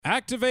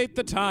Activate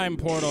the time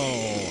portal.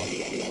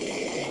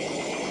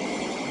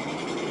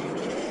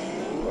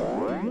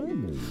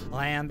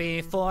 Land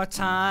before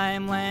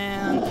time,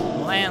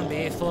 land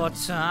before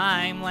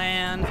time,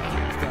 land.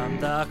 From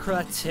the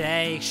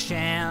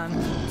Cretacean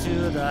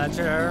to the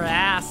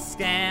Jurassic,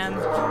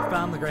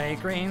 from the Great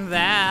Green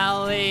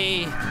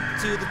Valley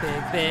to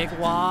the big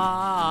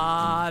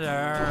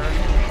water.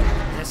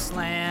 This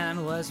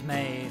land was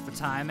made for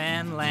time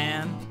and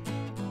land.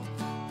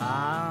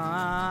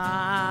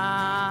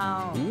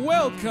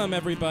 Welcome,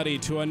 everybody,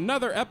 to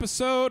another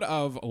episode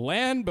of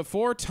Land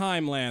Before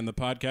Timeland, the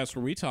podcast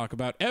where we talk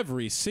about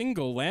every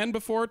single Land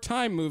Before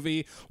Time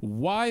movie.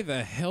 Why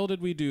the hell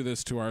did we do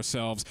this to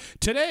ourselves?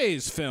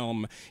 Today's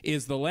film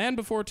is The Land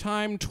Before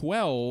Time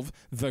 12,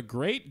 The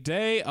Great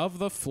Day of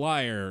the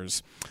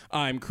Flyers.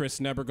 I'm Chris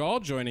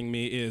Nebergall. Joining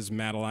me is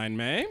Madeline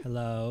May.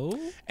 Hello.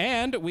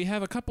 And we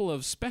have a couple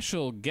of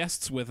special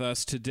guests with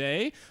us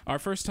today. Our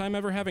first time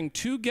ever having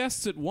two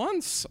guests at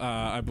once,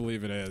 I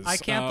believe it is. I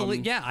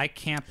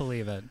can't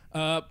believe it.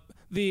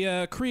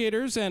 The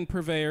creators and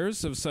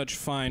purveyors of such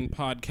fine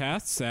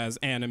podcasts as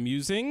Anna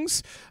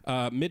Musings,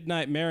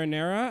 Midnight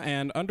Marinara,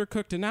 and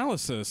Undercooked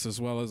Analysis,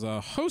 as well as a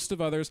host of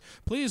others,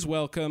 please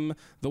welcome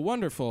the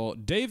wonderful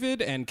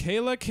David and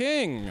Kayla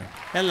King.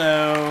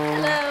 Hello.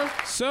 Hello.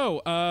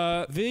 So,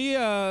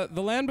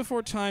 the Land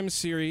Before Time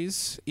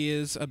series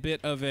is a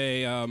bit of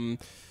a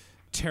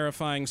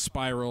terrifying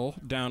spiral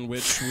down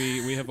which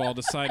we have all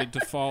decided to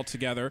fall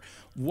together.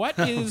 What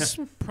is,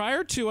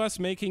 prior to us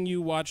making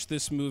you watch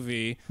this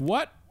movie,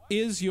 what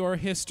is your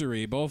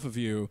history, both of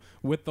you,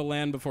 with the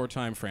Land Before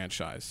Time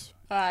franchise?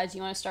 Do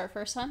you want to start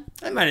first, hon?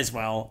 I might as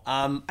well.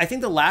 I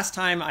think the last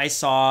time I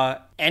saw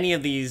any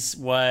of these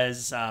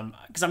was,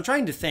 because I'm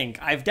trying to think,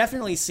 I've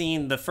definitely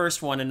seen the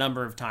first one a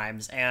number of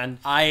times, and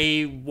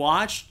I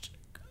watched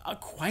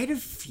quite a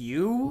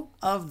few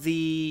of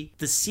the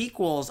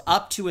sequels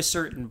up to a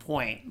certain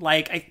point.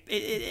 Like,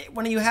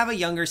 when you have a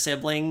younger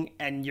sibling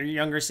and your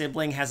younger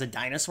sibling has a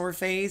dinosaur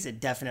phase, it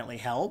definitely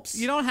helps.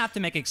 You don't have to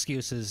make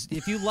excuses.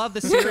 If you love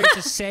the series,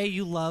 just say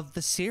you love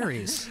the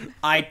series.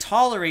 I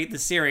tolerate the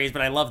series,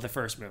 but I love the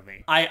first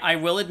movie. I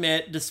will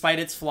admit, despite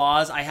its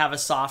flaws, I have a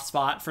soft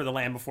spot for The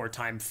Land Before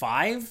Time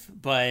 5,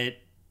 but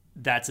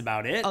that's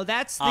about it. Oh,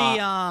 that's the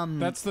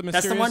That's the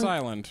Mysterious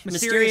Island.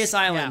 Mysterious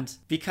Island, yeah.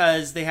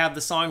 Because they have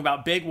the song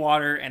about big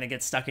water and it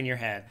gets stuck in your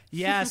head.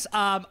 Yes,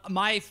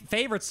 my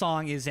favorite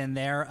song is in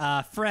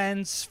there.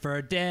 Friends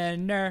for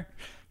dinner.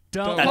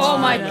 Don't Oh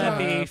my wanna God.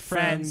 be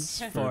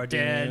friends for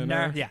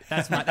dinner. Yeah,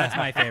 that's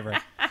my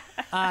favorite.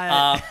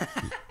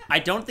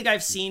 I don't think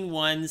I've seen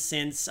one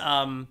since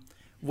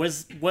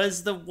was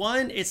the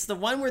one. It's the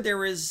one where there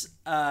was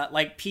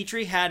like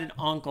Petrie had an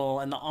uncle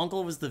and the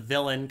uncle was the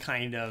villain,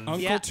 kind of. Uncle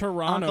Yeah,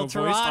 Toronto,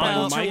 Uncle voiced by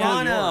Toronto. Michael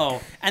Toronto.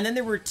 York. And then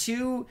there were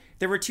two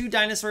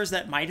dinosaurs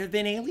that might have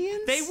been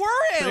aliens. They were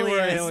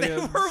aliens. They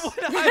were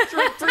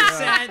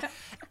 100%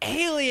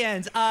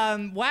 aliens.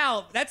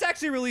 Wow, that's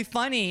actually really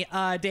funny,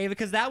 David,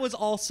 because that was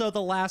also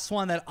the last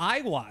one that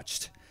I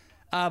watched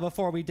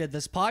before we did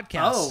this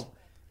podcast. Oh.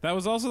 That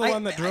was also the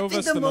one that I drove think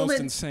us the the most moment-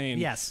 insane.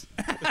 Yes.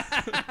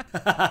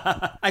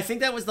 I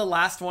think that was the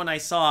last one I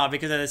saw,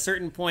 because at a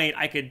certain point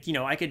I could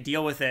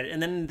deal with it.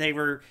 And then they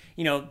were,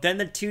 then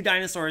the two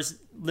dinosaurs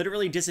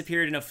literally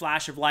disappeared in a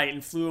flash of light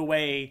and flew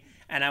away.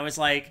 And I was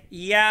like,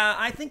 yeah,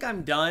 I think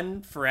I'm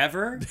done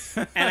forever.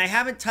 And I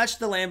haven't touched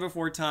The Land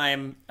Before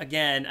Time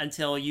again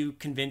until you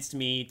convinced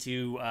me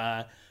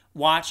to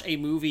watch a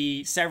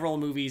movie several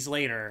movies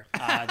later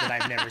that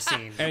I've never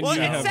seen. And Well,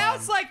 you it have-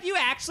 sounds like you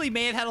actually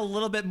may have had a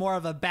little bit more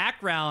of a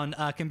background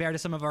compared to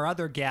some of our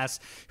other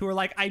guests who were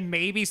like, I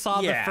maybe saw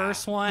the Yeah.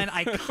 first one.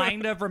 I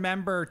kind of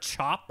remember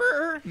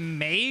Chopper,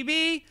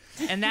 maybe.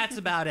 And that's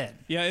about it.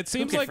 Yeah, it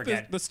seems could like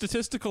forget? the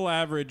statistical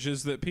average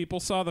is that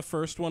people saw the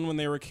first one when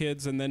they were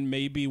kids and then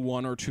maybe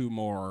one or two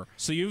more.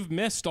 So you've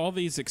missed all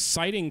these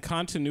exciting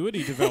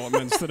continuity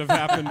developments that have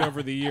happened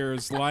over the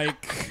years.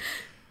 Like,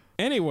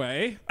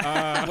 anyway,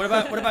 What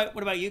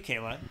about you,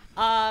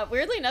 Kayla?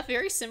 Weirdly enough,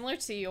 very similar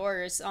to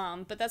yours.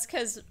 But that's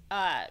because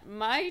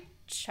my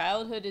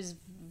childhood is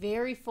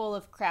very full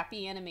of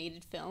crappy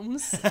animated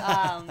films.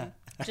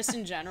 Just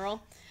in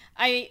general,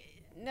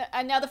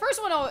 now the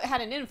first one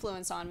had an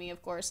influence on me,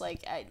 of course,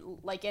 like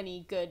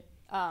any good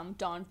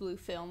Don Bluth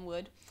film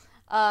would.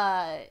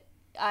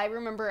 I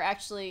remember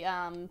actually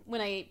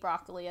when I ate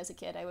broccoli as a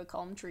kid, I would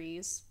call them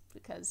trees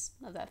because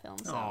of that film.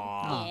 So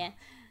Aw. yeah,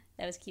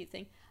 that was a cute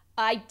thing.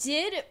 I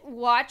did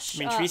watch. I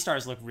mean, tree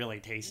stars look really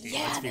tasty. Yeah,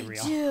 Let's be they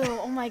real. do.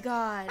 Oh my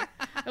god.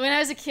 When I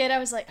was a kid, I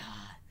was like,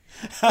 ah.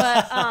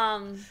 But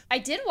I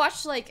did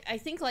watch, like, I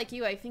think like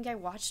you, I think I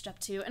watched up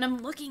to, and I'm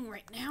looking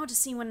right now to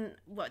see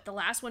what the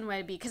last one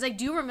might be, because I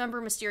do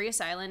remember Mysterious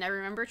Island. I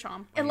remember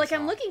Chomp, and like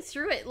I'm looking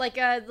through it, like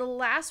the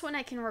last one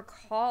I can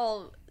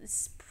recall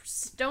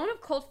Stone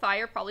of Cold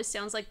Fire probably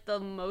sounds like the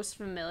most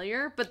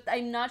familiar, but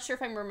I'm not sure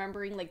if I'm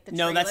remembering like the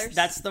No, trailers.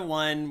 that's the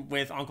one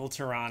with Uncle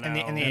Toronto And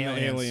the And the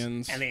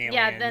aliens. and the aliens.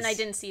 Yeah, then I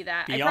didn't see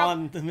that.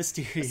 Beyond the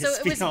mysterious. So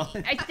it was,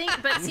 beyond. I think,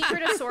 but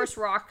Secret of Source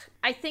Rock.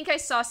 I think I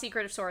saw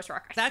Secret of Source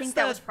Rock. I think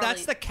that was probably.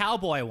 That's the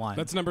cowboy one.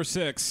 That's number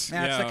 6.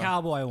 That's the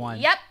cowboy one.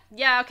 Yep.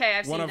 Yeah. Okay.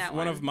 I've One seen of that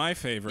one of my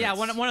favorites. Yeah,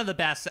 one of the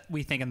best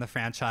we think in the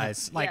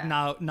franchise. Like Yeah.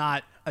 no,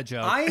 not a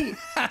joke. I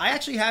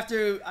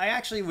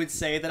actually would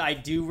say that I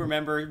do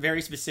remember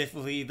very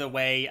specifically the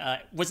way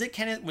was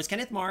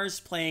Kenneth Mars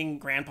playing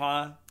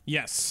Grandpa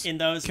Yes. in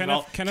those?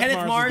 Kenneth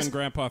Mars has been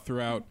Grandpa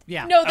throughout.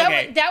 yeah. No, that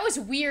Okay. that was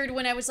weird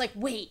when I was like,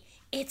 wait,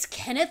 it's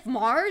Kenneth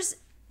Mars,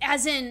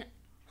 as in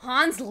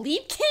Hans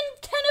Liebkin,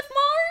 Kenneth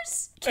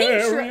Mars,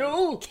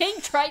 Ariel? King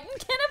Triton,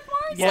 Kenneth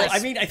Mars. Well, Like, I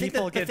mean, I think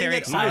People that the get thing very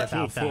that excited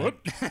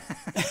about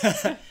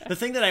that. the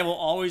thing that I will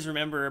always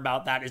remember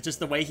about that is just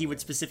the way he would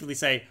specifically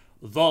say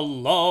the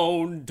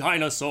lone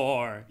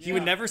dinosaur. He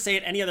would never say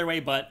it any other way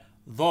but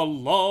the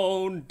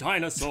lone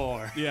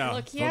dinosaur. Yeah.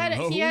 Look, he the had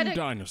lone a-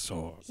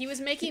 dinosaur. he was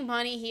making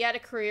money. He had a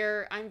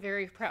career. I'm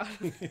very proud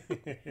of him.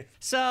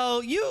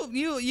 So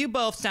you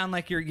both sound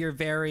like you're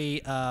very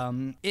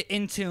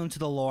in tune to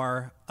the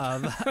lore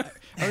of. or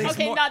at least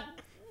Okay, more-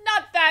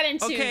 not that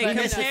into. Okay, but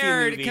missed a few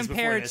compared movies before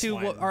compared this to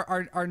one. what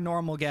our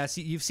normal guests,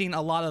 you've seen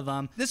a lot of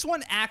them. This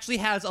one actually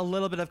has a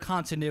little bit of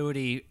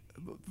continuity,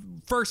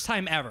 first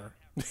time ever.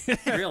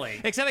 Really?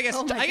 Except I guess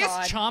Oh my I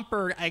guess God.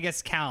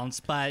 Chomper counts,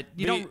 but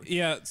you don't.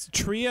 Yeah, it's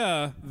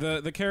Tria,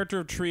 the character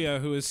of Tria,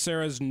 who is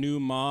Sarah's new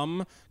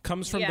mom,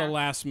 comes from Yeah. the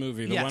last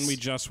movie, the Yes. one we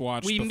just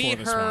watched We before meet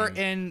this her one.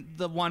 in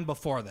the one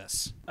before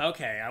this.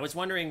 Okay, I was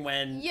wondering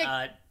when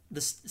Yeah. the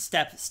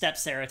step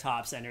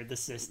Ceratops entered the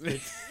system.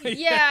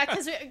 Yeah,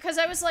 because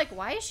I was like,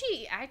 why is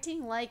she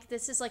acting like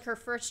this is like her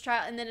first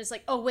child? And then it's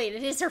like, oh wait,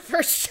 it is her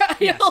first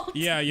child.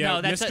 Yeah, yeah.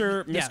 No, that's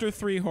Mr. yeah. Mr.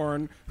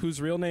 Threehorn, whose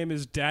real name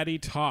is Daddy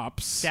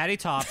Tops. Daddy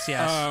Tops,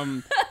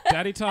 yes.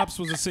 Daddy Tops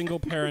was a single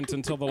parent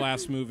until the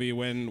last movie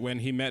when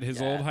he met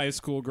his old high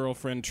school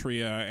girlfriend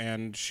Tria,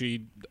 and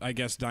she, I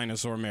guess,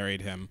 dinosaur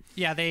married him.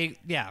 yeah.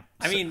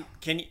 I mean,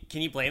 can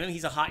you blame him?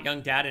 He's a hot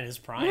young dad in his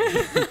prime.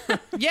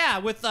 Yeah,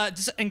 with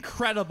just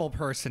incredible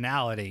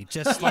personality.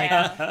 Just like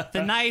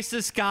the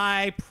nicest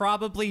guy,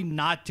 probably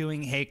not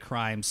doing hate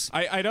crimes.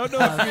 I don't know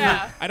if you,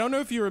 Yeah. I don't know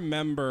if you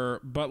remember,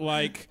 but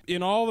like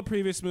in all the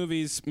previous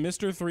movies,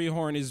 Mr.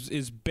 Threehorn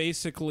is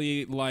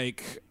basically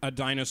like a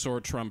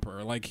dinosaur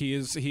trumper. Like he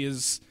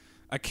is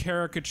a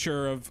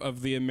caricature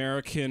of the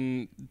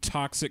American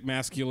toxic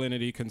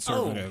masculinity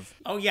conservative.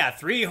 Oh yeah,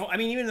 I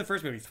mean, even in the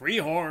first movie, three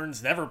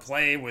horns never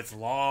play with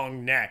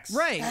long necks.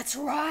 Right. That's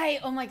right.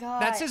 Oh my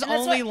god. That's his And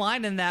only what-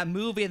 line in that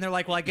movie, and they're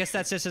like, well, I guess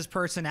that's just his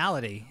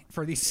personality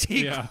for these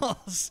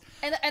sequels.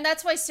 And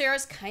that's why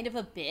Sarah's kind of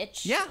a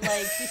bitch. Yeah.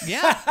 Like.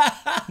 Yeah.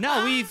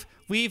 No,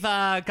 we've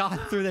gone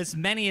through this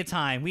many a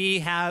time. We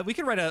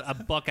could write a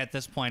book at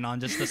this point on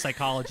just the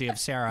psychology of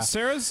Sarah.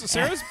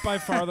 Sarah's by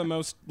far the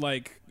most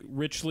like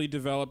richly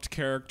developed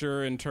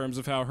character in terms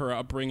of how her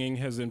upbringing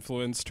has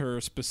influenced her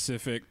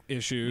specific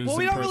issues. Well,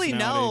 we and don't really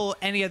personality. know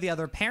any of the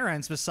other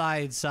parents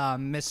besides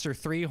Mr.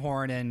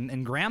 Threehorn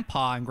and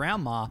Grandpa and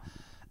Grandma.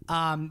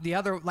 The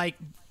other, like,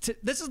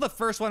 this is the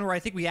first one where I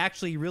think we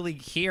actually really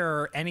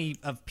hear any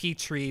of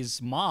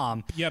Petrie's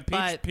mom. Yeah,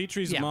 but-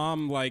 Petrie's yeah.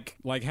 mom like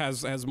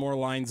has more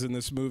lines in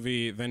this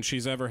movie than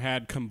she's ever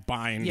had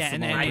combined. Yeah,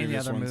 from and all any of the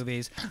previous other ones.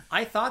 movies.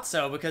 I thought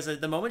so because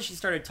the moment she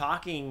started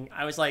talking,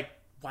 I was like,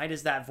 why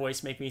does that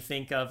voice make me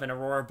think of an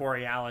Aurora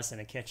Borealis in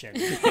a kitchen?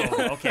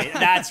 Oh, okay,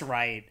 that's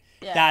right.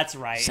 Yeah. That's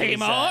right.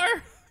 Seymour?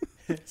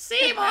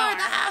 Seymour,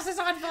 the house is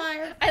on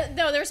fire.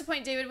 No, there was a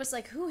point David was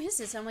like, "Who is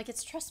this?" I'm like,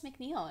 "It's Trust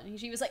McNeil," and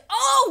she was like,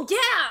 "Oh yeah,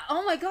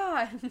 oh my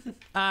god."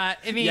 I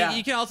mean, Yeah.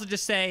 you can also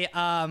just say,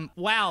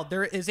 wow,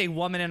 there is a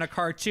woman in a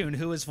cartoon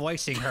who is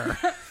voicing her.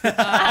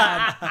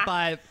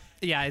 But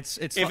yeah, it's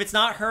If it's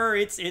not her,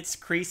 it's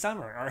Cree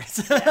Summer. Or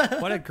it's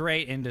what a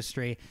great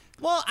industry.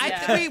 Well,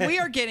 Yeah. we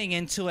are getting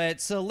into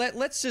it, so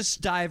let's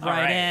just dive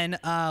right, right. in.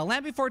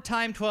 Land Before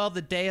Time 12,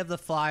 The Day of the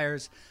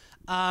Flyers.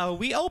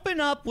 We open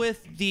up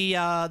with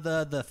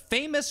the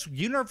famous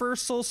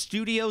Universal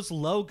Studios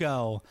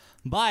logo,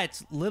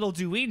 but little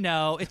do we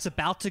know, it's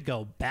about to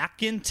go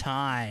back in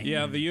time.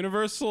 Yeah, the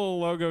Universal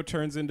logo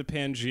turns into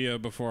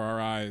Pangea before our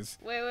eyes.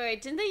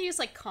 Wait, didn't they use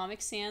like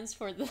Comic Sans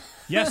for the?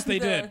 Yes, they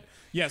the- did.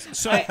 Yes.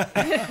 So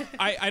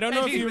I don't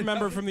know if you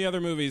remember from the other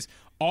movies.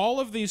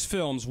 All of these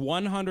films,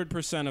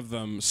 100% of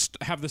them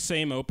have the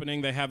same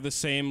opening. They have the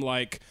same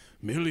like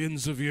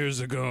millions of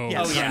years ago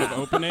Yes. kind of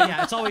opening.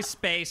 Yeah, it's always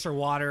space or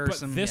water or But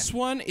some. this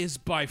one is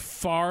by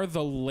far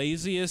the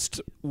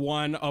laziest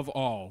one of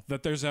all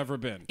that there's ever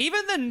been.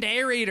 Even the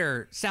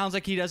narrator sounds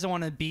like he doesn't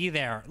want to be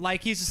there.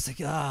 Like he's just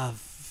like,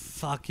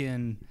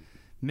 fucking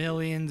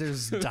millions.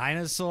 There's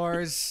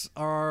dinosaurs,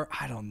 or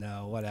I don't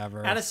know,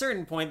 whatever. At a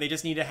certain point, they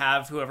just need to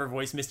have whoever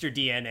voiced Mr.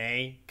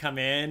 DNA come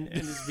in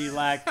and just be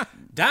like,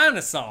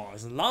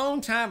 dinosaurs, a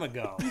long time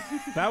ago.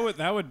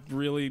 That would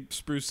really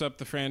spruce up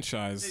the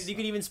franchise.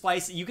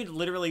 You could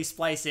literally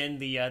splice in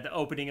the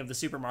opening of the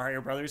Super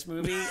Mario Brothers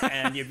movie,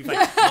 and you'd be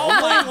like,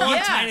 oh, long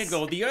yes. time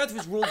ago, the Earth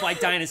was ruled by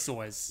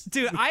dinosaurs.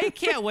 Dude, I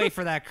can't wait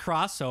for that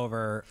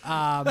crossover.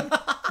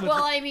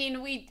 Well, I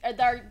mean,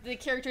 the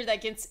character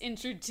that gets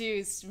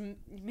introduced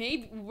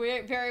may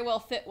very well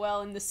fit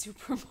well in the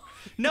Super Mario.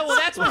 No, well,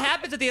 that's what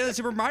happens at the end of the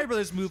Super Mario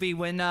Brothers movie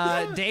when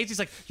Daisy's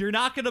like, "You're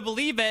not gonna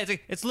believe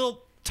it. It's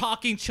little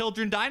talking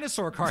children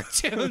dinosaur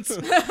cartoons.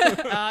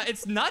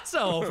 It's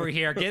nutso over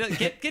here.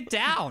 Get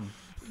down."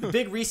 The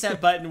big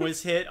reset button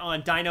was hit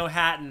on Dino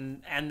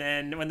Hatton, and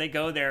then when they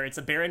go there, it's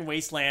a barren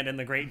wasteland in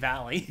the Great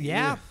Valley.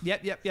 Yeah.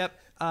 Yep.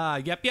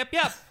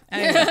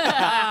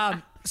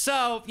 And,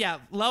 so yeah,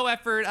 low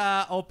effort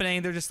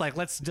opening. They're just like,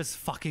 let's just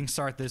fucking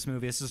start this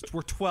movie.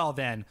 We're 12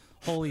 in.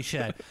 Holy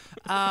shit.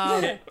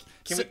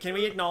 Can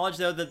we acknowledge,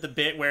 though, that the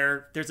bit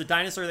where there's a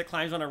dinosaur that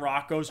climbs on a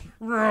rock, goes,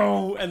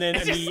 row, and then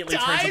immediately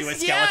turns into a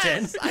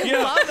skeleton? Yes,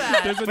 I love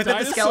that. But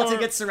then the skeleton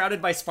gets surrounded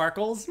by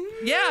sparkles?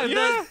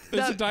 Yeah.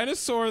 There's a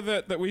dinosaur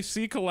that we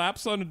see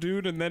collapse on a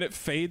dude, and then it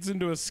fades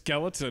into a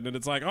skeleton, and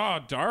it's like, oh,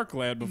 dark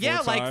land before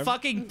time. Like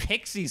fucking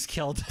pixies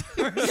killed.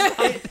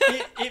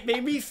 It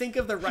made me think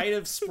of the Rite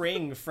of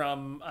Spring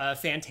from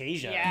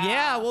Fantasia.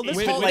 Yeah, well, this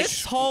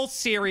Wait, whole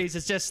series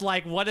is just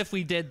like, what if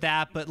we did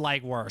that, but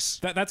like worse?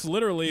 That's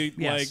literally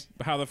Yes.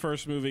 like how the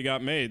first movie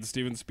got made.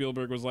 Steven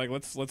Spielberg was like,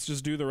 let's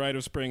just do the Rite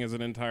of Spring as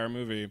an entire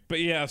movie. But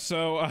yeah,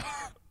 so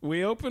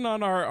we open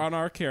on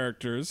our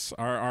characters,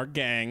 our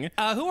gang,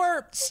 who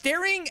are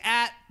staring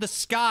at the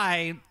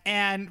sky,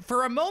 and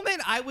for a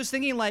moment I was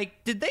thinking,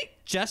 like, did they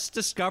just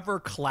discover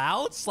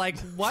clouds? Like,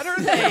 what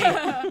are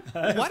they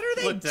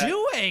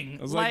doing?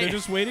 I was like, they're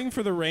just waiting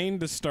for the rain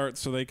to start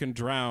so they can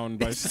drown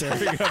by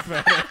staring up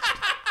at it.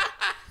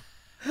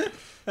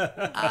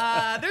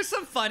 There's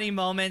some funny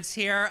moments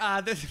here.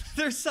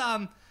 There's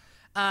a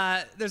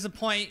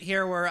point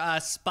here where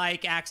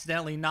Spike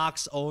accidentally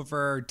knocks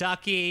over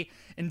Ducky,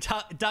 and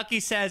Ducky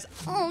says,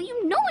 "Oh,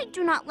 you know I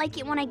do not like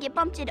it when I get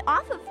bumped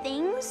off of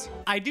things."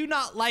 "I do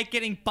not like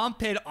getting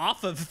bumped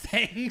off of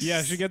things."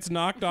 Yeah, she gets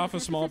knocked off a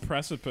small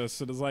precipice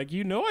and is like,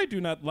 you know I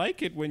do not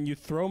like it when you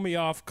throw me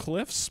off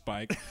cliffs,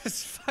 Spike.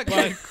 It's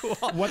fucking cool.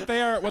 What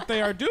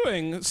they are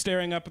doing,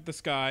 staring up at the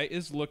sky,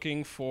 is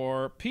looking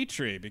for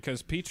Petrie,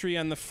 because Petrie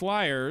and the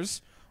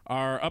Flyers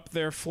are up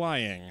there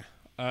flying,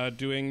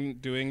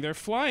 doing their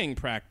flying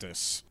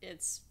practice.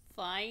 It's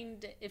flying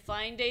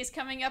day's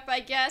coming up, I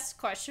guess?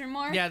 Question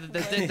mark. Yeah,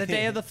 the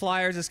day of the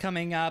Flyers is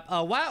coming up.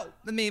 While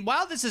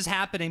this is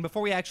happening,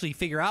 before we actually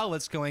figure out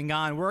what's going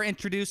on, we're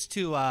introduced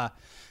to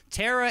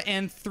Tara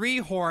and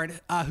Three-Horn,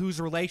 whose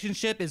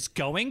relationship is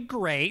going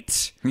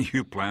great.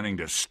 You planning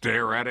to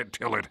stare at it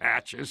till it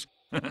hatches?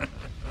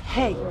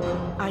 Hey,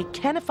 I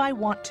can if I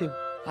want to.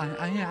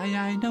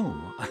 I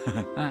know.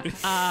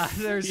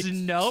 There's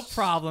no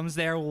problems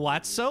there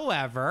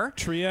whatsoever.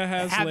 Tria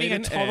has having laid a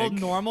an total egg,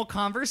 normal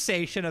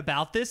conversation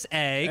about this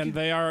egg, and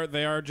they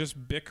are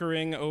just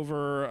bickering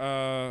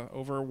over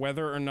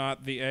whether or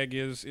not the egg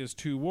is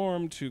too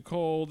warm, too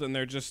cold, and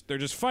they're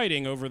just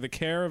fighting over the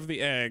care of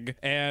the egg.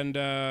 And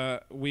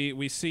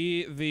we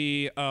see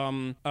the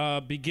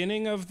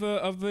beginning of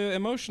the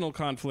emotional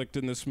conflict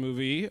in this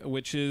movie,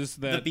 which is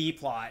that The B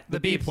plot. the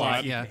B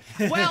plot. Yeah.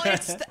 Well,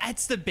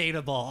 it's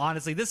debatable.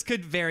 Honestly, this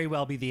could very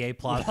well be the A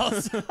plot.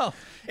 Also,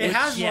 It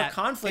has more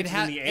conflict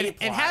than the A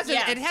plot.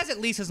 It has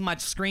at least as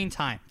much screen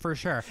time for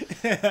sure.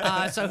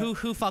 So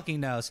who fucking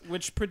knows?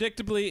 which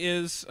predictably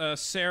is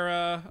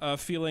Sarah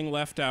feeling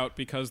left out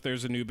because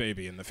there's a new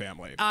baby in the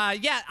family.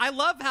 Yeah, I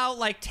love how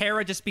like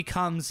Tara just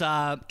becomes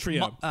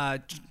Tria.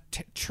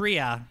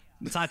 Tria.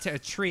 It's not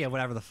Tria,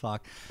 whatever the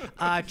fuck.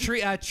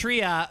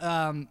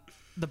 Tria.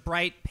 The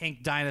bright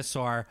pink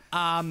dinosaur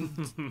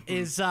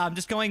is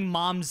just going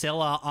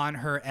momzilla on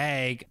her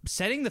egg,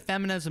 setting the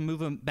feminism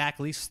movement back at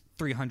least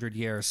 300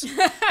 years.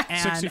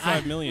 And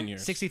 65 million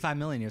years. 65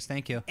 million years,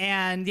 thank you.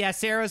 And yeah,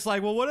 Sarah's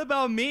like, well, what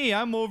about me?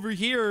 I'm over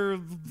here,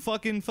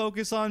 fucking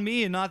focus on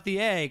me and not the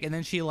egg. And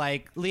then she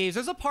like leaves.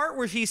 There's a part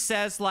where she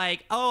says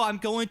like, oh, I'm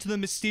going to the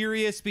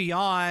mysterious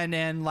beyond,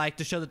 and like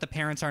to show that the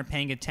parents aren't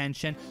paying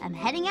attention. I'm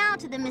heading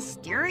out to the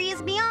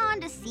mysterious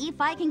beyond to see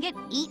if I can get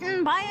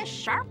eaten by a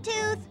sharp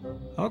tooth.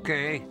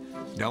 Okay,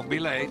 don't be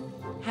late.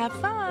 Have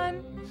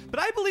fun. But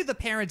I believe the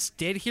parents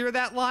did hear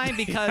that line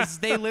because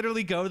they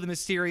literally go to the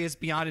mysterious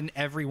beyond in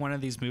every one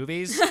of these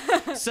movies.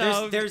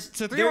 So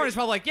so Three-Horn is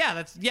probably like,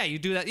 you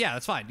do that. Yeah,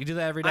 that's fine. You do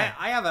that every day.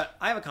 I have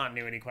a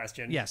continuity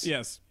question.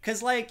 Yes.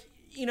 Because like,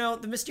 you know,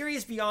 the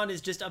mysterious beyond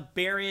is just a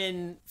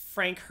barren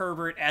Frank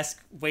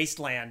Herbert-esque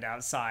wasteland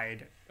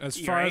outside. As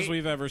far as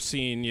we've ever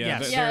seen,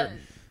 yeah. Yes.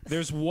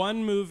 There's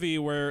one movie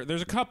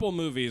there's a couple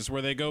movies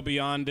where they go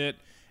beyond it,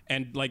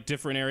 and like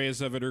different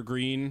areas of it are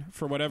green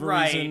for whatever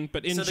reason.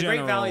 But in so the general,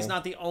 Great Valley is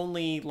not the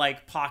only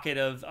like pocket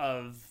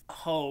of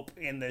hope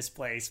in this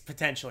place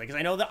potentially, because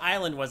I know the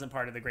island wasn't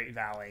part of the Great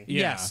Valley.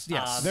 Yeah.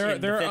 Yes.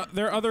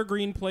 There are other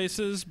green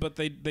places, but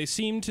they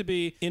seem to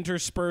be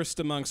interspersed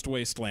amongst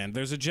wasteland.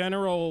 There's a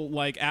general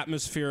like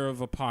atmosphere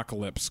of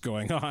apocalypse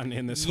going on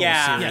in this whole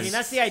series. I mean,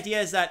 that's the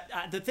idea, is that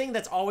the thing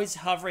that's always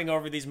hovering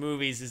over these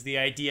movies is the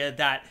idea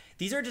that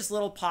these are just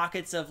little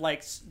pockets of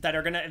like that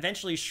are going to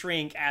eventually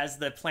shrink as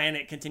the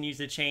planet continues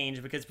to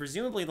change, because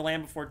presumably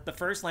the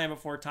first Land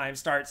Before Time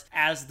starts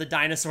as the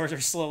dinosaurs are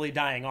slowly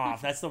dying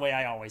off. That's the way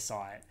I always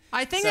saw it.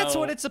 I think that's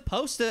what it's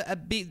supposed to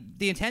be,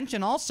 the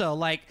intention also.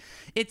 Like,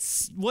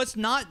 was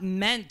not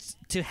meant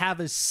to have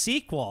a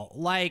sequel.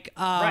 Like,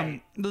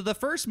 Right. the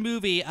first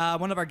movie,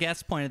 one of our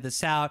guests pointed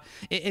this out,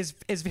 is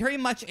very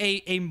much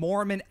a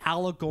Mormon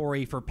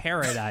allegory for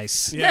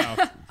paradise.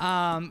 Yeah.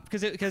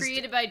 Because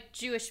Created by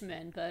Jewish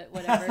men, but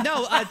whatever.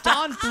 No,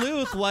 Don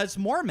Bluth was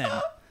Mormon.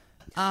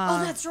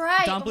 Oh, that's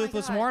right. Don Oh my Bluth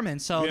was God. Mormon,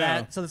 so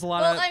Yeah. there's a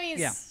lot Well, of I mean,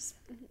 yeah.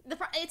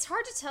 it's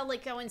hard to tell,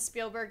 like, when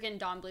Spielberg and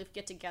Don Bluth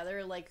get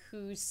together, like,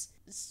 whose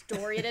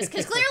story it is.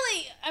 Because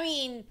clearly, I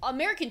mean,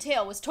 American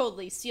Tail was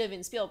totally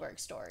Steven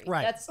Spielberg's story.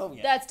 Right.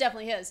 That's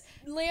definitely his.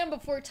 Land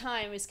Before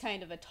Time is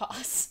kind of a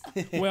toss.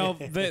 Well,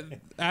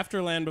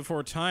 after Land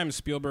Before Time,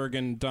 Spielberg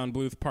and Don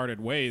Bluth parted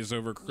ways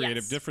over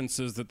creative Yes.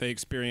 differences that they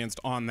experienced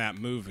on that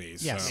movie.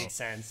 Yes. So. Makes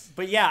sense.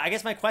 But yeah, I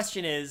guess my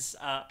question is,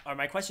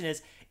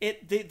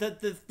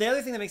 the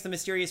other thing that makes the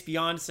Mysterious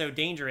Beyond so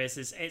dangerous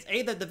is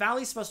that the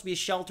valley's supposed to be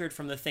sheltered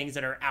from the things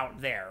that are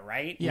out there,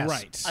 right? Yes.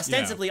 Right.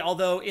 Ostensibly,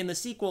 although in the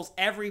sequels,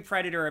 every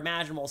predator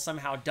imaginable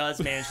somehow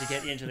does manage to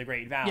get into the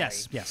Great Valley.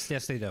 Yes,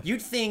 they do.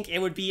 You'd think it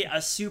would be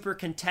a super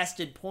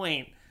contested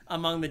point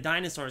among the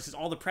dinosaurs, because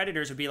all the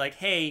predators would be like,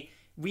 hey,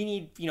 we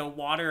need,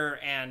 water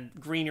and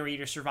greenery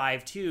to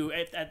survive too.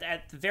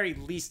 At the very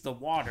least, the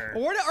water.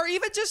 Or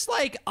even just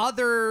like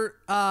other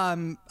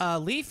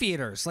leaf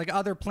eaters, like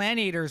other plant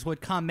eaters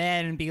would come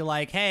in and be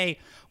like, hey,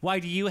 why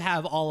do you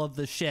have all of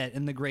the shit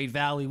in the Great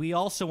Valley? We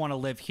also want to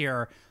live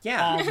here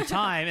all the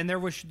time. And there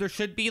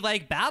should be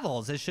like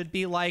battles. It should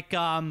be like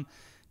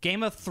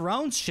Game of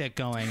Thrones shit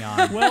going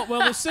on. Well,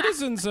 the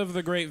citizens of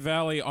the Great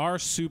Valley are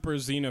super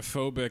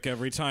xenophobic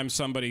every time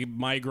somebody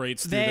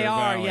migrates through They their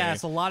are, valley.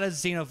 yes, a lot of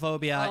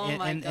xenophobia Oh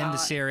my in the God.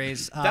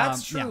 series.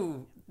 That's yeah.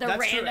 true. The That's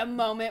random true.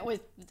 moment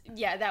with,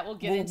 that we'll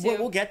get into.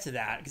 We'll get to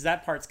that, because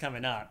that part's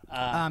coming up.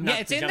 Not Yeah,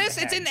 it's to in jump this.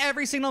 It's ahead. in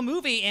every single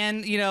movie,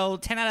 and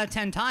 10 out of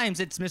 10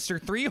 times it's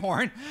Mr.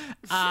 Threehorn,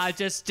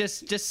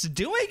 just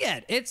doing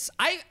it.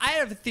 I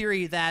have a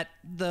theory that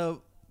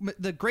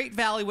the Great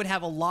Valley would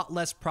have a lot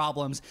less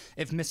problems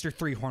if Mr.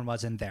 Threehorn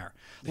wasn't there.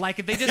 Like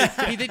if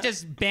they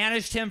just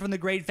banished him from the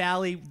Great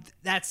Valley,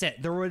 that's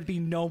it. There would be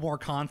no more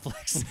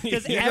conflicts because You go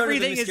to the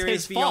everything is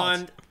Mysterious his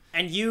Beyond, fault.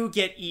 and you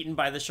get eaten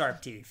by the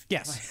sharp teeth.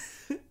 Yes.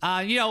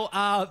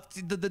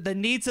 The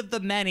needs of the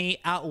many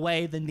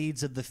outweigh the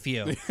needs of the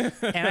few.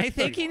 And I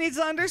think he needs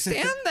to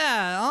understand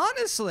that,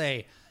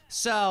 honestly.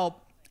 So,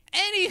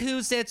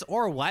 anywho sits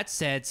or what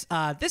sits,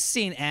 this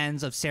scene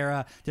ends of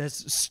Sarah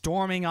just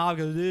storming off,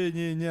 goes, I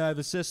have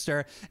a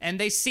sister. And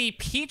they see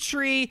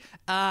Petrie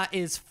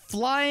is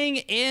flying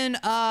in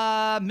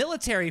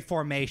military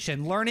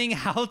formation, learning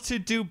how to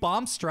do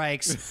bomb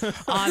strikes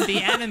on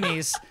the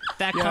enemies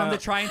that come to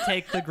try and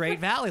take the Great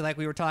Valley, like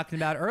we were talking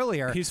about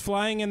earlier. He's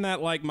flying in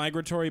that like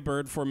migratory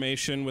bird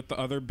formation with the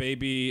other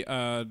baby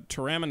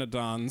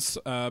pteranodons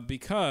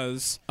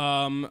because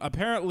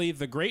apparently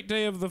the Great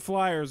Day of the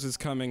Flyers is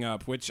coming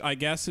up, which I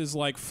guess is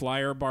like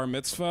Flyer Bar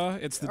Mitzvah.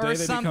 It's the day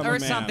they become a man. Or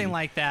something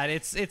like that.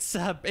 It's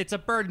a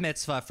bird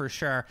mitzvah for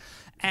sure.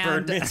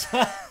 And, Bird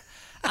mitzvah.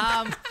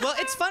 well,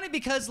 it's funny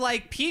because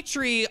like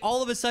Petrie,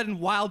 all of a sudden,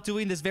 while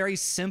doing this very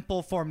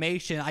simple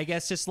formation, I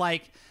guess just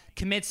like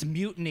commits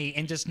mutiny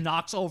and just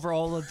knocks over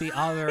all of the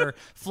other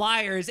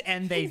flyers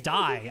and they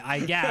die. I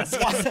guess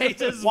they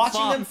just Watching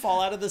fall. them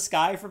fall out of the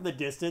sky from the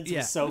distance Yeah.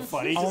 is so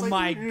funny. Oh Just like,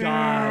 my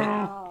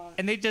god!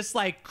 And they just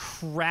like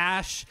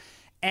crash.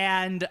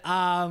 And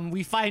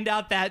we find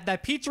out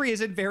that Petrie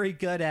isn't very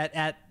good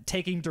at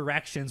taking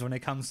directions when it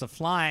comes to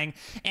flying,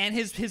 and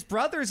his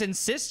brothers and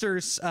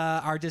sisters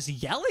are just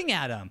yelling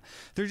at him.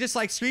 They're just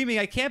like screaming,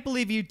 "I can't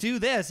believe you do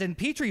this!" And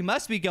Petrie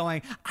must be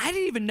going, "I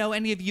didn't even know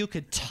any of you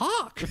could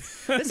talk.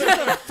 This is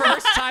the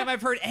first time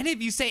I've heard any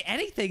of you say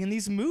anything in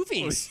these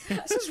movies.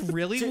 This is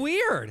really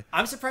weird."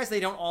 I'm surprised they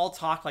don't all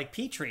talk like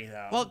Petrie,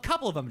 though. Well, a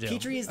couple of them do.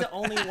 Petrie is the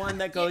only one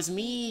that goes,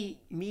 me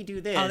do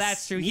this. Oh,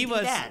 that's true. me He do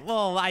was. that."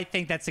 Well, I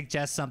think that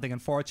suggests something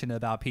unfortunate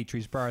about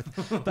Petrie's birth.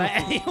 But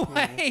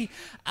anyway,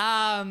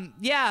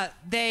 yeah,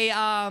 they.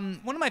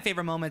 One of my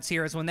favorite moments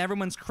here is when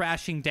everyone's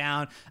crashing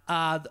down.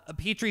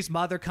 Petrie's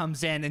mother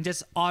comes in and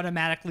just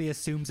automatically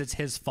assumes it's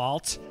his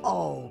fault.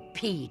 Oh,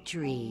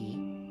 Petrie,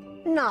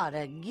 not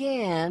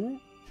again.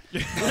 He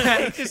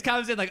just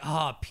comes in like,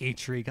 "Oh,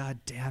 Petrie, god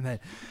damn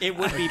it." It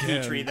would be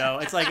Petrie, though.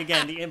 It's like,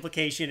 again, the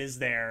implication is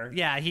there.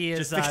 Yeah, he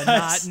is Just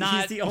because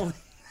not. he's the only.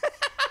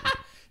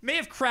 may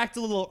have cracked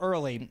a little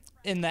early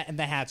in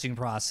the hatching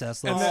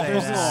process. And Let's then say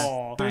there's that. this, I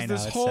know, there's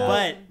this it's whole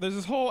sad. there's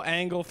this whole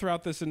angle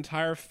throughout this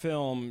entire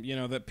film,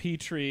 that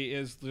Petrie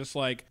is just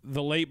like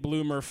the late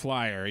bloomer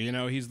flyer.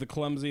 He's the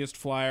clumsiest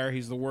flyer.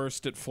 He's the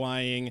worst at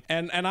flying.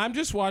 And I'm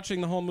just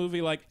watching the whole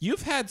movie like,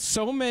 you've had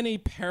so many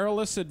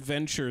perilous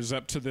adventures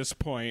up to this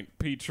point,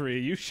 Petrie.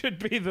 You should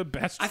be the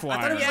best I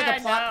flyer. thought it was like Yeah,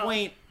 a plot no.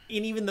 point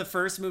in even the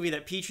first movie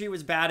that Petrie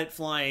was bad at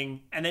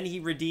flying, and then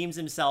he redeems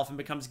himself and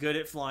becomes good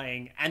at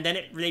flying, and then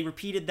they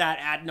repeated that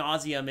ad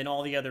nauseum in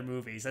all the other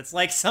movies. That's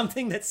like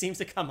something that seems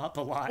to come up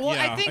a lot. Well,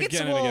 Yeah, I think it's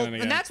again and again and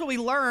again. and that's what we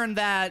learned,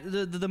 that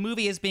the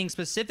movie is being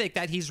specific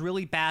that he's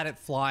really bad at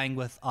flying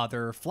with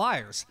other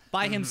flyers.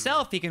 By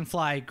himself, he can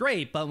fly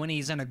great, but when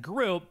he's in a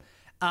group,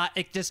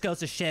 it just goes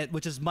to shit,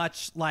 which is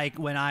much like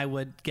when I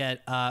would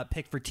get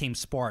picked for team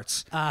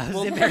sports.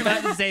 It's very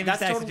much the same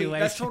exact situation.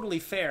 That's totally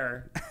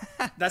fair.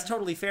 That's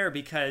totally fair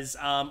because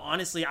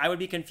honestly, I would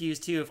be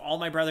confused too if all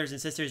my brothers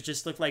and sisters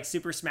just looked like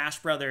Super Smash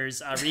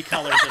Brothers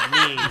recolors of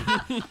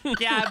me.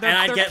 Yeah, And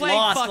I'd they're get playing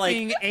lost,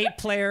 fucking like-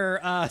 8-player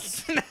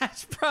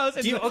Smash Bros.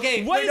 Do you,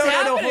 okay, what wait, is no,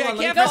 happening? hold on. I Let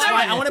me can't press find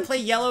Y. I it. want to play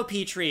yellow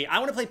Petrie. I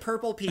want to play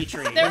purple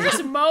Petrie. There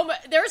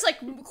was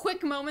like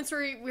quick moments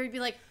where you'd be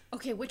like,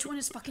 okay, which one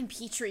is fucking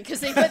Petrie? Because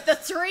they put the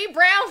 3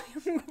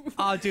 brown.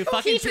 Oh, dude,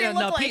 fucking Petrie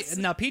looked like-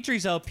 no,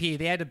 Petrie's OP.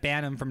 They had to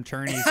ban him from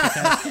tourneys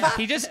because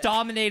he just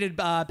dominated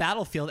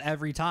Battlefield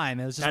every time.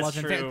 It was just That's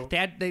wasn't true.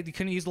 fair. They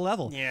couldn't use the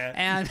level. Yeah,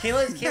 and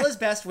Kayla's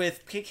best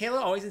with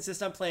Kayla always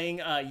insists on playing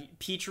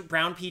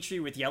brown Petrie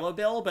with yellow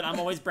bill, but I'm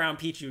always brown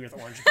Petrie with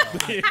orange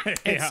bill.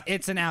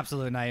 it's an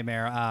absolute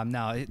nightmare.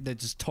 They're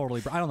just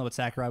totally. I don't know what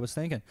Sakurai was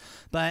thinking,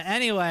 but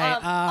anyway.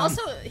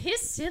 Also,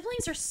 his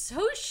siblings are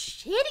so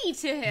shitty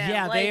to him.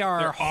 yeah, like, they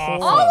are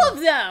awful. all of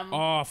them.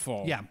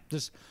 Awful. Yeah,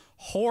 just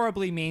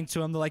horribly mean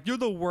to him. They're like, you're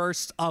the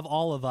worst of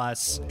all of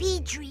us.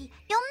 Petrie,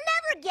 you'll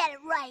never get it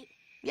right.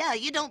 Yeah,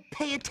 you don't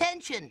pay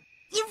attention.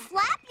 You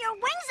flap your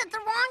wings at the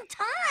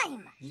wrong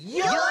time.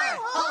 You're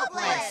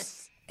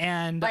hopeless.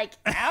 And Like,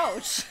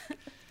 ouch.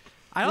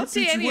 I don't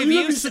see any of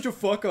you. such a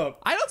fuck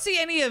up? I don't see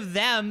any of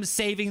them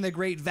saving the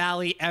Great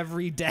Valley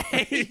every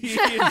day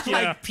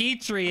like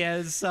Petrie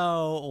is.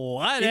 So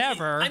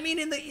whatever. I mean,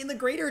 in the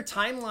greater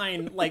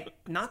timeline, like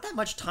not that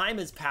much time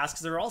has passed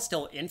because they're all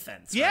still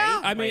infants. Yeah.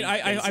 right? I mean,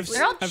 Like, I've basically.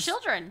 They're all I've-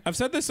 children. I've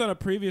said this on a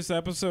previous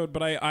episode,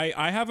 but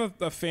I have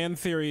a fan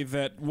theory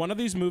that one of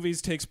these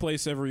movies takes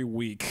place every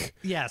week.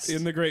 Yes.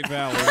 In the Great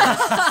Valley.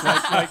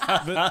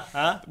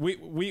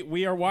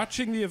 We are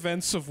watching the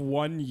events of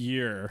 1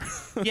 year.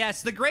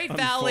 Yes, the Great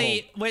Valley.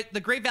 The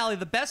Great Valley,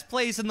 the best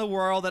place in the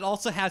world that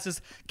also has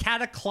this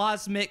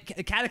cataclysmic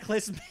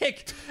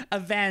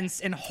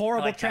events and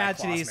horrible I like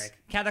tragedies.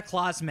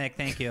 Cataclysmic,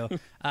 thank you,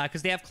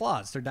 because they have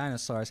claws. They're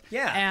dinosaurs.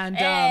 Yeah. And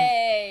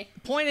Hey.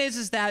 point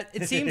is that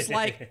it seems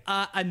like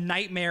a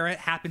nightmare. It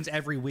happens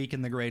every week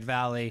in the Great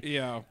Valley.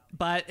 Yeah.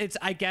 But it's,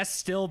 I guess,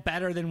 still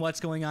better than what's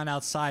going on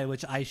outside,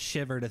 which I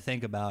shiver to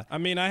think about. I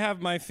mean, I have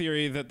my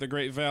theory that the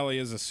Great Valley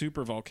is a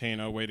super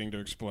volcano waiting to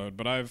explode,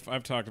 but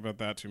I've talked about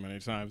that too many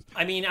times.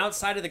 I mean,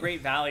 outside of the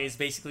Great Valley is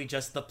basically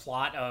just the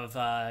plot of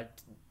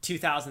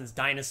 2000's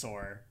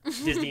Dinosaur,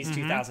 Disney's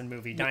 2000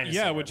 movie Dinosaur.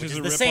 Yeah, which is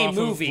a the ripoff same of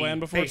movie,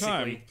 Land Before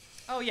basically. Time.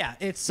 Oh yeah,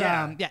 it's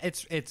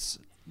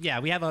Yeah.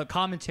 we have a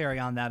commentary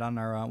on that on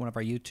our one of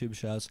our YouTube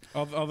shows.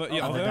 Although the if we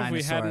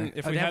dinosaur. hadn't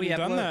Oh, that we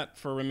done upload- that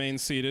for Remain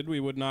Seated,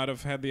 we would not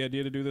have had the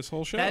idea to do this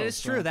whole show. That is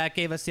so. true. That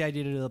gave us the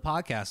idea to do the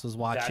podcast. Was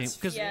watching That's-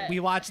 because Yeah. we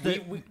watched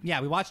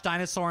we watched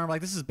Dinosaur and we're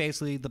like, this is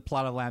basically the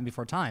plot of Land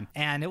Before Time,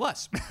 and it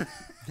was.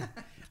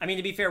 I mean,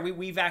 to be fair,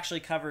 we've actually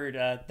covered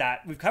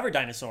that. We've covered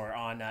Dinosaur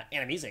on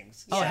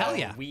Animusings. Oh, hell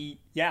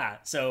yeah.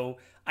 So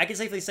I can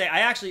safely say I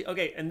actually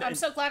I'm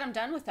so glad I'm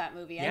done with that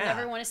movie. I Yeah.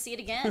 never want to see it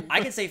again.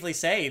 I can safely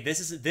say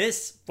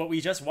this what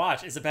we just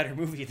watched is a better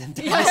movie than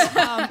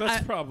Dinosaur.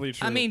 That's probably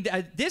true. I mean,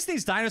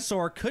 Disney's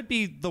Dinosaur could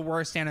be the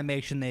worst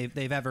animation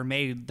they've ever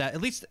made. That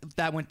at least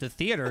that went to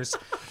theaters.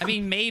 I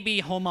mean,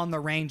 maybe Home on the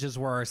Range is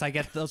worse. I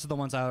guess those are the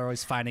ones I was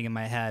always finding in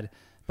my head.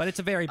 But it's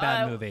a very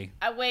bad movie.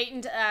 I wait,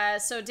 and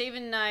so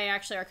David and I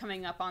actually are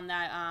coming up on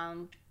that.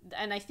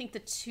 And I think the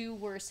two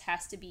worst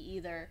has to be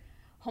either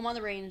Home on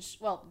the Range.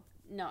 Well,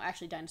 no,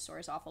 actually, Dinosaur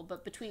is awful.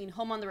 But between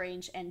Home on the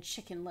Range and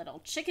Chicken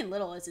Little, Chicken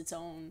Little is its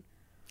own.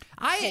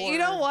 You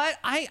know what?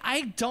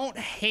 I don't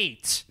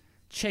hate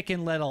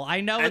Chicken Little.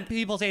 I know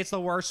people say it's the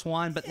worst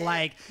one, but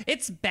like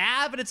it's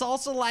bad, but it's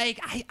also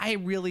like I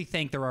really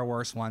think there are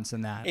worse ones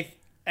than that.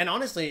 And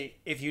honestly,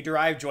 if you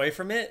derive joy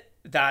from it,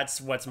 that's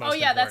what's most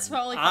yeah, important. that's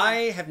totally fine. I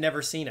have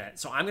never seen it,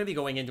 so I'm going to be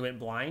going into it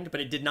blind, but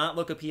it did not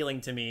look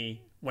appealing to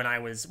me when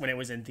it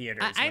was in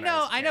theaters. I when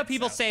was a know kid,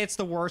 people so. say it's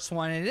the worst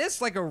one, and it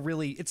is like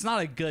it's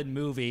not a good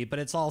movie, but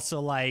it's also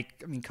like,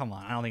 I mean, come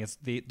on, I don't think it's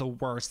the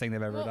worst thing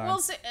they've ever done.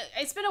 Well,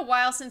 it's been a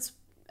while since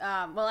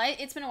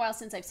it's been a while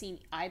since I've seen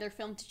either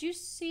film. Did you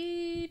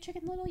see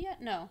Chicken Little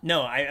yet? No.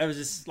 No, I was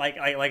just like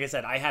I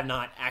said, I have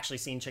not actually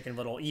seen Chicken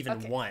Little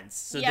even once.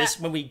 So this,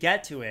 when we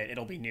get to it,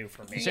 it'll be new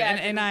for me. So,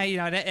 and I,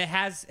 it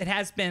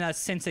has been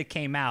since it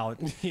came out,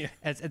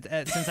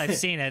 since I've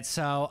seen it.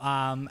 So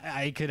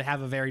I could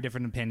have a very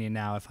different opinion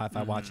now if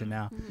I watch it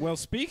now. Well,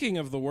 speaking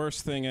of the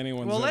worst thing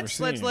anyone's ever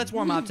seen. Let's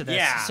warm up to this.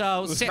 Yeah.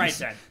 So Right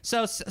then.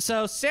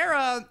 So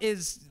Sarah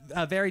is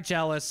very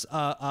jealous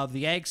of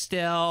the egg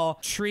still.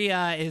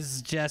 Tria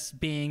is just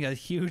being a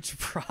huge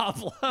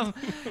problem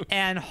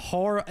and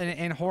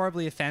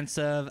horribly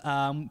offensive.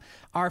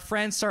 Our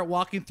friends start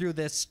walking through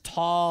this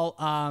tall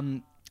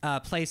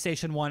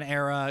PlayStation 1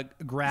 era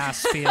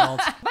grass field.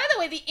 By the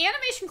way, the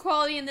animation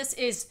quality in this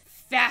is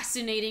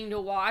fascinating to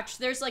watch.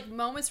 There's like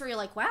moments where you're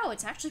like, wow,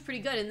 it's actually pretty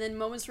good, and then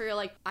moments where you're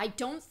like, I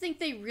don't think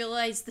they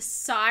realize the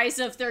size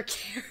of their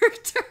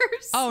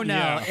characters. Oh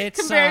no, it's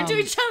compared to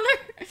each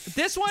other.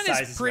 This one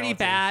is pretty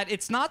bad.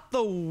 It's not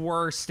the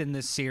worst in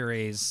this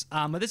series,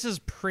 but this is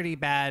pretty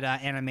bad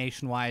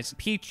animation wise.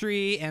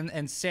 Petrie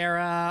and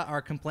Sarah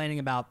are complaining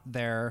about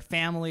their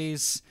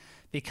families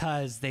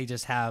because they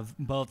just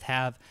both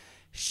have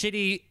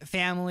shitty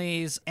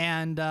families,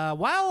 and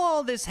while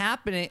all this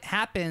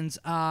happens,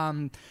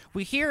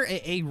 we hear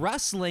a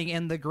rustling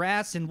in the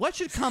grass, and what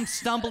should come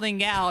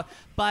stumbling out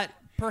but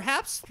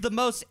perhaps the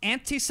most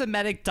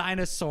anti-Semitic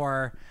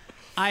dinosaur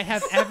I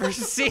have ever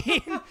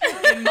seen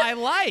in my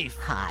life.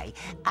 Hi,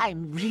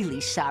 I'm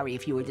really sorry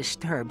if you were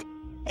disturbed.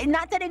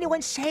 Not that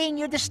anyone's saying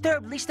you're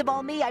disturbed, least of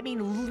all me. I mean,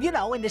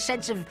 in the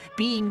sense of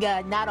being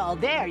not all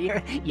there.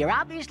 You're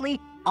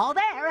obviously all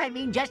there. I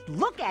mean, just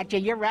look at you.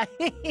 You're right.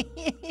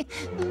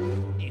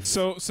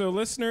 So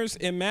listeners,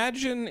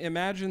 imagine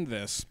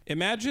this.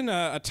 Imagine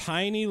a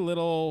tiny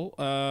little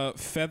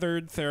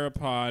feathered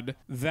theropod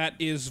that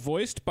is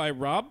voiced by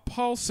Rob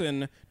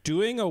Paulsen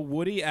doing a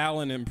Woody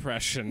Allen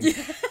impression.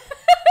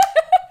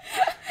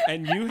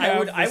 And you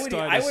have I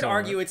would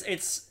argue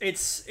it's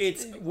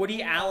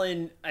Woody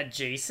Allen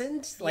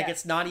adjacent. Like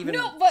it's not even.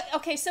 No, but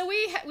okay. So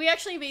we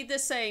actually made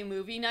this a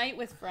movie night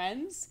with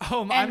friends.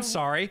 Oh, I'm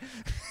sorry.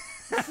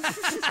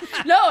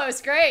 No, it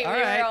was great. All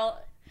right.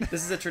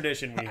 This is a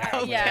tradition we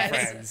have with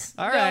friends.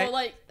 All right.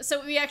 No,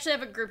 so we actually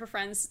have a group of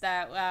friends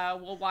that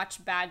we'll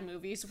watch bad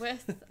movies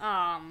with,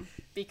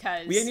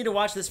 because we need to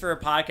watch this for a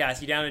podcast.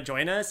 You down to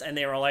join us? And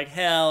they were like,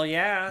 hell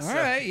yeah. All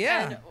right,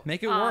 yeah, and,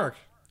 make it work.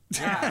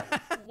 Yeah.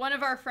 One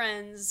of our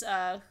friends,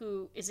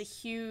 who is a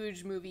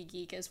huge movie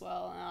geek as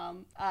well,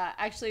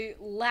 actually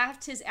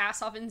laughed his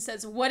ass off and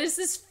says, "What is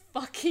this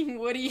fucking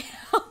Woody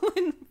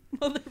Allen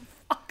motherfucker?"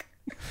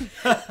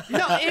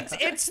 No,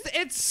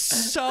 it's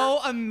so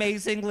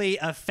amazingly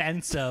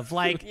offensive.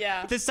 Like,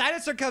 the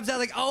dinosaur comes out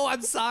like, "Oh,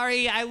 I'm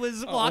sorry, I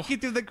was walking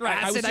through the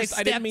grass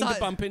I didn't mean to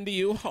bump into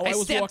you. I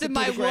was stepped walking in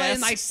my through the wood, grass.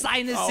 and my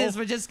sinuses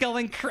were just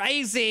going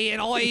crazy,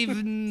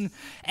 and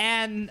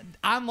and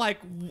I'm like,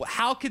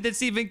 how could this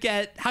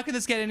get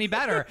any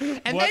better?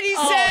 And then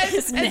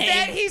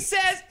he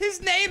says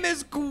his name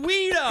is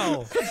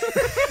Guido,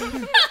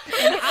 and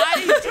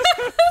I just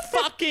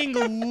fucking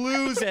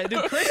lose it.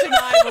 Dude, Chris and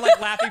I were like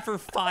laughing for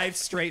 5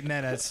 straight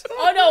minutes.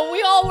 Oh no,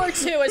 we all were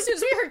too. As soon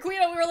as we heard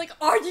Guido, we were like,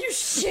 "Are you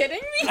shitting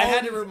me?" I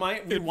had to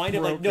rewind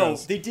it like, no,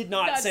 they did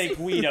not say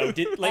Guido.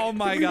 Oh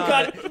my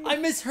god, I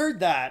misheard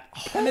that.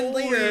 And then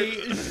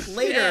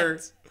later,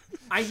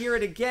 I hear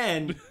it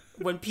again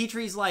when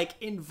Petrie's like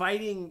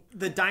inviting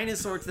the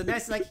dinosaur to the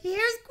nest, like,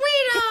 "Here's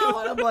Guido,"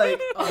 and I'm like,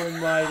 "Oh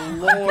my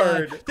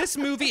lord, this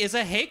movie is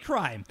a hate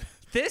crime."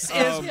 This is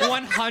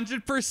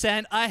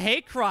 100% a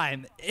hate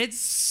crime.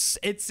 It's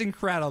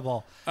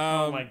incredible.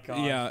 Oh my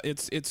god. Yeah,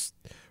 it's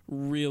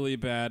really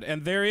bad.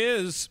 And there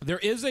is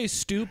a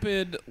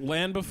stupid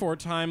Land Before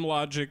Time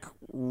logic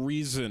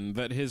reason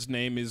that his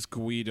name is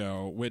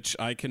Guido, which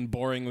I can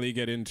boringly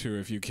get into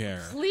if you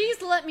care.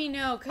 Please let me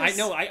know. I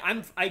know.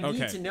 I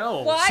need to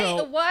know.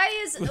 Why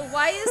is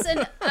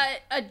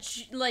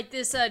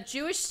this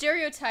Jewish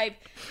stereotype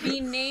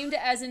being named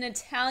as an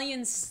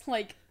Italian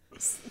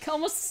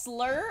almost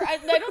slur? I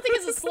don't think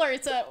it's a slur.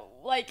 It's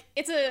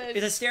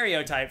a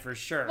stereotype for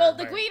sure. Well,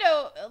 the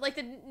Guido,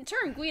 the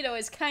term Guido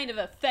is kind of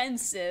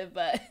offensive,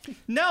 but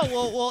no.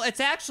 Well, it's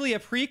actually a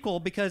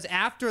prequel because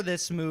after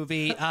this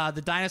movie,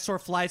 the dinosaur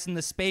flies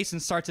into space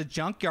and starts a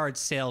junkyard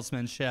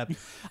salesmanship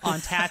on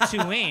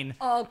Tatooine.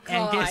 Oh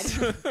god!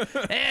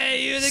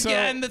 Hey, you're the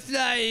guy in the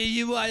flyer.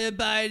 You want to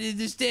buy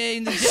to stay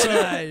in the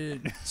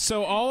Jedi?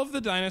 So all of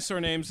the dinosaur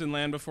names in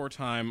Land Before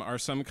Time are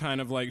some kind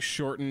of like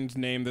shortened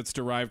name that's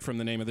derived from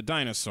the name of the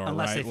dinosaur,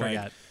 unless right? they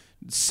forget. Like,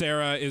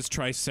 Sarah is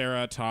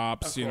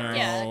Triceratops, you know,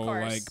 yeah, of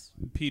course. like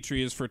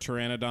Petrie is for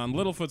Pteranodon.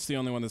 Littlefoot's the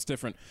only one that's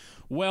different.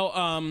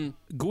 Well,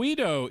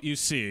 Guido, you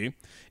see,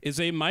 is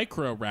a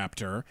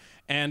Microraptor,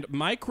 and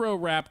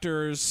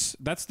Microraptors,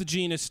 that's the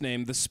genus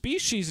name. The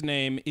species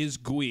name is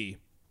Gui,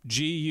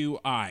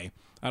 G-U-I.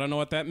 I don't know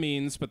what that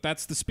means, but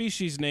that's the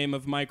species name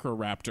of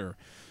Microraptor.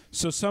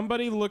 So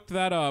somebody looked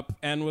that up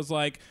and was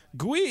like,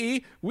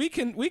 Gui, we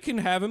can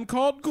have him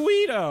called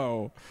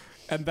Guido.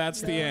 And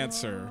that's the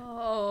answer.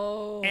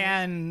 Oh.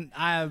 And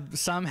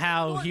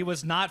somehow he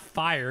was not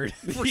fired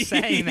for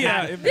saying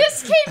Yeah, that.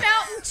 This came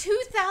out in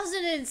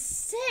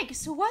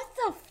 2006. What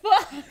the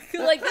fuck?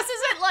 Like, this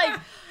isn't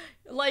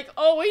like,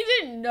 oh, we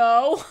didn't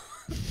know.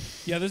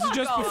 Yeah, this is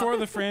just before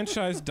the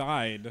franchise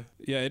died.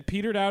 Yeah, it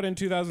petered out in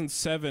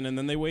 2007, and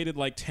then they waited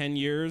like 10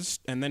 years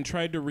and then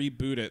tried to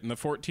reboot it. And the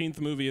 14th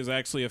movie is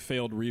actually a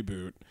failed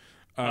reboot.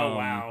 Oh,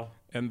 wow.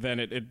 And then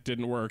it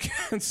didn't work,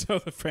 and so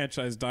the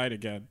franchise died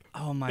again.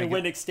 Oh my It god.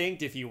 went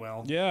extinct, if you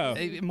will. Yeah.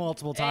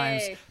 Multiple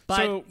times. Hey. But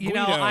So, you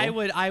know,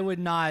 Guido- I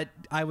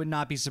would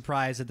not be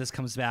surprised that this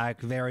comes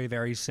back very,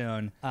 very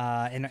soon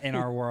in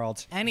our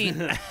world.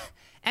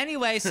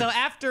 Anyway, so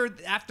after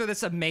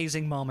this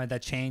amazing moment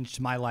that changed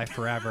my life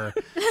forever,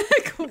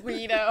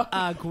 Guido.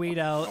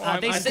 Guido, I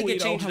think it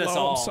changed us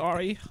all. I'm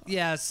sorry.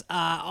 yes.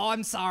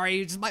 I'm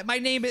sorry. My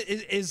name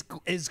is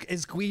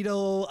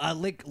Guido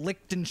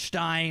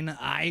Lichtenstein.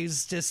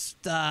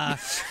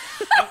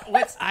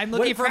 I'm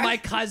looking for my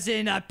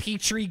cousin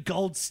Petrie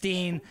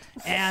Goldstein,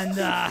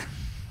 and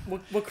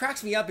What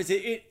cracks me up is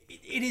it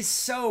is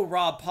so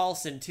Rob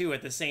Paulson too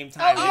at the same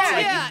time. Oh, It's yeah.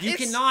 like Yeah, you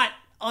it's- cannot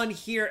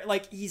unhear,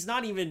 like, he's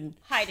not even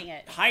Hiding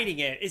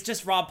it. It's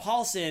just Rob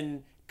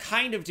Paulson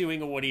kind of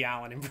doing a Woody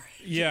Allen impression.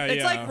 Yeah, it's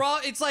yeah. like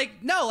Rob. It's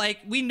like no, like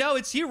we know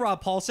it's you,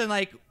 Rob Paulson.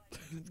 Like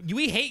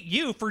we hate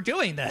you for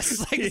doing this.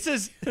 Like this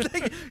is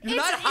like, you're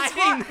not it's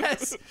hiding hard.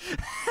 this.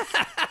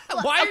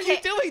 Why are you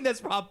okay. doing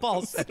this, Rob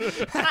Paulson?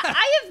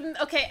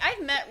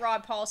 I've met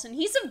Rob Paulson.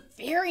 He's a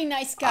very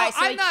nice guy. So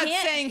I'm I not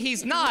can't- saying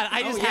he's not.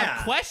 I just yeah.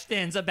 have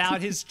questions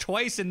about his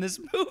choice in this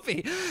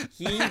movie.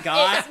 He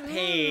got It's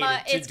paid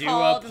to it's do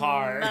called a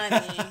part.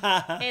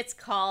 money. It's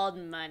called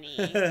money.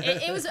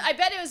 It was. I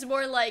bet it was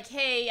more like,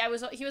 hey,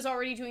 he was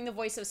already doing the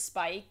voice of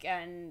Spike,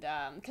 and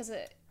because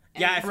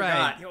Yeah, I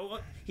Right.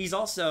 forgot. He's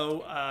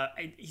also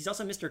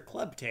Mr.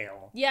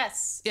 Clubtail.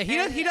 yes, Yeah,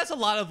 he does a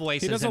lot of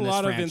voices. He does a in this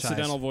lot of franchise.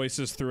 incidental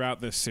voices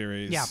throughout this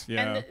series. Yeah.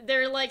 And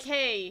they're like,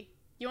 hey,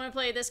 you want to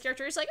play this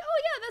character? He's like,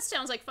 oh yeah, that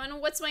sounds like fun.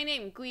 What's my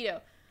name?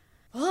 Guido.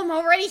 Well, I'm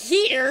already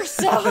here,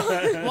 so.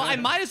 Well, I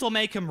might as well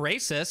make him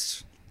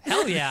racist.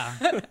 Hell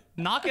yeah.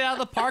 Knock it out of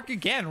the park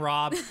again,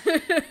 Rob.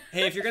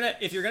 Hey, if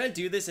you're gonna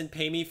do this and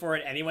pay me for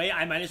it anyway,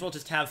 I might as well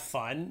just have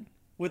fun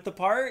with the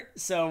part.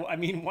 So I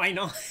mean, why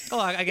not? Oh,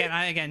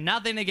 again,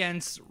 nothing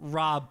against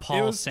Rob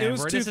Paulson. it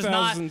was This is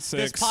not. This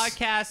 2006.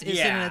 podcast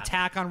isn't an Yeah.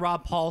 attack on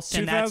Rob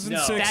Paulson.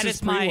 2006 that is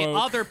is my pre-woke.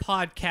 other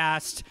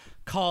podcast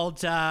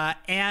called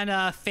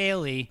Anna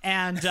Faley,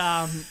 and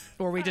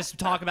where we just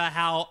talk about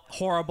how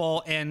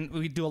horrible, and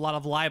we do a lot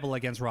of libel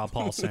against Rob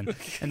Paulson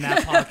in that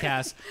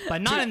podcast,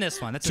 but not in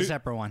this one. That's a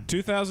separate one.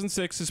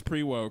 2006 is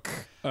pre-woke.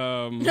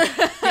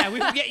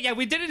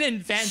 We didn't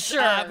invent.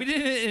 Sure. We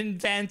didn't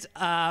invent.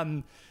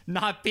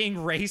 Not being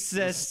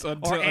racist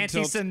Until- or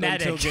until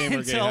anti-Semitic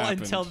Gamergate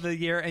happened. until the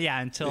year,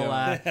 until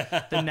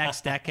the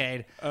next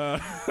decade.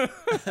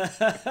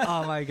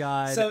 Oh my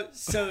god!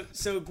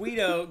 So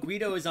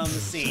Guido is on the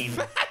scene.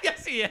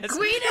 yes, he is.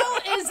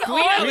 Guido is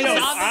Guido's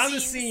on on the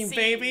scene,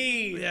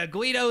 baby. Yeah,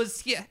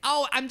 Guido's. Yeah.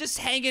 Oh, I'm just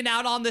hanging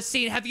out on the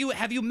scene. Have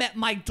you met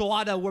my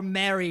daughter? We're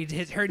married.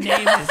 Her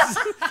name is.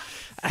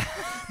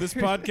 This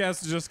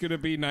podcast is just going to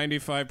be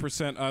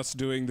 95% us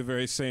doing the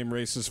very same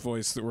racist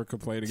voice that we're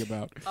complaining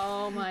about.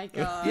 Oh my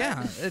god.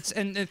 Yeah, it's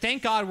and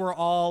thank God we're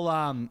all.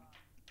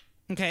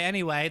 Okay.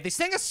 Anyway, they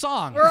sing a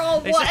song. We're all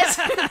They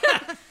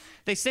what?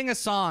 They sing a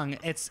song.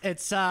 They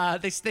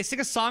sing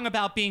a song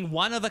about being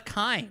one of a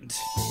kind.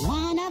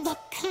 One of a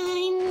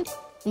kind.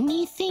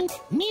 Me think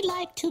me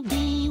like to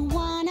be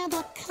one of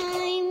a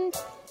kind.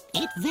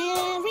 It's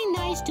very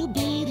nice to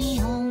be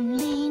the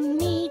only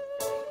me.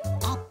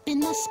 Up in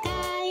the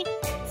sky,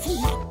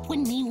 flap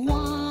when me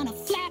wanna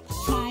flap,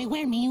 fly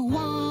where me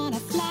wanna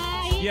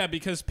fly. Yeah,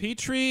 because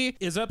Petrie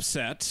is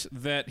upset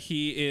that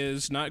he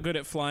is not good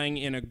at flying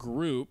in a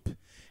group,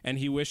 and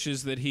he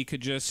wishes that he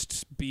could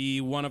just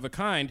be one of a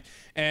kind.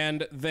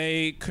 And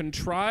they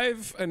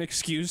contrive an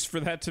excuse for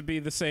that to be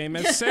the same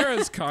as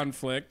Sarah's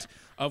conflict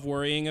of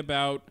worrying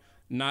about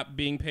not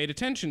being paid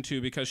attention to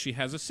because she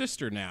has a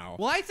sister now.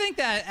 Well, I think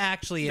that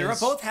actually is.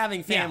 They're both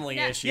having family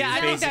issues.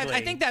 Yeah, basically.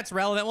 I think that's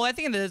relevant. Well, I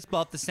think that it's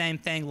both the same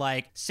thing.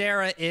 Like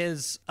Sarah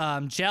is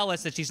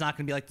jealous that she's not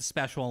going to be like the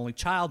special only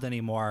child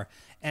anymore,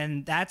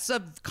 and that's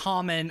a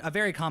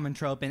very common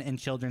trope in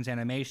children's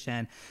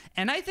animation.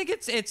 And I think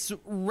it's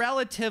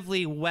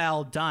relatively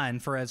well done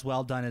for as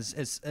well done as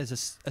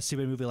a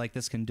stupid movie like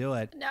this can do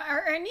it. Now,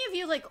 are any of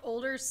you like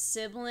older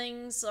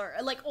siblings or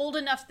like old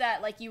enough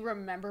that like you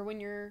remember when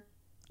your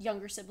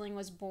younger sibling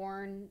was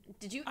born?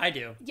 Did you? I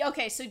do. Yeah,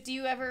 okay, so do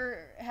you ever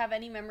have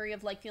any memory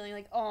of like feeling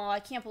like, oh, I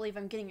can't believe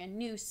I'm getting a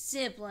new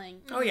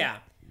sibling? Oh yeah.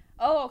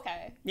 Oh,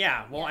 okay.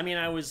 Yeah. Well, I mean,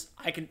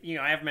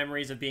 I have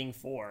memories of being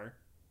 4.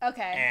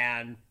 Okay.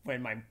 And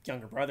when my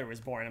younger brother was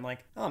born, I'm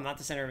like, oh, I'm not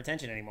the center of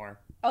attention anymore.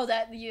 Oh,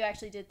 that you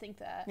actually did think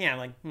that. Yeah, I'm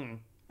like, And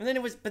then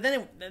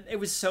it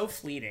was so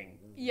fleeting.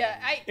 Yeah,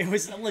 It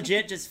was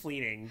legit just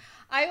fleeting.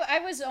 I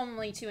was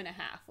only 2.5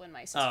 when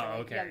my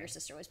younger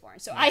sister was born,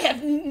 so I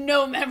have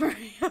no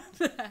memory of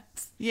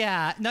that.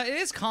 Yeah, no, it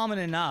is common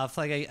enough.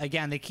 Like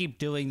again, they keep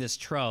doing this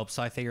trope,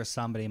 so I figure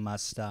somebody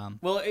must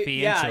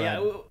be into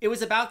it. It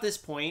was about this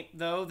point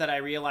though that I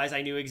realized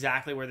I knew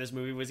exactly where this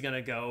movie was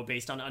gonna go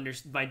based on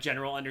my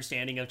general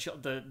understanding of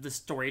the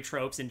story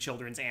tropes in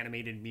children's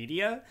animated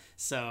media.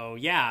 So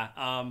yeah,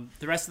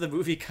 the rest of the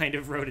movie kind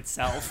of wrote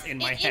itself in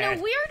my head. In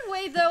a weird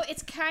way, though,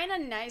 it's kind of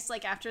nice.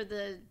 Like after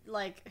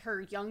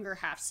her younger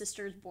half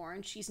sister is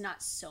born, she's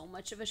not so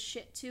much of a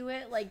shit to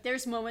it. Like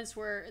there's moments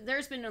where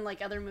there's been in like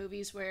other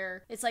movies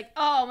where it's like,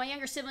 oh, my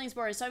younger sibling's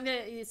born, so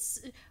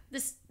it's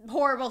this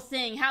horrible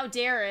thing. How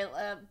dare it?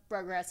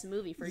 Rugrats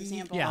movie, for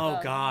example. Yeah. Oh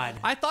God.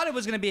 I thought it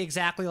was going to be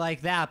exactly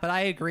like that, but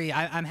I agree.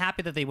 I'm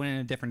happy that they went in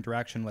a different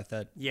direction with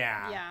it.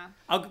 Yeah. Yeah.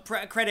 I'll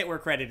credit where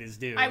credit is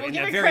due. I will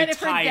give it very credit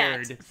for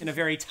tired, that. in a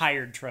very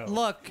tired trope.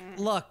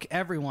 Look,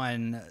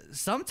 everyone.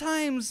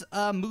 Sometimes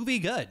movie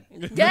good.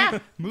 Yeah.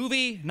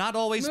 Movie not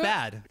always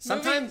bad.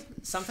 Sometimes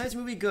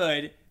movie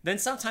good. Then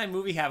sometimes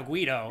movie have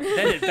Guido.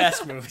 Then at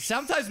best movie.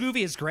 Sometimes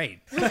movie is great.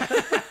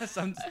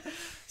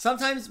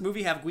 Sometimes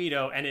movie have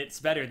Guido and it's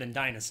better than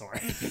Dinosaur.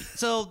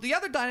 So the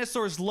other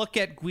dinosaurs look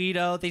at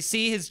Guido. They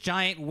see his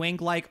giant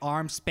wing-like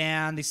arm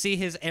span. They see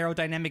his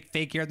aerodynamic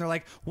figure, and they're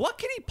like, "What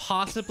can he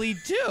possibly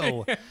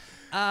do?"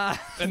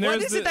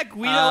 What is it that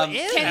Guido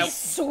is? Can he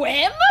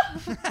swim?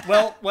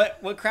 Well,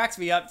 what cracks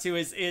me up too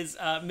is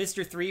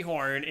Mr.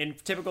 Three-Horn in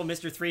typical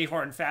Mr.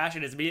 Three-Horn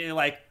fashion is immediately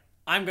like,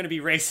 I'm going to be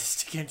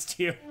racist against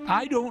you.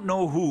 I don't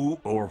know who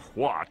or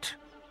what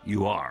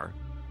you are,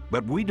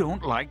 but we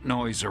don't like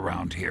noise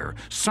around here.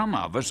 Some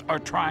of us are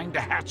trying to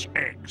hatch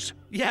eggs.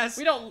 Yes.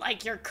 We don't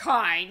like your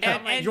kind.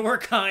 And your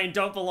kind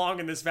don't belong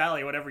in this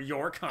valley, whatever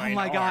your kind Oh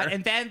my are. God.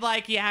 And then,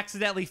 like, he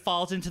accidentally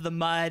falls into the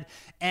mud,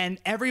 and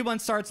everyone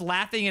starts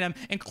laughing at him,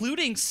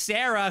 including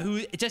Sarah,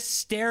 who just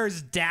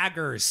stares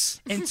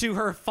daggers into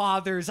her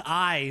father's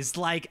eyes,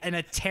 like in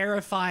a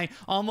terrifying,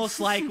 almost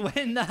like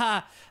when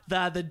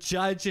the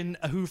judge in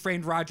Who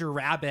Framed Roger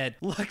Rabbit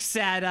looks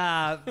at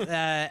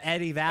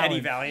Eddie Valiant. Eddie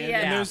Valiant.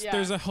 Yeah. And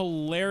there's a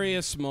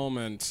hilarious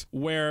moment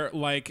where,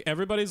 like,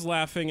 everybody's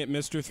laughing at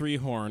Mr.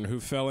 Three-Horn,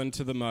 who fell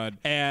into the mud,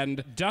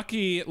 and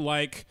Ducky,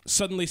 like,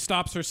 suddenly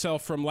stops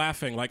herself from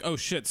laughing, like, oh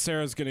shit,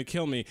 Sarah's gonna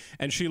kill me.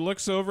 And she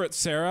looks over at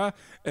Sarah,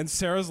 and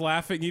Sarah's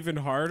laughing even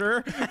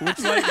harder, which,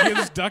 like,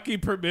 gives Ducky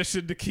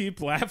permission to keep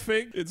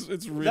laughing. It's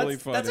really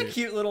funny. That's a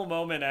cute little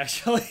moment,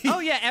 actually. Oh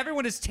yeah,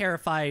 everyone is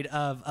terrified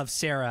of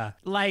Sarah.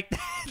 Like,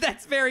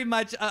 that's very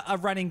much a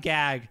running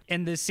gag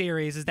in this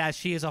series, is that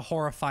she is a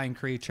horrifying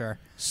creature.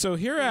 So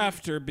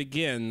hereafter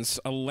begins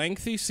a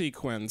lengthy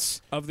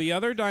sequence of the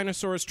other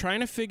dinosaurs trying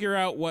to figure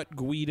out what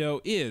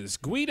Guido is.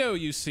 Guido,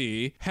 you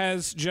see,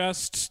 has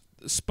just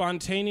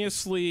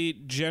spontaneously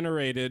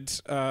generated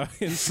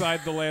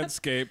inside the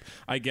landscape,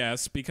 I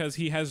guess, because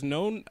he has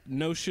no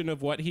notion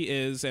of what he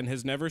is and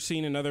has never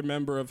seen another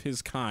member of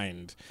his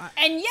kind.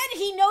 And yet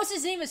he knows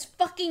his name is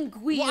fucking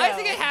Guido. Well, I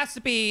think it has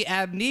to be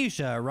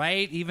amnesia,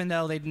 right? Even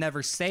though they'd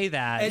never say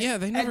that. Yeah,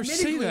 they never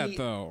say that, Admittedly,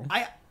 though.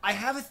 I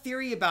have a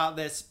theory about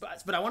this,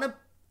 but I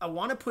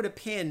want to put a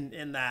pin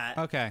in that.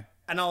 Okay.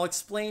 And I'll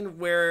explain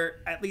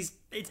where at least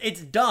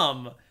it's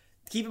dumb.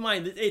 Keep in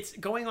mind it's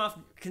going off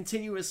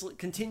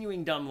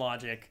continuing dumb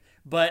logic,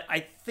 but I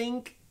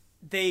think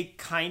they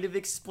kind of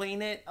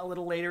explain it a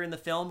little later in the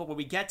film, but when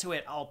we get to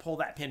it, I'll pull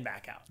that pin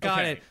back out.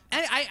 Got it.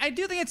 And I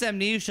do think it's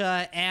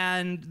amnesia,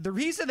 and the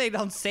reason they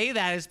don't say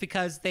that is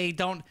because they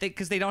don't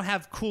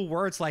have cool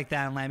words like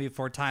that in Land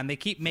Before Time. They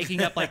keep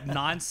making up like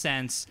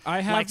nonsense.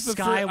 I have like the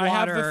Skywater. I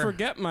have the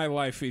forget my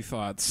lifey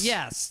thoughts.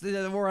 Yes,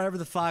 or whatever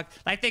the fuck.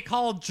 Like they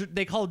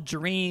called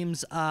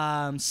dreams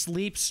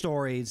sleep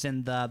stories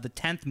in the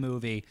 10th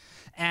movie.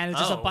 And it's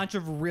just a bunch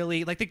of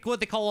really, like,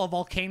 what they call a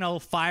volcano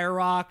fire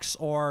rocks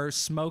or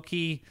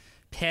smoky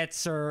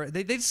pits, or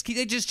they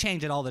just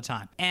change it all the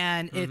time.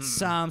 And it's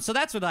so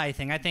that's what I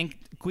think. I think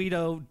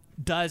Guido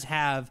does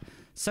have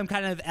some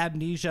kind of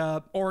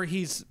amnesia, or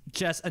he's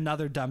just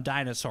another dumb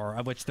dinosaur,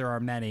 of which there are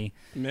many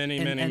Many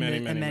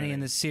in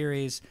the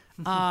series.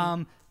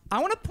 I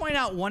want to point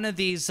out one of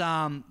these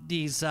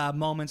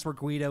moments where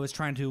Guido is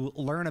trying to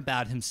learn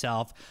about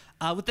himself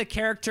with the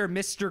character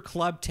Mr.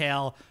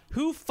 Clubtail,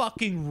 who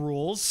fucking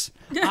rules.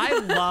 I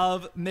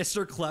love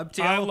Mr.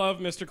 Clubtail. I love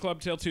Mr.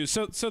 Clubtail too.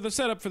 So the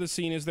setup for the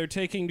scene is they're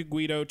taking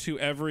Guido to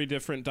every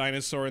different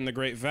dinosaur in the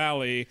Great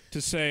Valley to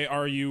say,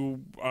 are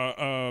you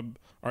a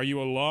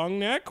long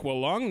neck? Well,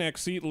 long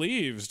necks eat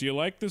leaves. Do you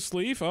like this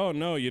leaf? Oh,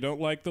 no, you don't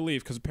like the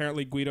leaf, because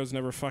apparently Guido's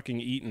never fucking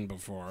eaten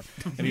before,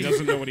 and he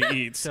doesn't know what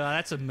he eats. So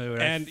that's a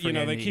mood. And,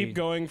 they keep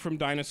going from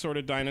dinosaur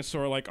to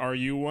dinosaur, like, are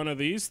you one of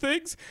these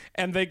things?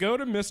 And they go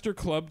to Mr.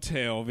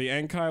 Clubtail, the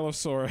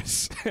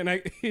Ankylosaurus,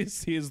 and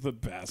he is the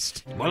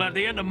best. Well, at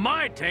the end of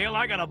my tail,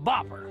 I got a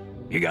bopper.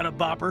 You got a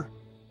bopper?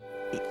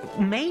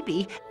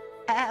 Maybe.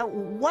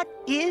 What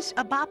is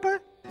a bopper?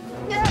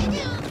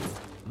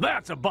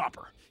 That's a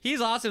bopper. He's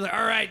awesome. Like,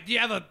 all right, do you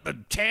have a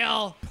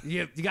tail?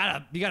 You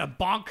got a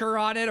bonker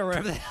on it, or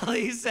whatever the hell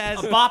he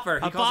says. A bopper.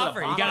 He A calls it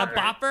bopper. a You got a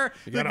bopper?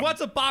 got Like, a-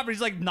 what's a bopper?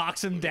 He's like,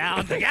 knocks him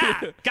down. Like,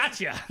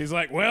 gotcha. He's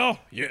like, well,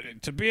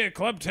 to be a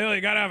club tail,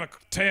 you gotta have a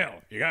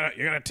tail. You got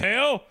a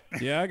tail?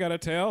 Yeah, I got a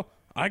tail.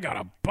 I got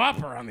a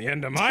bopper on the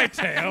end of my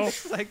tail.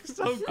 Like,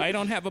 so I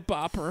don't have a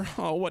bopper.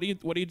 Oh, what do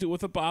you do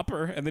with a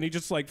bopper? And then he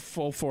just like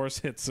full force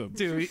hits him.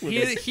 dude,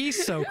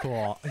 he's so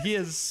cool. He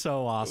is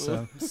so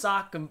awesome.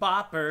 Sock and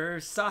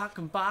boppers, sock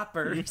and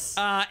boppers.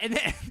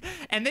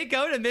 And they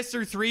go to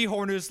Mr.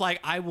 Three-Horn, who's like,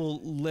 I will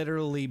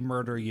literally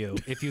murder you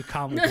if you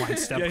come one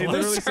step Yeah, he closer.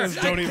 literally says,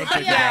 don't even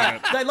think Yeah,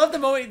 about it. I love the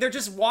moment they're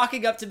just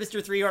walking up to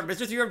Mr. Three-Horn.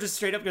 Mr. Three-Horn just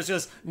straight up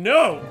goes,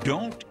 no.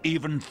 Don't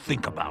even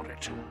think about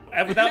it.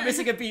 And without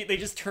missing a beat, they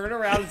just turn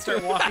around and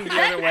start walking the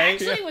That other way.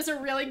 actually was a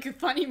really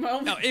funny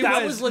moment.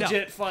 That was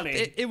legit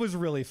funny. It was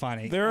really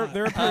funny. There are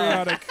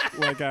periodic,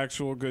 like,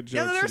 actual good jokes.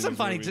 Yeah, there are in some these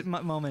funny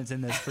movies. moments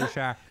in this for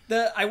sure.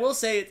 I will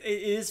say it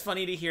is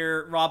funny to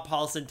hear Rob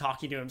Paulson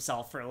talking to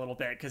himself for a little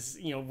bit because,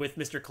 with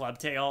Mr.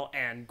 Clubtail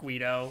and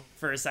Guido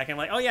for a second,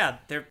 like, oh yeah,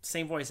 they're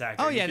same voice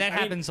actor. Oh yeah, that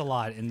happens a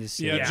lot in this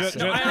Yeah, series.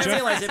 No, I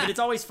realize it, but it's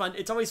always fun.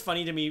 It's always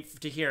funny to me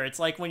to hear. It's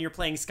like when you're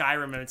playing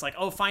Skyrim and it's like,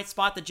 oh,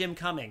 spot the Jim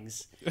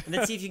Cummings, and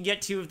then see if you can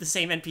get two of the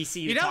same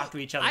NPC to talk to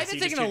each other. I've so been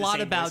you just thinking hear a the lot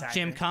same about voice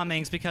Jim actor.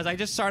 Cummings because I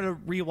just started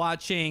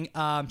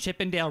rewatching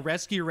Chippendale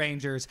Rescue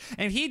Rangers,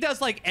 and he does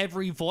like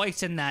every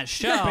voice in that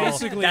show.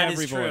 Basically That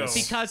every is true. voice.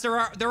 Because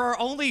there are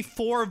only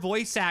 4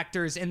 voice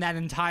actors in that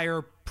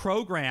entire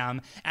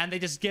program, and they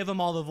just give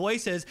them all the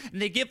voices,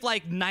 and they give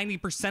like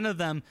 90% of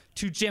them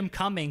to Jim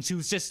Cummings,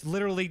 who's just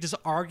literally just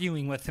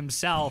arguing with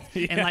himself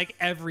in like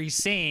every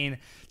scene,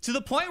 to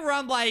the point where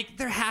I'm like,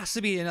 there has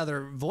to be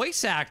another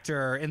voice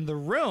actor in the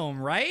room,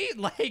 right?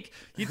 Like,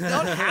 you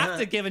don't have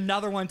to give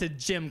another one to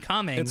Jim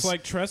Cummings. It's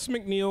like Tress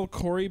MacNeille,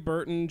 Corey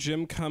Burton,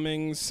 Jim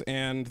Cummings,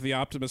 and the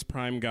Optimus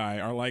Prime guy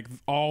are like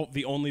all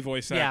the only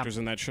voice actors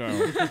in that show.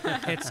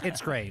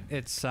 it's great.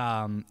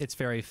 It's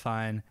very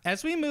fun.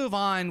 As we move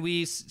on,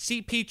 we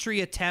see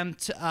Petrie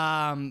attempt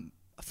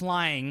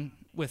flying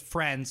with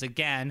friends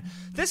again.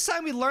 This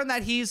time we learn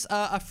that he's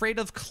afraid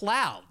of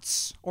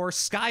clouds, or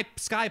sky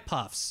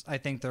puffs, I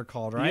think they're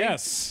called, right?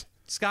 Yes.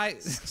 Sky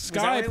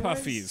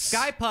Puffies.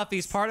 Sky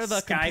puffies, part of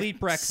a complete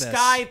breakfast.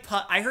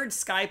 I heard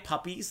sky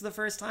puppies the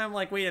first time.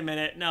 Like, wait a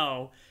minute,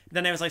 no.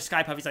 Then I was like,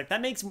 sky puppies. Like, that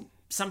makes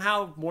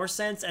somehow more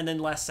sense and then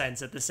less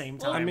sense at the same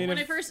time. Well, I mean, when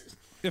I first...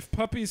 If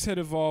puppies had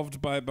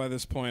evolved by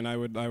this point, I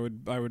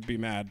would be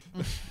mad.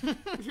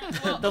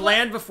 The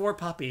land before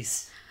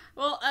puppies.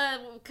 Well,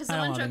 because the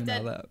one joke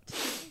that.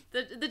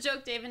 the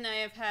joke Dave and I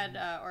have had,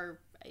 or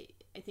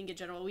I think in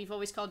general, we've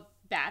always called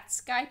bats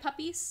sky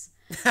puppies.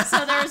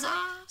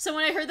 So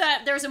when I heard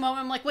that, there was a moment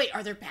I'm like, wait,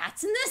 are there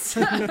bats in this?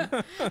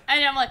 And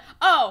I'm like,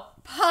 oh,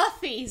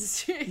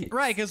 puffies.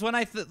 Right, because when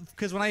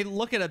I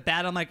look at a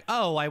bat, I'm like,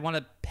 oh, I want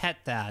to pet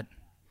that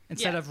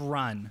instead of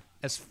run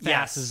as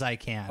fast as I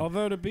can.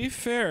 Although, to be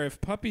fair, if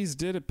puppies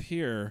did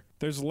appear,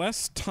 there's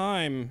less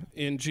time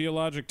in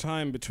geologic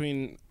time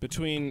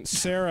between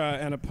Sarah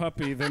and a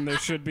puppy than there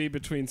should be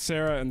between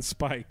Sarah and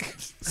Spike.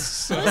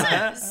 So,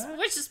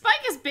 Which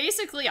Spike is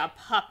basically a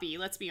puppy,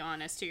 let's be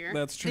honest here.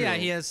 that's true. Yeah,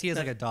 he is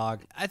like a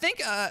dog. I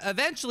think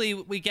eventually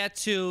we get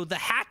to the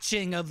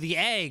hatching of the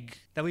egg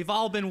that we've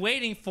all been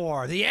waiting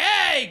for. The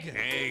egg!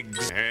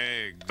 Eggs,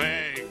 eggs,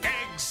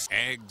 eggs,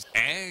 eggs,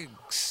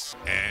 eggs,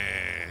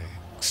 eggs.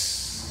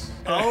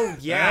 Oh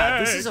yeah,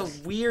 this is a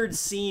weird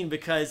scene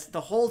because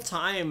the whole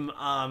time,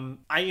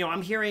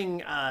 I'm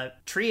hearing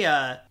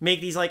Tria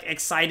make these like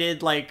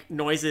excited like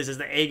noises as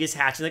the egg is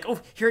hatching. Like, oh,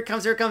 here it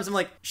comes, here it comes. I'm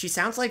like, she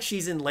sounds like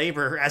she's in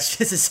labor as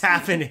this is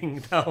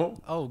happening,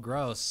 though. Oh,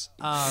 gross.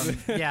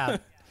 Yeah.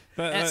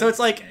 So it's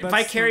like That's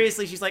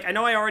vicariously, she's like, I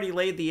know I already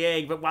laid the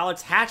egg, but while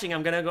it's hatching,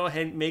 I'm gonna go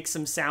ahead and make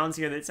some sounds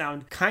here that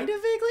sound kind of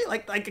vaguely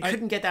like I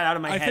couldn't get that out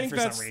of my head for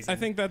some reason. I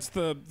think that's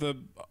the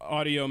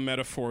audio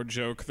metaphor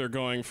joke they're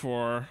going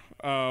for.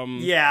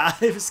 Yeah,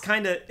 it was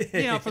kind of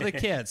For the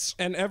kids.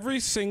 And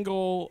every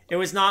single It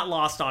was not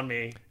lost on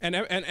me. and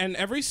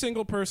every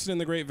single person in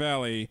the Great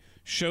Valley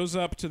shows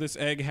up to this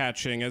egg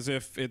hatching as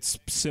if it's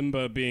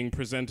Simba being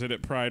presented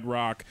at Pride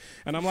Rock.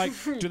 And I'm like,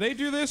 do they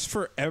do this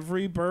for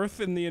every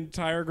birth in the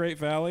entire Great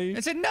Valley? I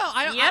said, no,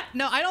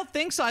 I don't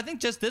think so. I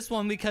think just this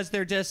one because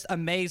they're just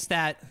amazed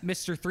that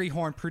Mr.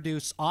 Three-Horn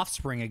produced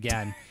offspring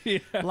again.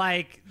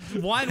 Like,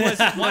 one was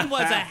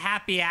a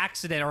happy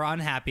accident or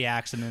unhappy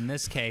accident in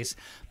this case.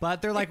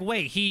 But they're like,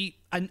 wait,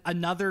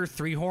 another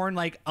Three-Horn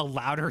like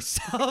allowed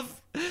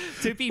herself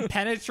to be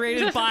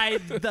penetrated by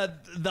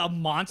the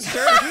monster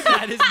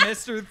that is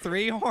Mr.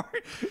 Three-Horn.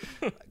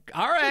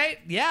 All right,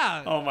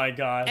 yeah. Oh my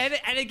god.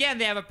 And again,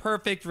 they have a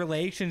perfect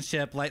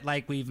relationship,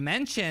 like we've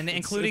mentioned,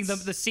 including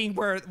the scene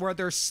where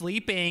they're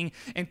sleeping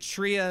and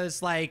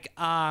Tria's like,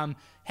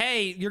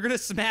 hey, you're gonna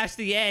smash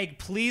the egg.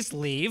 Please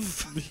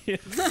leave.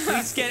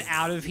 Please get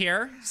out of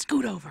here.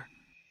 Scoot over.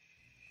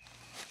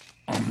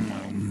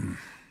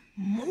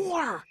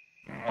 More.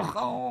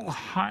 Oh,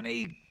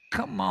 honey,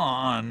 come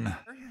on.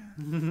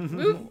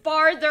 Move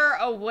farther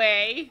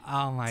away.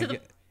 Oh my god.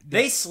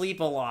 They sleep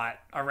a lot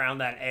around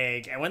that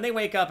egg, and when they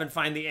wake up and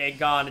find the egg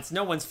gone, it's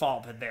no one's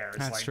fault but theirs.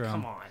 That's like, true.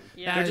 come on.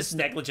 Yeah. They're just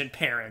negligent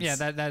parents. Yeah,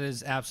 that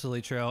is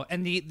absolutely true.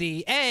 And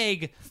the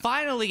egg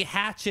finally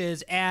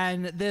hatches,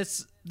 and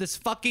this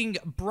fucking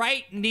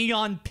bright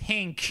neon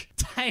pink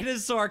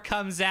dinosaur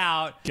comes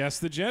out. Guess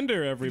the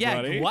gender,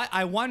 everybody. Yeah, what?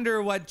 I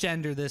wonder what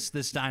gender this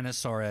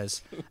dinosaur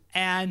is.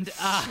 And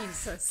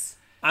Jesus.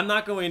 I'm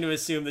not going to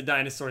assume the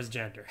dinosaur's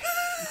gender.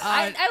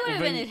 I would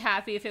have been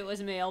happy if it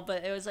was male,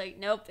 but it was like,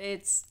 nope,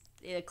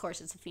 of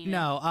course it's a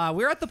female. no,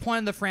 we're at the point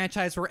in the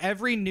franchise where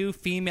every new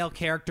female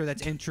character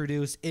that's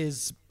introduced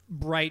is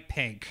bright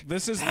pink.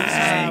 This has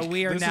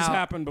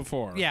happened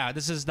before. Yeah,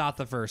 this is not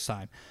the first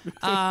time.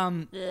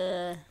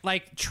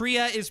 Like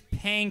Tria is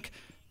pink.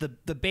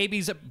 The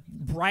baby's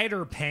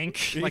brighter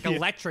pink, like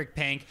electric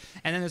pink,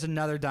 and then there's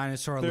another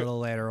dinosaur a little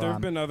later There on.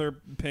 have been other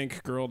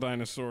pink girl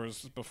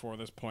dinosaurs before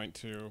this point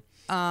too.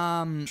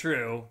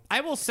 True.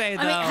 I will say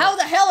though. I mean, how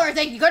the hell are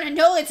they going to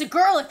know it's a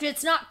girl if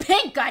it's not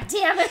pink? God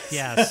damn it!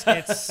 Yes,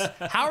 it's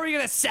how are we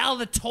gonna sell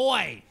the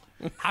toy?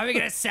 How are we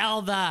gonna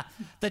sell the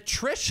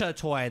Trisha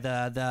toy?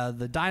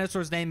 The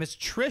dinosaur's name is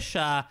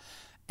Trisha,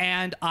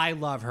 and I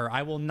love her.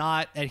 I will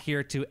not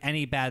adhere to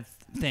any bad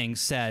things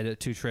said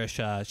to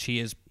Trisha. She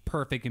is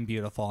perfect and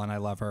beautiful, and I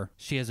love her.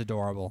 She is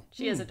adorable.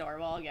 She is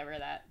adorable. I'll give her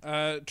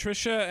that.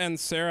 Trisha and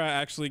Sarah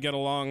actually get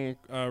along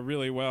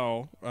really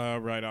well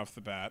right off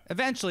the bat.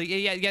 Eventually,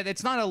 yeah.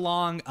 It's not a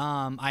long.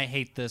 I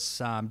hate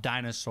this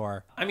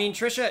dinosaur. I mean,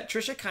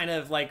 Trisha kind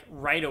of like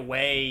right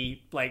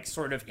away, like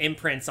sort of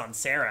imprints on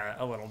Sarah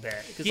a little bit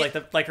because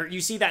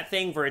you see that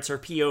thing where it's her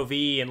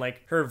POV and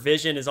like her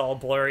vision is all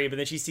blurry, but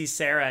then she sees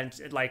Sarah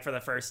and like for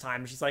the first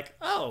time, she's like,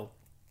 oh.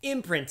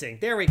 Imprinting.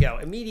 There we go.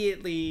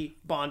 Immediately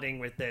bonding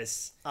with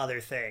this other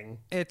thing.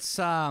 It's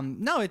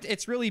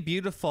it's really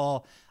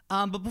beautiful.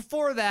 But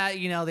before that,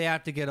 she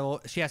has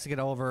to get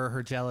over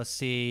her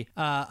jealousy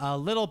a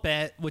little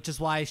bit, which is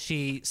why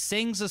she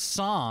sings a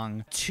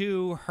song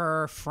to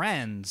her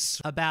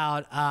friends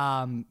about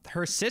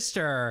her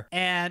sister.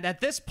 And at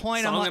this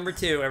point, Song number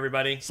 2,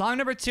 everybody. Song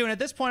number 2. And at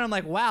this point, I'm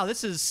like, wow,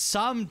 this is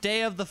some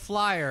Day of the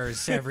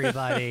Flyers,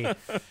 everybody.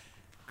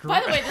 By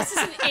the way,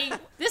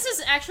 this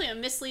is actually a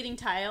misleading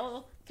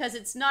title because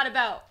it's not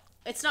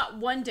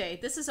one day.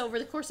 This is over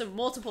the course of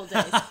multiple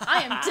days.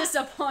 I am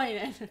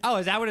disappointed. Oh,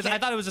 is that what it is? I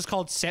thought it was just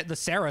called the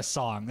Sarah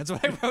song. That's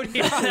what I wrote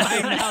here on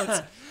my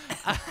notes.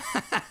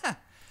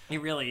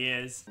 It really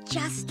is.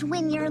 Just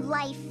when your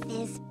life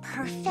is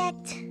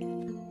perfect,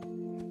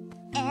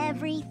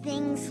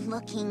 everything's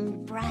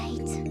looking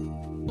bright.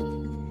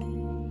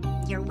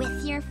 You're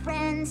with your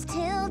friends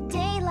till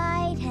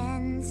daylight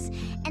ends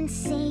and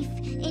safe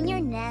in your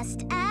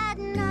nest at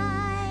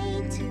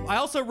night. I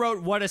also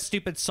wrote "What a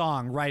Stupid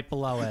Song" right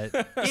below it.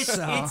 This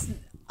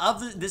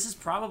is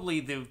probably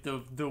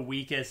the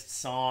weakest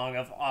song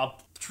of a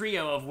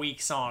trio of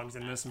weak songs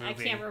in this movie. I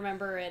can't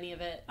remember any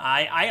of it.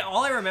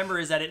 All I remember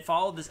is that it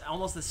followed this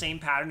almost the same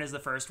pattern as the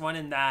first one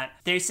in that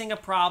they sing a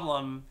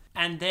problem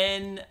and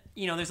then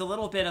there's a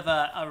little bit of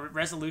a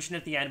resolution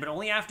at the end, but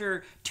only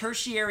after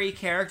tertiary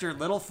character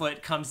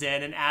Littlefoot comes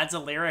in and adds a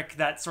lyric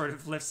that sort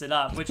of lifts it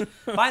up. Which,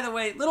 by the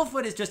way,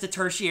 Littlefoot is just a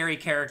tertiary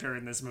character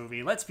in this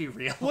movie. Let's be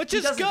real. Which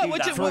is good.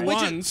 Which is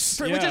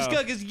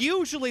good because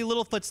usually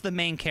Littlefoot's the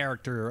main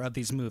character of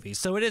these movies,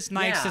 so it is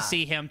nice to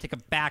see him take a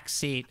back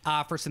seat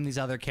for some of these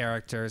other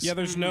characters. Yeah,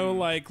 there's no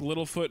like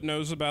Littlefoot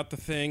knows about the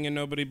thing and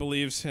nobody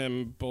believes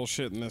him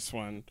bullshit in this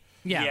one.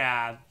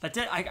 Yeah.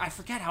 I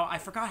forgot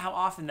how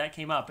often that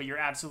came up, but you're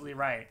absolutely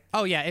right.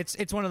 Oh yeah,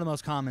 it's one of the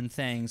most common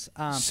things.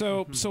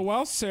 So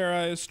while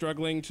Sarah is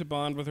struggling to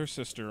bond with her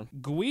sister,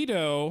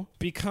 Guido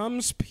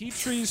becomes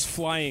Petrie's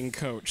flying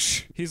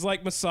coach. He's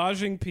like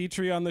massaging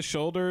Petrie on the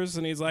shoulders,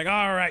 and he's like,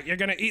 "All right, you're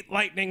gonna eat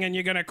lightning and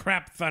you're gonna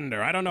crap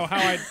thunder. I don't know how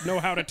I know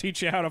how to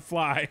teach you how to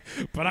fly,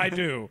 but I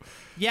do."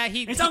 Yeah,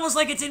 it's almost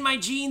like it's in my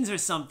genes or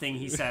something.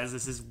 He says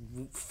as his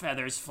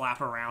feathers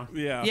flap around.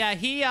 Yeah.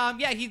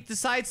 He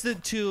decides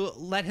to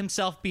let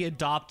himself be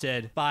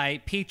adopted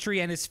by Petrie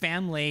and his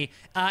family,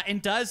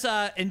 and does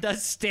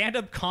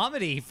stand-up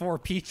comedy for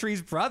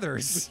Petrie's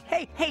brothers.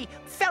 Hey,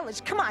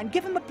 fellas, come on,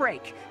 give him a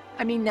break.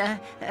 I mean,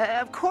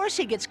 of course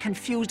he gets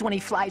confused when he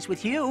flies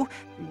with you.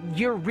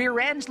 Your rear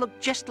ends look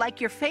just like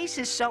your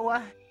faces,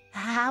 so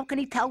how can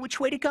he tell which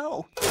way to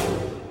go?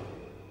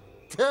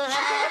 You're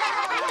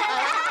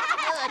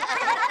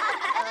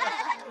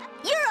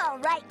all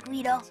right,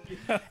 Guido.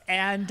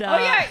 And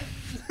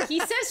he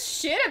says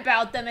shit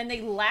about them and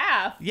they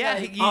laugh. Yeah.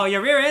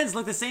 Your rear ends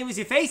look the same as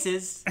your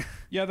faces.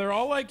 Yeah, they're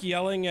all like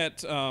yelling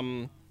at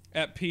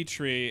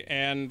Petrie,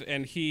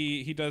 and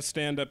he does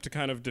stand up to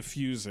kind of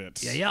diffuse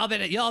it. Yeah,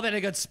 y'all been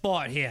a good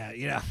sport here.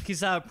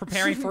 He's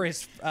preparing for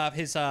his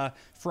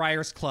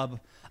Friars Club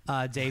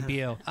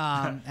debut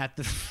at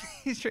the.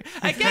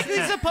 I guess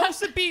he's supposed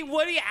to be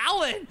Woody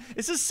Allen.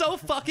 This is so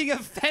fucking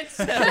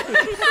offensive.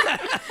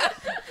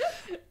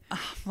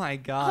 my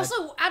God.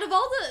 Also, out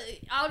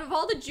of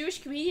all the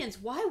Jewish comedians,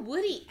 why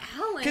Woody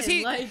Allen? Because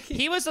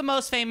he was the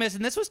most famous,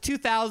 and this was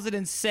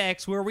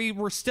 2006, where we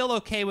were still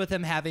okay with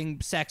him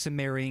having sex and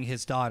marrying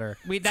his daughter.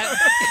 We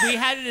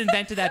hadn't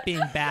invented that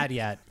being bad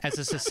yet as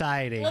a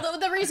society. Well,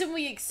 the reason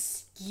we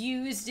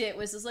excused it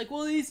was just like,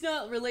 well, he's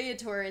not related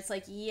to her. It's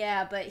like,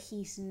 yeah, but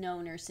he's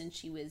known her since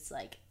she was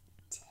like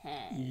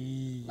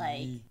 10.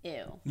 Like,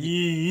 ew.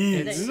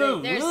 There's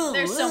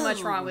so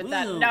much wrong with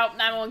that. Nope,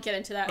 I won't get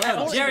into that.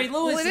 Jerry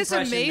Lewis. Well, it is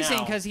amazing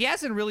because he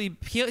hasn't really.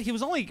 He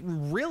was only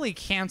really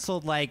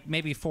canceled like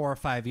maybe 4 or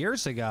 5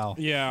 years ago.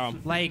 Yeah.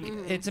 Like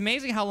it's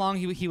amazing how long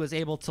he was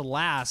able to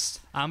last.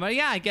 But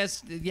yeah, I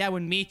guess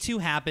when Me Too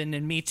happened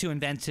and Me Too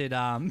invented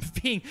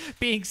being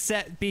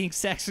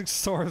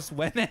sexist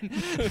women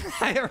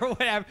or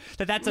whatever,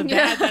 that's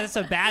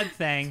a bad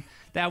thing.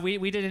 That we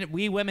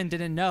women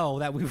didn't know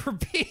that we were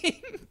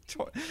being.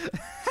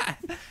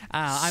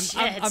 I'm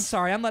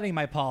sorry. I'm letting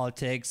my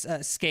politics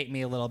escape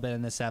me a little bit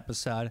in this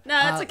episode. No,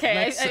 that's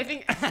okay. I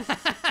think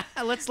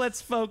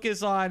let's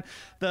focus on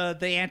the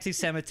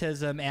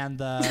anti-Semitism and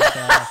the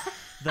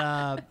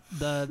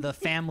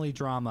family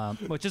drama,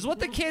 which is what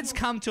the kids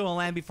come to a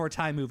Land Before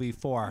Time movie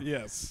for.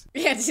 Yes.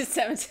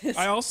 Anti-Semitism.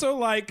 I also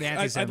like.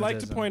 I'd like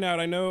to point out.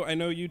 I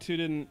know you two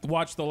didn't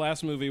watch the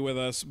last movie with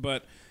us,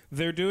 but.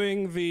 They're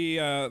doing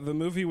the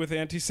movie with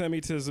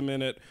anti-Semitism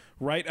in it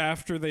right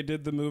after they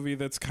did the movie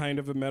that's kind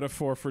of a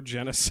metaphor for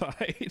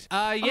genocide.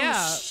 Yeah.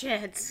 Oh,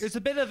 shit. There's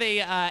a bit of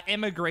a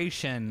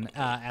immigration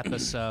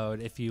episode,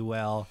 if you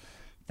will.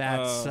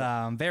 That's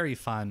very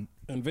fun.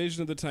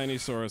 Invasion of the Tiny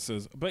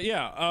Sauruses. But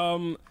yeah,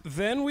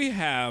 then we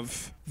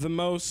have the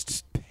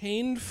most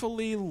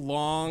painfully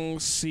long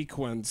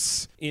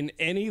sequence in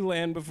any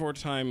Land Before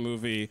Time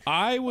movie.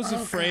 I was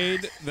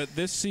afraid that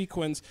this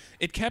sequence,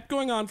 it kept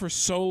going on for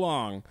so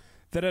long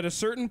that at a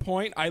certain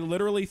point, I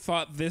literally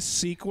thought this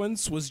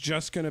sequence was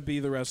just going to be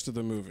the rest of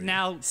the movie.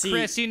 Now,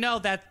 Chris, you know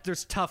that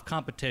there's tough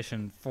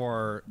competition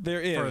for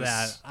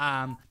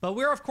that. But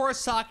we're, of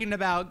course, talking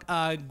about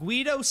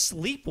Guido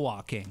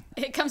sleepwalking.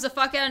 It comes the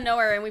fuck out of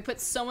nowhere, and we put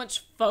so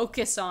much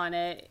focus on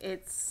it.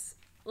 It's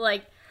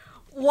like...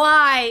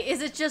 Why?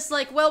 Is it just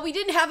like, well, we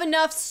didn't have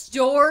enough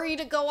story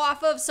to go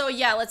off of, so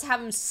yeah, let's have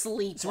him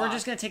sleep. So we're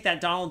just going to take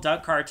that Donald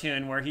Duck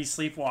cartoon where he's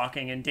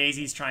sleepwalking and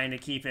Daisy's trying to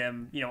keep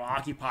him,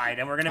 occupied,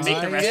 and we're going to make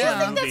the rest of the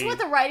movie. I think that's what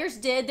the writers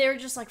did. They were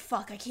just like,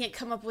 fuck, I can't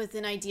come up with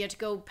an idea to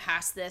go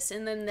past this.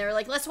 And then they're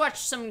like, let's watch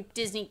some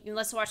Disney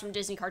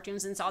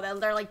cartoons and saw that.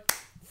 They're like,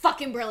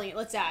 fucking brilliant,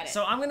 let's add it.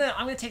 So I'm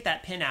gonna take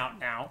that pin out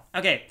now.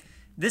 Okay.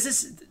 This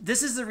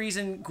is the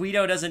reason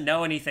Guido doesn't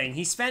know anything.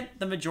 He spent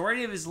the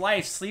majority of his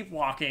life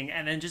sleepwalking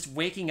and then just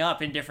waking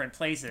up in different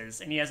places,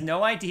 and he has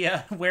no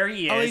idea where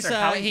he is or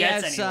how he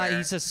gets anywhere.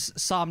 He's a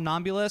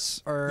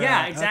somnambulist, or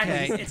yeah,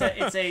 exactly.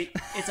 Okay.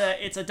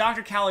 It's a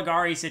Dr.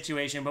 Caligari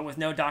situation, but with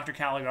no Dr.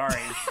 Caligari.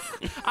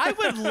 I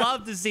would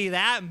love to see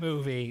that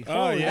movie.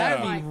 Oh yeah,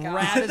 that'd be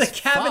rad as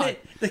fuck.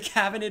 The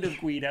Cabinet of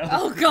Guido.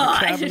 Oh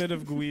god, the Cabinet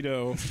of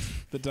Guido.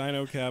 The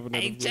Dino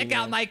Cabinet. Hey, check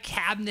out my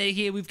cabinet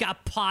here. We've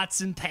got pots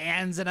and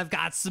pans, and I've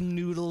got some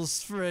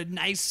noodles for a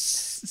nice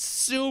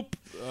soup.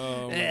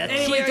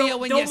 Anyway,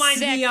 don't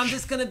mind me. I'm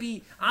just gonna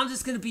be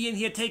in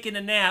here taking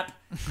a nap.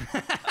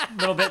 A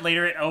little bit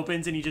later, it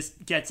opens, and he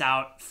just gets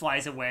out,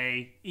 flies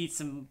away, eats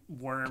some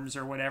worms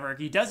or whatever.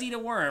 He does eat a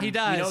worm. He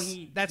does.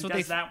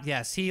 That.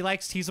 Yes,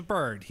 he's a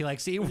bird. He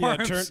likes to eat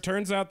worms. Yeah,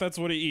 turns out that's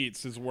what he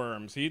eats is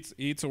worms. He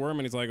eats a worm,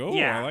 and he's like, oh,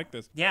 I like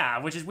this. Yeah,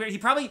 which is weird.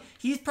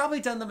 He's probably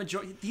done the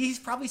majority. He's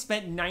probably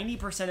spent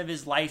 90% of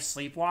his life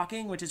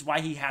sleepwalking, which is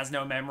why he has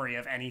no memory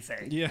of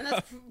anything. Yeah, and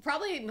that's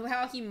probably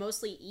how he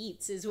mostly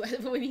eats is when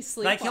he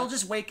sleepwalks. Like he'll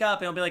just wake up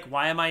and he'll be like,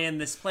 why am I in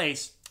this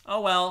place?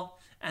 Oh well.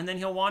 And then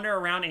he'll wander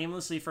around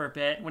aimlessly for a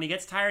bit. When he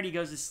gets tired, he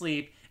goes to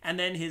sleep, and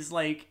then his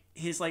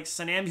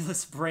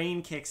somnambulist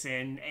brain kicks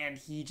in, and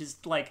he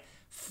just like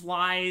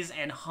flies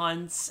and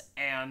hunts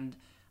and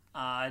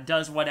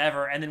does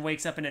whatever, and then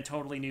wakes up in a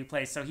totally new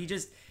place. So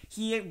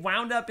he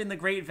wound up in the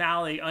Great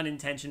Valley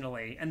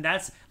unintentionally, and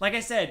that's, like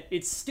I said,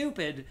 it's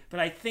stupid, but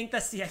I think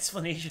that's the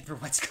explanation for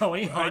what's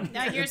going on.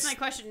 Now here's my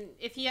question: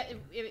 if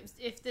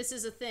this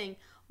is a thing,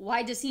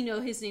 why does he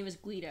know his name is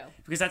Guido?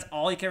 Because that's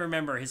all he can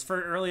remember. His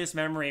earliest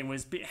memory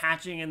was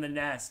hatching in the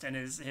nest, and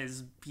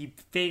he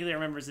vaguely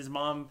remembers his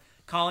mom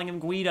calling him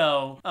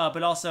Guido,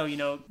 but also,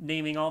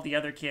 naming all the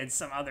other kids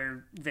some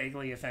other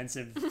vaguely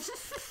offensive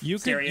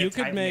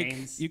stereotype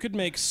names. You could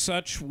make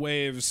such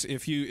waves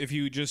if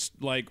you just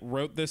like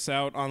wrote this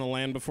out on the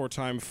Land Before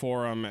Time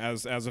forum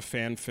as a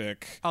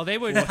fanfic. Oh, they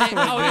would.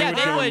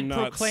 They would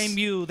proclaim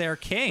you their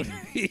king.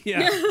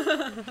 Yeah.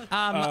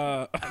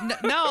 I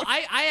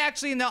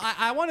actually know.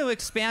 I want to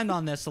expand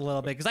on this a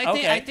little bit because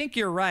I think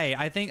you're right.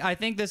 I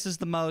think this is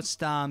the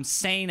most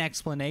sane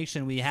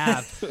explanation we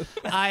have.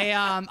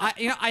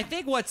 I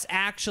think what's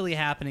actually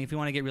happening, if you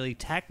want to get really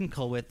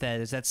technical with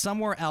it, is that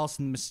somewhere else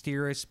in the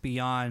mysterious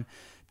beyond,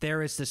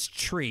 there is this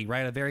tree,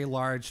 right? A very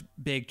large,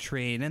 big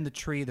tree, and in the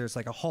tree there's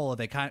like a hole in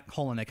it, kind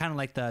of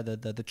like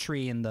the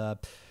tree in the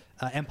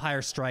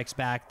Empire Strikes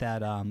Back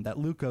that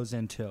Luke goes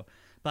into.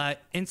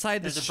 But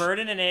inside There's a bird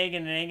and an egg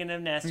and an egg in a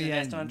nest, and a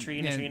nest on a tree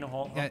and a tree in a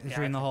hole. Yeah, a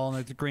tree in the hole,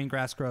 and the green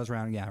grass grows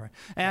around. Yeah, right.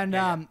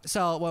 And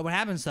so what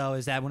happens though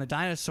is that when a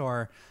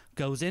dinosaur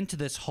goes into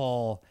this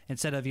hole,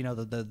 instead of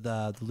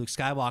the Luke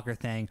Skywalker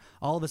thing,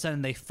 all of a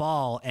sudden they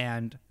fall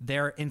and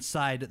they're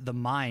inside the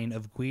mind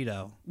of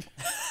Guido.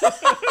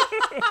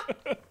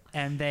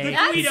 And they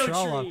Guido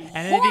control tree. him.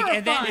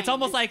 And then it's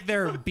almost like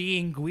they're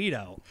being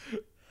Guido.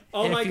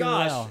 Oh my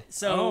gosh! Will.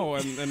 So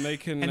and they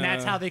can, and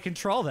that's how they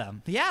control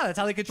them. Yeah, that's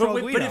how they control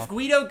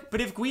Guido.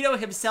 But if Guido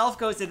himself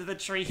goes into the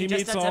tree, he just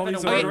meets ends all up in a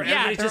these way other- where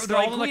Yeah, everybody's just they're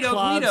like all in the Guido,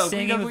 club Guido,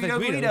 singing Guido, with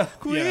the Guido,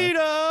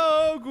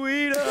 Guido.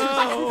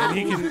 Guido.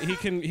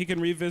 and he can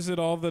revisit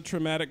all the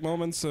traumatic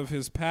moments of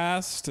his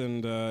past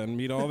and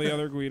meet all the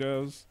other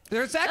Guidos.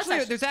 There's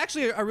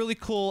actually a really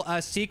cool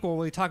sequel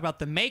where we talk about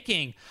the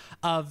making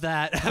of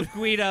that of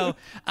Guido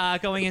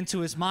going into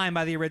his mind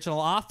by the original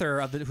author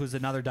of who's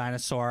another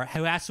dinosaur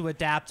who has to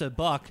adapt a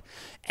book,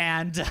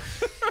 and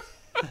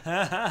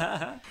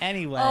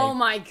anyway. Oh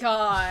my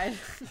god.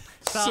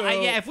 So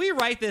if we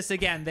write this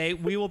again,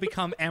 we will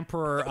become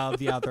emperor of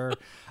the other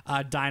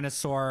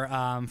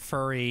dinosaur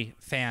furry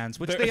fans,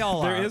 which they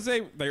all are.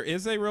 There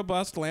is a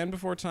robust Land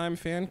Before Time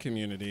fan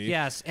community.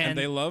 Yes, and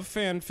they love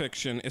fan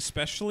fiction,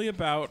 especially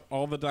about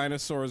all the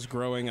dinosaurs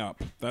growing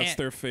up. That's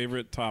their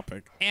favorite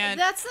topic. And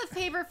that's the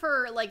favorite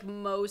for like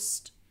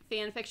most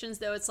fan fictions,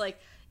 though. It's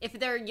like if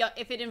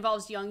it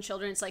involves young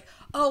children, it's like,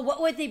 oh,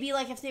 what would they be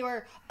like if they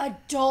were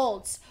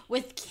adults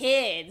with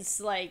kids?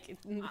 Like,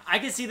 I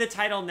can see the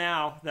title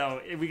now,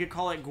 though. We could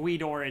call it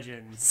Guido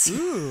Origins.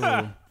 Ooh.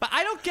 But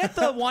I don't get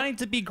the wanting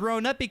to be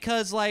grown up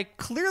because, like,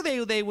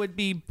 clearly they would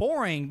be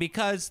boring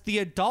because the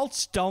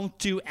adults don't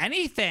do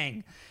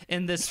anything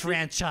in this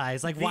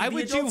franchise. Like, why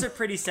would you? The adults are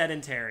pretty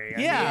sedentary.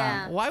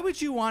 Yeah. Why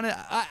would you want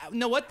to?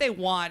 No, what they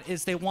want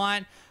is they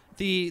want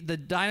the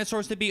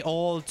dinosaurs to be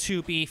old,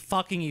 to be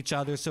fucking each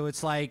other. So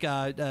it's like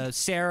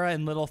Sarah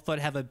and Littlefoot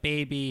have a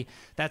baby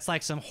that's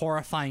like some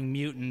horrifying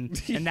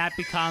mutant, and that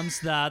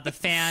becomes the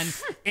fan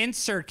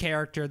insert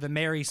character, the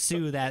Mary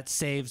Sue that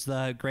saves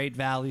the Great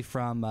Valley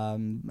from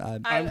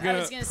I was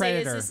gonna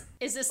Predator. say,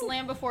 is this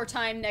Land Before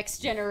Time Next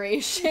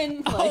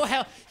Generation? Oh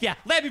hell yeah,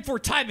 Land Before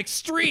Time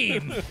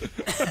Extreme.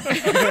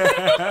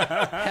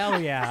 Hell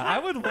yeah, I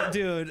would,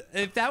 dude.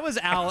 If that was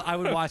out, I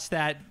would watch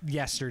that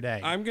yesterday.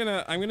 I'm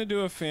gonna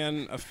do a fan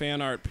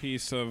art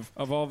piece of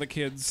all the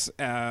kids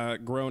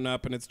grown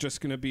up, and it's just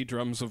gonna be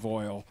drums of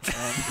oil.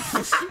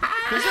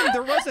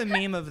 There was a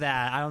meme of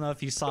that. I don't know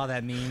if you saw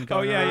that meme. Oh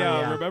Going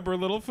yeah. around. Remember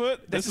Littlefoot?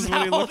 This is how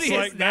what he old looks is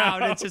like now.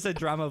 and it's just a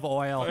drum of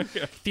oil.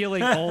 Okay.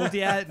 Feeling old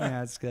yet?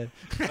 Yeah, it's good.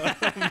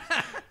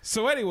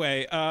 So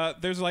anyway,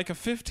 there's like a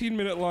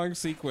 15-minute long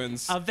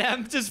sequence Of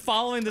them just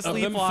following the of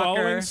them sleepwalker.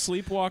 following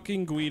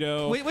sleepwalking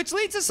Guido. Which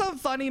leads to some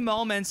funny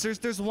moments.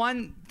 There's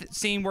one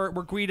scene where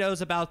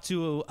Guido's about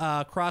to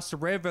cross the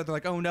river. They're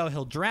like, oh no,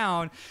 he'll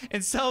drown.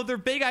 And so their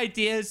big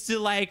idea is to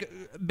like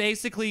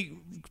basically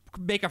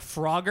make a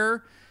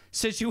Frogger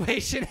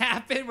situation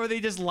happen where they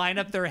just line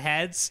up their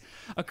heads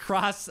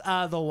across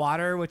the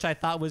water, which I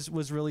thought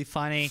was really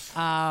funny.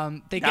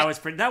 That was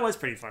pretty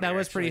funny. That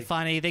was pretty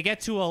funny. They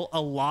get to a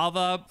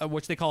lava,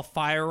 which they call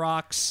fire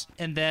rocks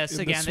in this.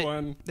 In Again, this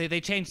one. they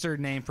changed their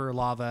name for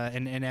lava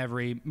in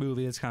every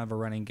movie. It's kind of a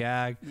running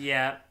gag.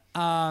 Yeah.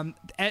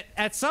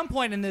 At some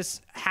point in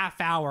this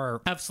half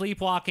hour of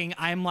sleepwalking,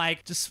 I'm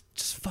like, just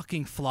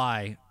fucking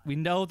fly. We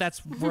know that's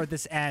where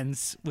this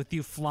ends, with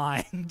you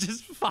flying.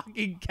 Just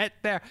fucking get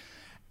there.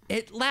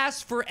 It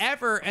lasts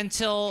forever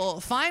until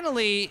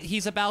finally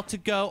he's about to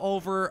go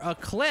over a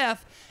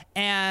cliff,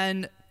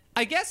 and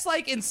I guess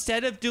like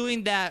instead of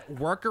doing that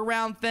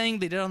workaround thing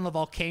they did on the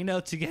volcano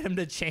to get him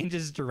to change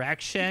his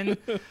direction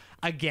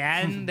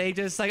again, they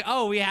just like,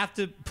 oh, we have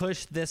to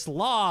push this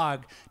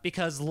log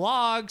because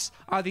logs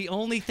are the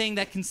only thing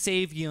that can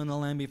save you in the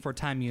Land Before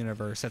Time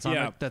universe. That's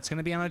that's going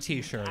to be on a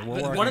t-shirt.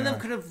 One of them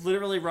could have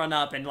literally run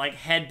up and like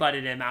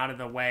headbutted him out of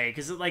the way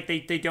because like they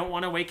don't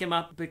want to wake him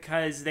up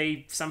because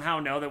they somehow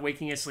know that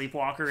waking a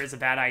sleepwalker is a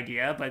bad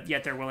idea, but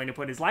yet they're willing to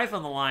put his life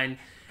on the line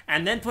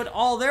and then put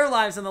all their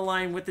lives on the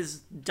line with this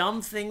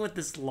dumb thing with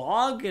this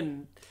log.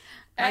 And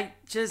I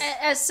just,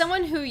 as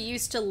someone who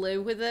used to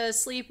live with a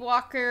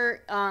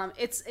sleepwalker,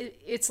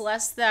 it's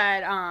less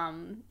that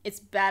it's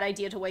a bad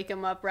idea to wake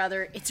him up.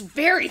 Rather, it's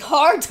very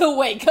hard to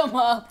wake him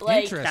up.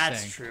 Like, Interesting.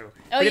 That's true.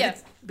 Oh, but yeah.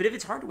 But if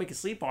it's hard to wake a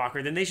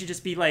sleepwalker, then they should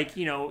just be like,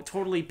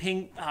 totally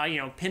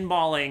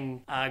pinballing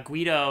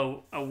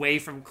Guido away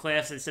from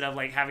cliffs instead of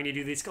like having to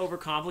do these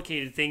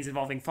overcomplicated things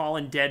involving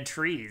fallen dead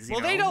trees. Well,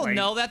 they don't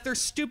know that. They're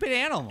stupid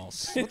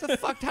animals. What the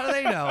fuck? How do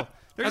they know?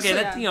 Okay,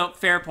 that's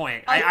fair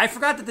point. I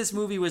forgot that this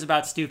movie was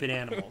about stupid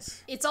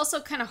animals. It's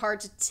also kind of hard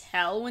to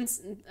tell when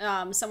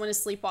someone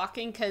is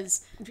sleepwalking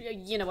because,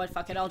 you know what,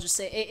 fuck it, I'll just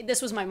say,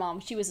 this was my mom.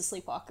 She was a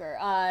sleepwalker.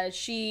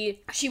 She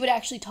would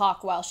actually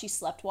talk while she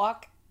slept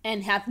walk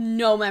and have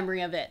no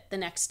memory of it the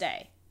next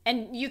day.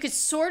 And you could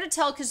sort of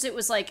tell because it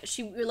was like,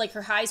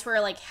 her eyes were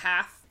like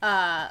half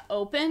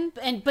open,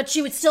 but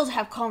she would still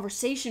have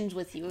conversations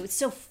with you. It was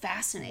so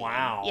fascinating.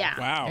 Wow. Yeah.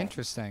 Wow.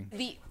 Interesting.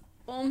 The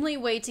only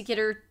way to get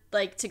her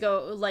like to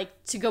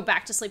go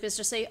back to sleep is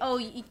just say, oh,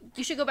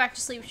 you should go back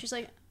to sleep. She's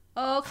like,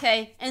 oh,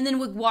 okay, and then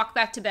would walk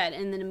back to bed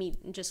and then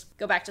just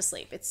go back to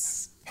sleep.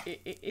 It's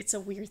a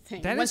weird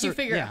thing. Once you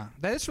figure out.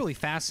 That is really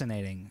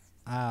fascinating.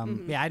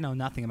 Yeah, I know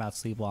nothing about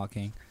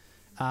sleepwalking.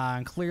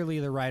 And clearly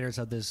the writers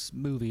of this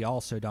movie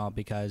also don't,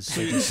 because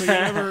So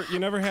you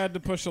never had to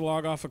push a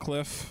log off a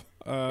cliff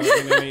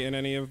in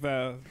any of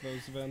those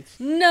events?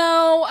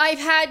 No, I've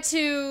had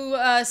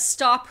to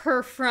stop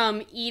her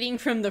from eating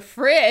from the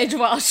fridge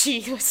while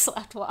she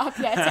slept walk.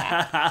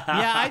 That's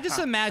yeah, I just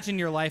imagine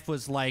your life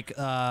was like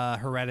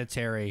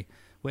Hereditary,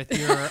 with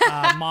your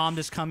mom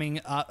just coming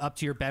up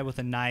to your bed with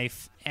a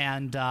knife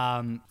and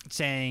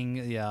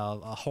saying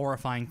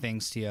horrifying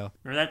things to you.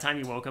 Remember that time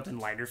you woke up in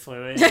lighter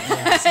fluid?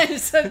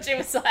 So she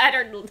was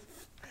laddered.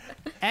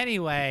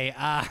 Anyway,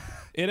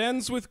 it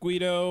ends with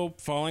Guido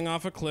falling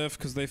off a cliff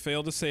because they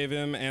failed to save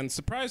him, and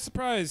surprise,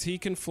 surprise, he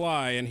can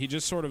fly, and he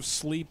just sort of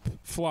sleep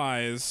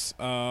flies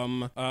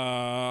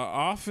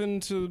off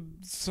into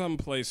some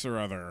place or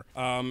other.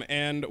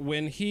 And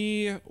when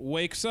he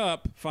wakes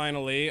up,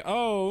 finally,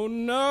 oh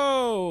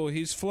no,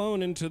 he's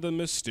flown into the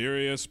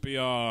mysterious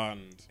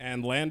beyond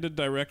and landed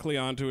directly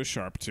onto a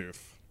sharp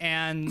tooth.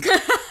 And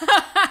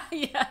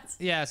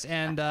yes,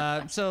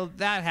 and so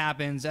that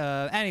happens.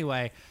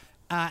 Anyway.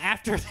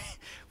 After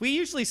we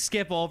usually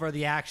skip over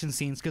the action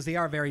scenes because they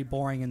are very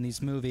boring in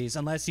these movies,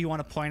 unless you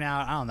want to point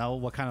out, I don't know,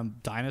 what kind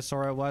of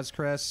dinosaur it was,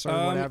 Chris, or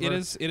whatever. It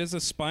is a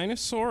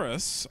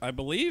Spinosaurus. I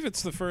believe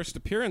it's the first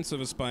appearance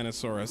of a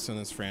Spinosaurus in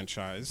this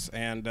franchise,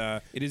 and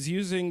it is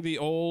using the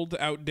old,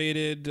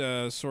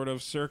 outdated, sort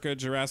of circa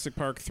Jurassic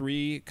Park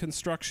 3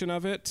 construction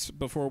of it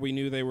before we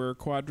knew they were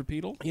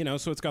quadrupedal. You know,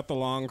 so it's got the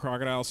long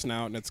crocodile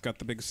snout and it's got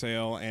the big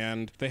sail,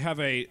 and they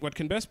have what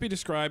can best be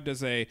described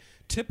as a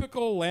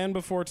typical Land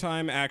Before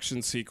Time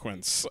action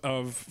sequence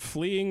of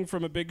fleeing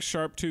from a big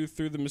sharp tooth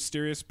through the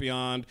mysterious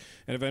beyond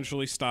and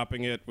eventually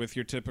stopping it with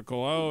your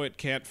typical, oh, it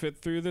can't fit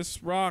through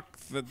this rock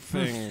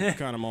thing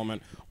kind of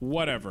moment.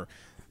 Whatever.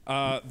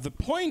 The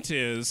point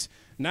is,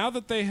 now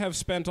that they have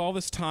spent all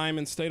this time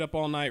and stayed up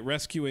all night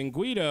rescuing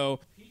Guido,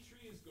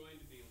 Petrie is going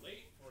to be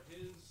late for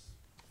his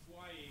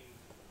flying.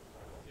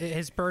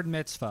 His bird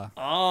mitzvah.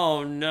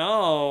 Oh,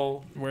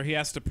 no. Where he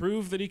has to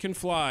prove that he can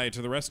fly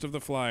to the rest of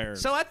the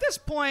flyers. So at this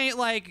point,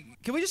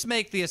 like, can we just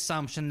make the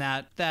assumption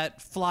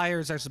that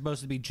flyers are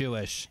supposed to be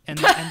Jewish in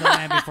the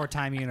Land Before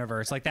Time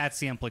universe? Like, that's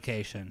the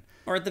implication.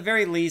 Or at the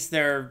very least,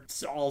 they're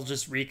all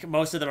just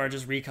most of them are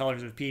just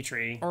recolors of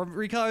Petrie. Or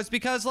recolors,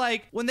 because,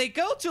 like, when they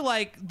go to,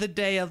 like, the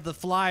day of the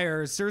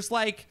flyers, there's,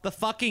 like, the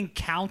fucking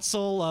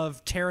council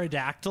of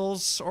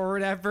pterodactyls or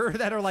whatever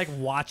that are, like,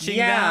 watching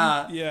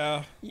them.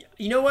 Yeah.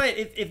 You know what?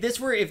 If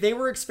they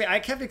were I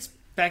kept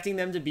expecting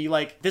them to be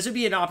like, this would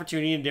be an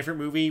opportunity in a different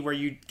movie where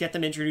you get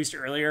them introduced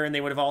earlier and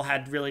they would have all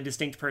had really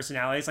distinct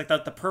personalities. Like the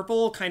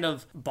purple kind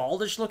of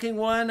baldish looking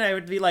one, I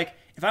would be like,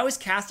 if I was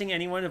casting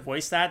anyone to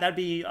voice that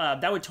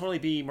would totally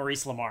be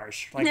Maurice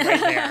LaMarche, like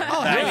right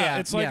there.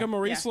 It's like a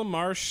Maurice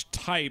LaMarche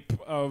type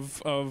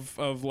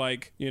of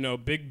like, you know,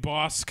 big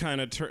boss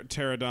kind of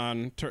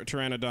pteranodon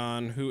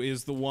who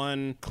is the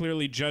one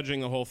clearly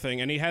judging the whole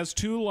thing, and he has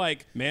two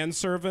like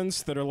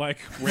manservants that are like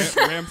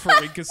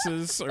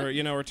Rhamphorhynchuses or,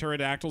 you know, or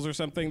pterodactyls or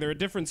something. They're a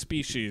different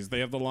species. They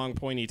have the long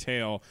pointy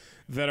tail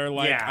that are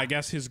like, I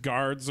guess his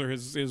guards or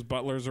his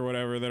butlers or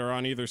whatever that are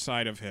on either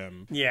side of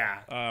him. Yeah.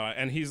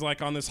 And he's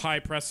like on this high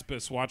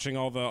precipice watching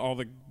all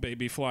the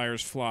baby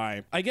flyers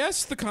fly. I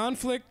guess the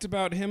conflict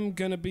about him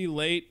gonna be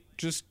late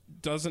just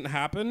doesn't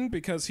happen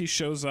because he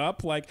shows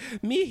up like,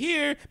 me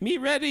here, me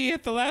ready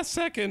at the last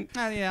second.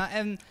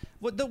 And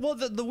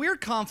the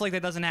weird conflict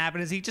that doesn't happen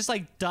is he just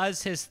like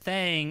does his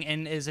thing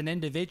and is an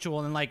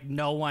individual and like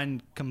no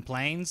one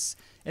complains.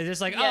 It's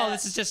just like, oh,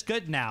 this is just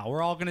good now.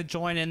 We're all gonna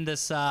join in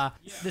this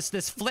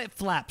this flip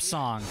flap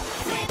song.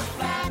 Flip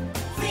flap,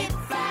 flip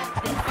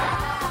flap and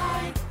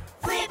fly.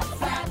 Flip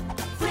flap,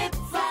 flip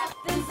flap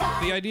and fly.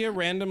 The idea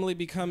randomly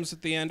becomes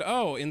at the end,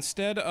 oh,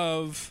 instead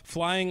of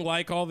flying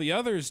like all the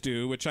others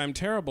do, which I'm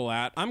terrible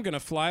at, I'm gonna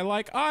fly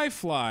like I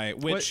fly,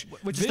 which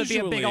is to be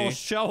a big old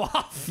show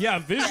off. Yeah,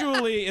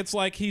 visually it's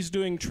like he's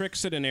doing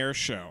tricks at an air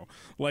show.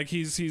 Like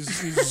he's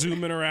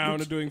zooming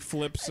around and doing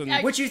flips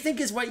and which you think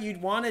is what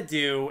you'd want to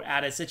do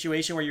at a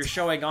situation where you're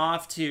showing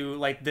off to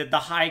like the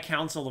high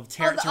council of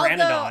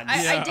pteranodons.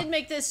 I did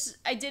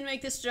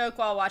make this joke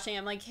while watching.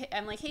 I'm like,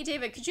 hey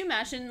David, could you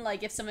imagine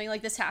like if something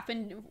like this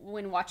happened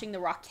when watching the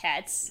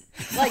Rockettes?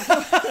 Like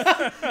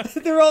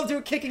they're all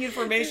kicking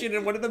information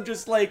and one of them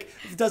just like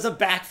does a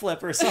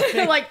backflip or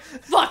something. Like,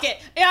 fuck it,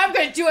 I'm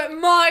gonna do it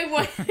my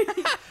way.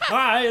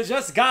 It's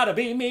just gotta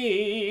be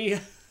me.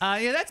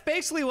 That's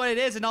basically what it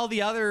is, and all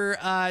the other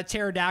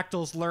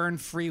pterodactyls learn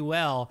free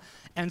will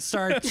and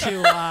start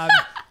to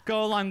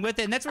go along with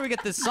it. And that's where we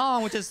get this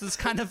song, which is this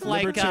kind of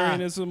like...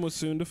 Libertarianism was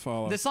soon to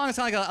follow. This song is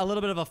kind of like a little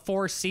bit of a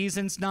Four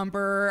Seasons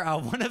number.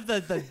 One of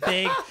the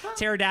big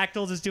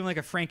pterodactyls is doing like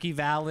a Frankie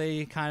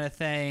Valli kind of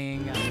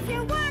thing. If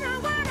you wanna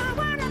fly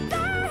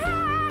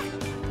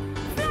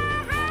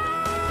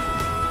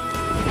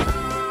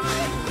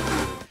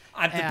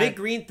high.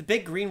 The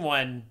big green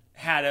one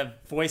had a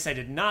voice I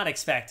did not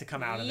expect to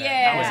come out of it.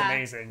 Yeah. That was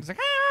amazing. It's like,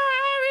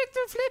 it's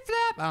a flip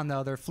flap. I don't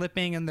know. They're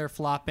flipping and they're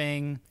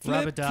flopping.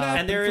 Rub a dub.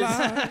 And there is,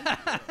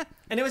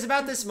 and it was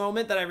about this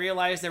moment that I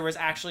realized there was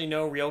actually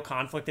no real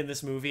conflict in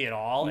this movie at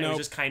all. It was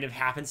just kind of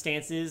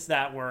happenstances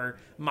that were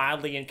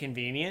mildly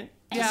inconvenient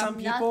to some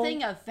people.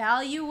 Nothing of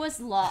value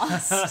was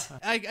lost.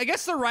 I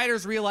guess the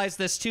writers realized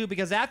this too,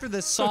 because after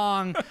this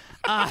song,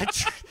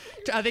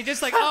 they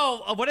just like,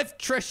 what if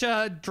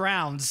Trisha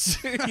drowns?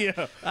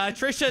 Yeah.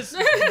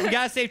 We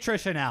gotta save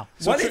Trisha now.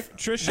 So What if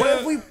Trisha?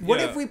 what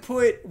if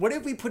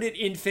we put an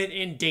infant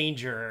in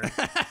danger?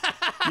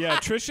 Yeah,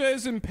 Trisha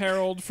is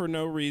imperiled for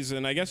no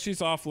reason. I guess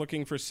she's off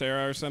looking for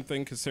Sarah or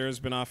something because Sarah's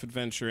been off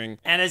adventuring.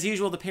 And as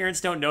usual, the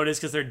parents don't notice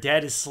because they're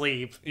dead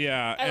asleep.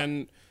 Yeah,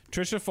 and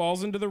Trisha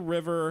falls into the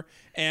river,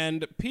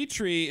 and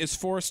Petrie is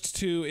forced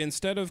to,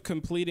 instead of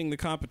completing the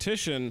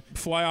competition,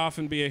 fly off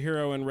and be a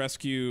hero and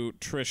rescue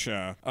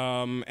Trisha.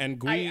 And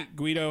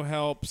Guido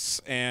helps,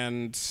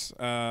 and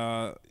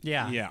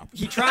yeah.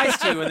 He tries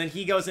to, and then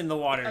he goes in the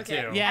water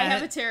too. Yeah.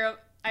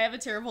 I have a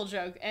terrible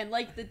joke, and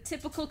like the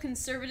typical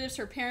conservatives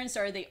her parents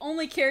are, they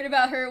only cared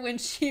about her when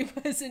she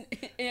was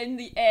in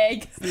the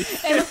egg, and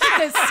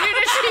like, as soon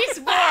as she's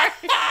born.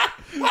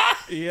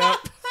 Yep.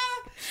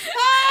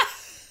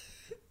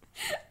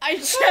 I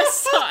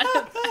just thought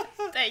of that.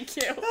 Thank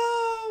you.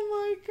 Oh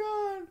my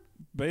god.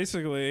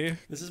 Basically.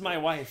 This is my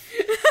wife.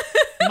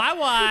 My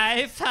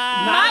wife.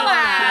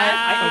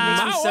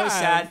 It makes me so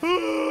sad.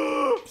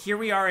 Here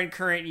we are in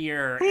current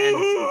year,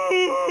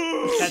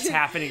 and that's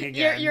happening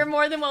again. You're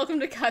more than welcome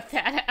to cut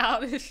that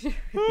out.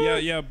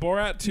 Yeah,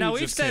 Borat 2 No,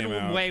 we've just said came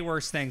out. way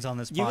worse things on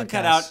this podcast. You can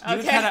cut out.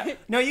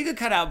 You can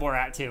cut out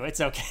Borat too.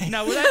 It's okay.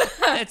 No,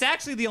 it's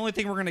actually the only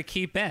thing we're going to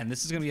keep in.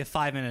 This is going to be a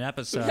 5-minute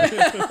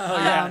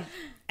episode.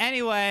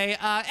 Anyway,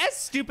 as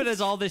stupid as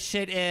all this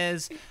shit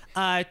is,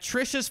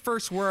 Trisha's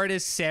first word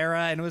is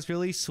Sarah, and it was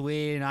really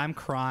sweet, and I'm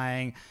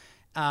crying.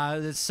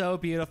 It's so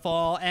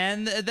beautiful,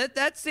 and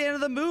that's the end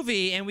of the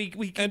movie. And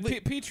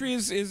Petrie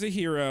is a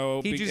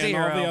hero. Petrie's and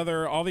a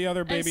hero. all the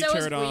other baby so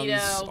is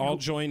pterodons Guido. all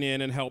join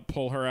in and help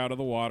pull her out of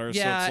the water.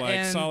 Yeah, so it's like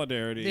and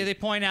solidarity. They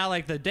point out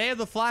like the day of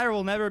the flyer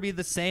will never be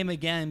the same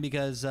again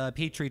because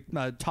Petrie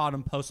taught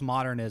him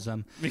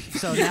postmodernism.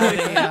 So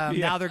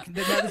now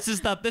this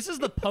is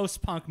the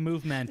post-punk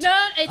movement.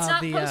 No, it's not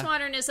the,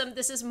 postmodernism.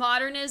 This is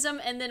modernism,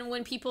 and then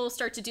when people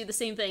start to do the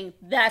same thing,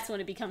 that's when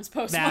it becomes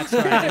postmodern. That's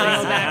right.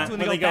 That's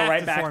when When they go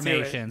right back to it.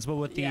 formations, but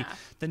with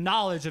the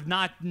knowledge of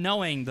not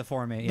knowing the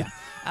formation.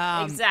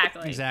 Yeah.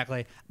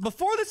 Exactly.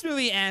 Before this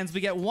movie ends,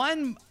 we get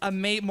one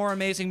more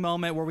amazing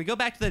moment where we go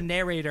back to the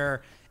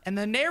narrator, and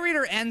the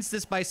narrator ends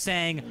this by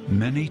saying,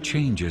 Many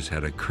changes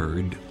had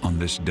occurred on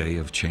this day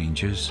of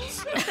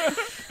changes.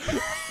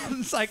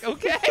 it's like,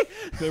 okay.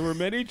 There were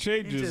many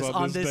changes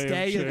on this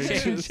day of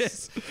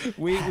changes.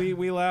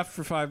 we laughed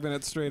for 5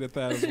 minutes straight at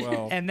that as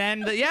well. And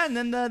then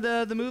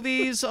the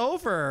movie's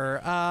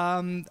over.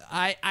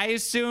 I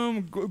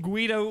assume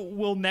Guido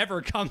will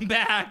never come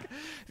back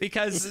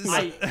because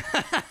I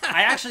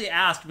actually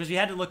asked because we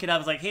had to look it up. I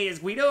was like, hey, is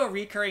Guido a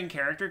recurring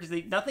character?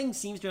 Because nothing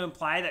seems to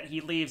imply that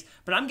he leaves.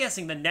 But I'm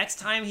guessing the next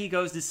time he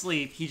goes to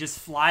sleep, he just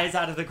flies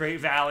out of the Great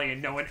Valley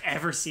and no one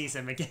ever sees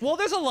him again. Well,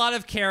 there's a lot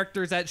of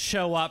characters that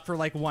show up for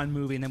like one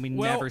movie and then we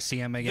never see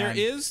him again.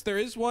 There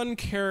is one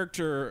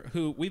character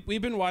who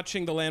we've been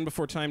watching the Land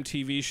Before Time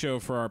TV show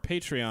for our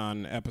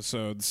Patreon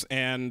episodes,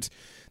 and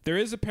there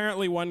is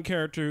apparently one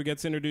character who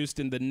gets introduced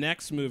in the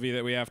next movie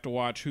that we have to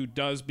watch who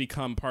does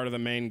become part of the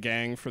main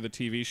gang for the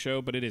TV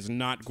show, but it is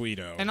not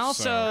Guido. And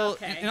also,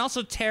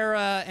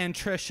 Tara and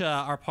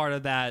Trisha are part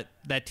of that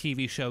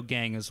TV show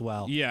gang as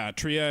well. Yeah,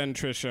 Tria and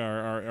Trisha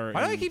are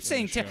why do I keep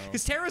saying Tara?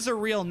 Because Tara's a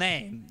real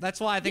name. That's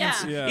why I think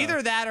it's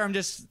either that or I'm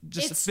just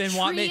it's been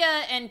watching.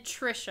 Tria and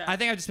Trisha. I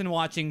think I've just been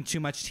watching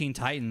too much Teen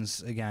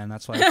Titans again.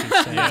 That's why I keep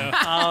saying.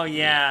 Oh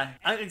yeah,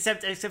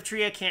 except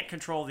Tria can't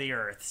control the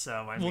Earth, so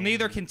I mean,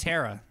 neither can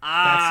Tara.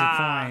 That's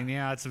the point.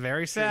 Yeah, it's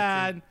very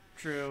sad.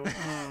 True.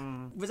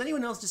 Was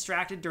anyone else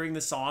distracted during the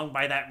song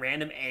by that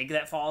random egg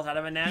that falls out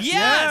of a nest?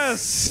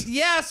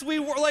 Yes, we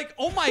were like,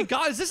 oh my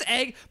god, is this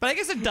egg? But I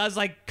guess it does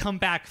like come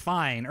back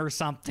fine or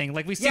something.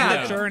 Like we see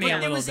the journey a little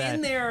bit. It was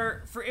in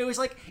there for. It was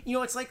like, you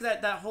know, it's like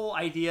that whole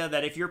idea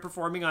that if you're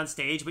performing on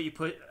stage, but you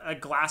put a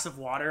glass of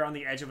water on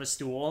the edge of a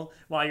stool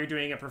while you're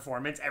doing a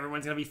performance,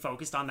 everyone's gonna be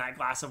focused on that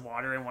glass of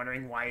water and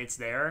wondering why it's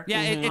there.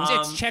 Yeah,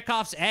 it's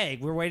Chekhov's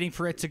egg. We're waiting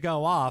for it to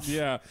go off.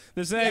 Yeah,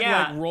 this egg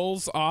like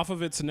rolls off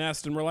of its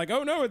nest, and we're like,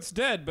 oh no, it's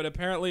dead. But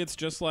apparently it's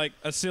just like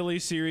a silly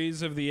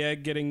series of the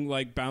egg getting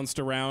like bounced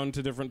around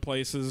to different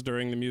places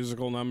during the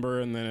musical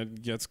number, and then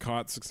it gets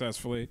caught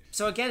successfully.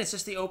 So again, it's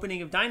just the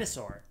opening of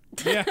Dinosaur.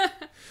 Yeah.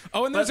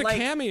 Oh, and there's a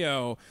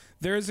cameo.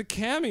 There's a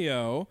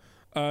cameo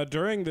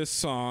during this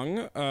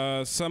song.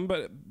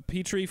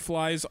 Petrie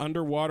flies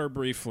underwater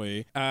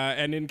briefly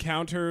and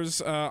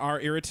encounters our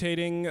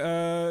irritating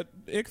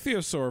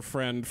ichthyosaur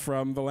friend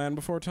from The Land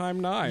Before Time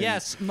 9.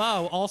 Yes,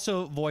 Mo,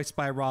 also voiced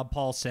by Rob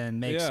Paulson,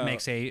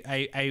 makes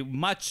a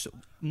much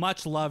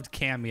much loved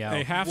cameo.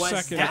 A half Was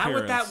second that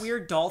appearance. what that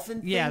weird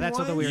dolphin thing Yeah, that's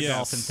what the weird Yes.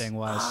 dolphin thing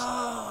was.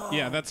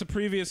 Yeah, that's a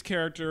previous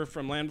character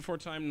from Land Before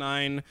Time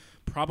 9.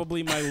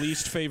 Probably my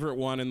least favorite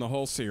one in the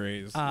whole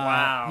series.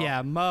 Wow.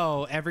 Yeah,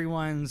 Mo,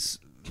 everyone's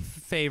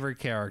favorite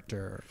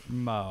character,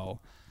 Mo.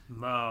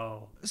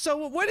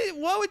 So what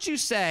would you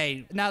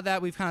say, now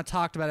that we've kind of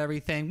talked about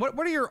everything, what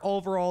are your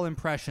overall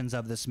impressions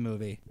of this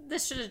movie?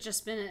 This should have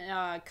just been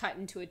cut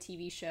into a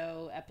TV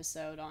show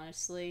episode,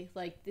 honestly.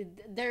 Like,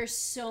 there's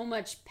so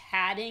much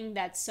padding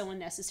that's so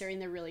unnecessary,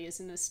 and there really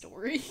isn't a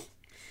story.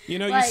 You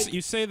know, Like-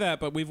 you say that,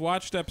 but we've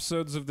watched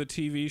episodes of the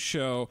TV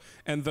show,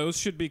 and those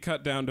should be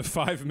cut down to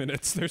 5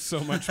 minutes. There's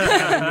so much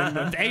padding in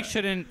them. They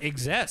shouldn't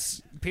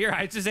exist. Period.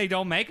 I just say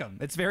don't make them.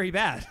 It's very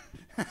bad.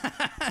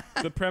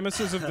 The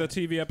premises of the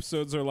TV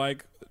episodes are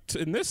like,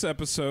 in this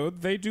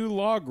episode, they do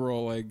log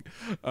rolling.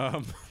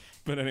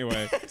 But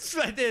anyway, That's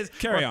what it is.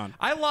 Carry on.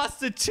 I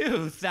lost a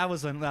tooth. That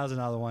was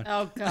another one.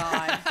 Oh,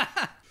 God.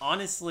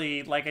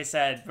 Honestly, like I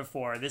said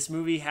before, this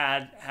movie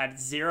had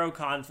zero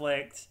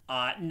conflict.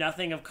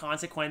 Nothing of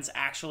consequence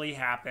actually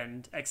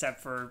happened,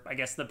 except for, I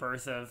guess, the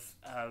birth of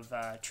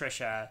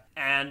Trisha.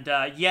 And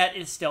yet,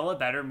 it's still a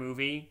better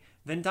movie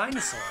than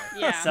Dinosaur.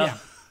 Yeah. So Yeah.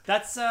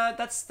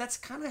 that's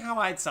kind of how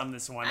I'd sum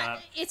this one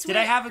up. it's Did I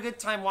weird- have a good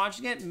time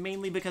watching it?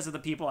 Mainly because of the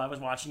people I was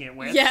watching it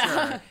with.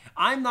 Yeah. Sure.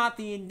 I'm not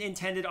the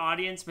intended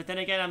audience, but then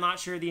again, I'm not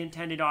sure the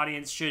intended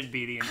audience should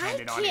be the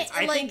intended can't, audience.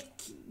 like-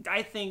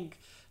 I think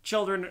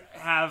children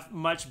have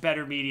much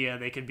better media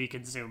they could be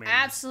consuming.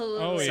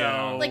 Absolutely. Oh,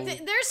 yeah. So,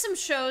 Like, there's some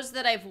shows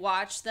that I've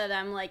watched that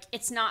I'm like,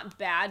 it's not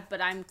bad, but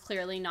I'm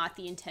clearly not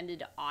the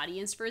intended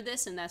audience for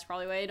this, and that's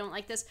probably why I don't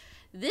like this.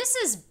 This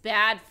is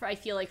bad for, I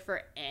feel like,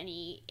 for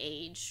any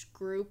age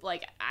group.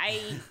 Like, I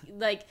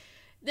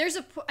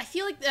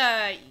feel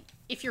like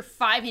if you're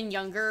 5 and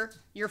younger,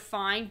 you're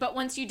fine, but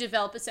once you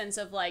develop a sense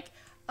of like,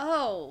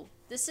 oh,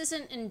 this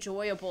isn't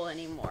enjoyable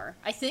anymore,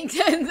 I think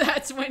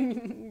that's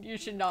when you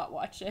should not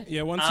watch it.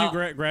 yeah, once you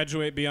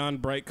graduate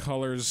beyond bright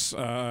colors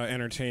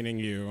entertaining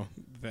you,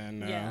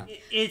 then Yeah.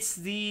 it's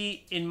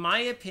in my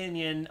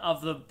opinion,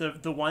 of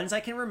the ones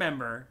I can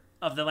remember,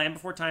 of the Land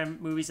Before Time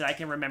movies that I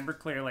can remember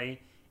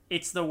clearly,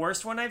 it's the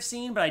worst one I've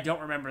seen, but I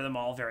don't remember them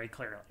all very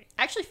clearly.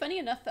 Actually, funny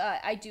enough,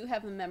 I do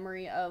have a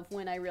memory of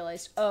when I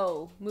realized,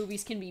 oh,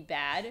 movies can be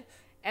bad.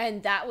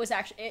 And that was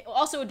actually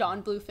also a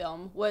Don Bluth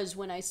film, was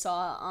when I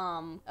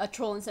saw A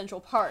Troll in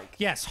Central Park.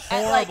 Yes,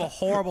 At,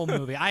 horrible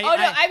movie.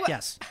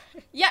 Yes.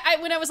 Yeah,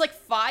 when I was like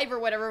 5 or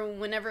whatever,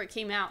 whenever it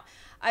came out,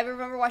 I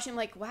remember watching,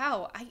 like,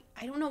 wow,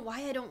 I don't know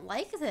why I don't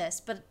like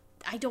this, but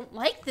I don't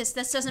like this.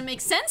 This doesn't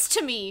make sense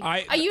to me.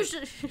 I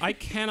usually... I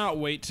cannot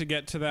wait to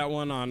get to that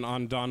one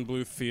on Don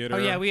Bluth Theater. Oh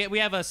yeah, we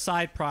have a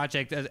side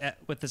project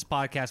with this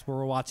podcast where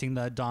we're watching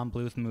the Don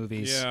Bluth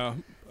movies. Yeah.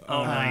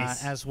 Oh,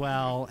 nice. As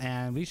well,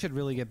 and we should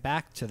really get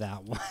back to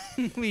that one.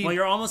 Well,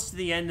 you're almost to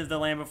the end of the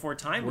Land Before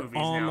Time movies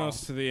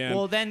Almost to the end.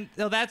 Well,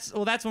 that's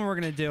when we're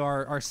gonna do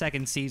our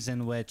second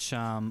season, which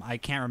I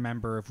can't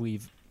remember if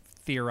we've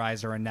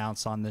theorized or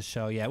announced on this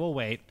show yet. We'll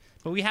wait,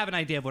 but we have an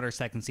idea of what our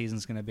second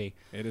season's gonna be.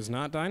 It is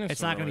not dinosaur.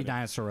 It's not gonna be related.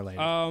 dinosaur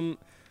related.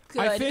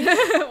 I Good.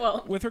 think,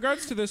 Well, with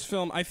regards to this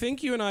film, I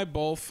think you and I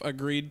both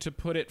agreed to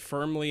put it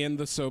firmly in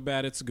the so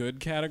bad it's good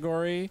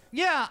category.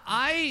 Yeah,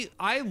 I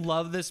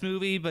love this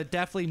movie, but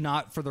definitely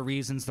not for the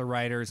reasons the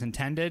writers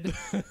intended.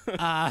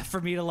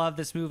 For me to love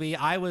this movie,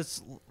 I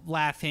was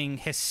laughing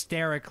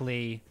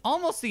hysterically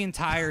almost the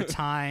entire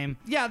time.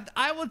 Yeah,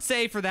 I would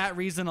say for that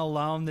reason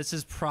alone, this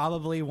is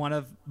probably one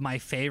of my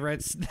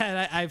favorites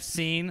that I've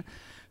seen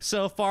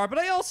so far. But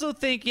I also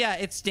think, yeah,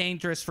 it's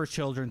dangerous for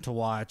children to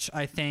watch.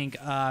 I think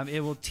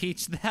it will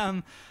teach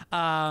them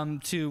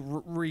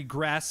to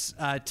regress,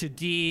 to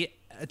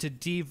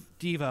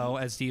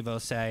Devo, as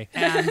Devo say.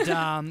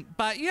 And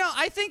but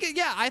I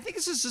think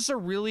this is just a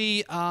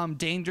really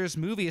dangerous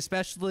movie,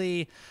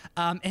 especially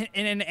in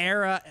an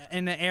era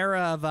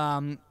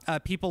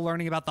of people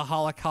learning about the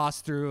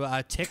Holocaust through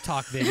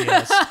TikTok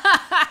videos.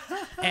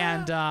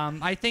 And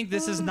I think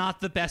this is not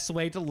the best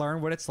way to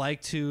learn what it's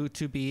like to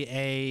be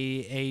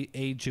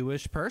a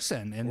Jewish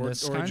person in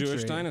this or a country,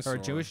 Jewish dinosaur. or a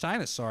Jewish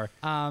dinosaur.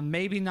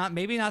 Maybe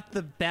not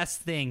the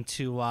best thing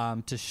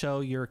to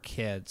show your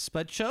kids,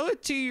 but show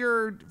it to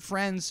your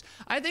friends.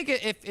 I think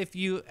if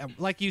you,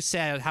 like you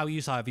said, how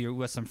you saw, if you're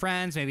with some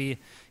friends, maybe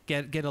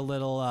get a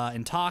little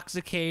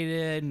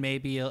intoxicated,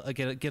 maybe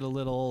get a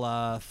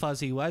little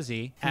fuzzy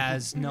wuzzy,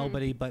 as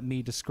nobody but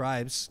me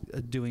describes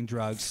doing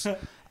drugs.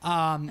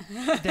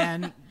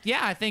 Then yeah,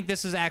 I think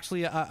this is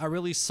actually a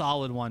really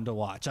solid one to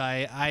watch.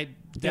 I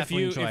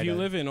definitely enjoyed it. If you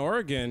live in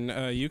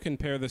Oregon, you can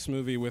pair this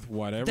movie with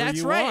whatever That's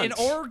you right. want. In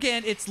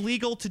Oregon, it's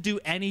legal to do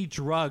any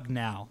drug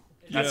now.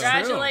 That's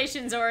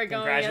congratulations, true. Oregonians.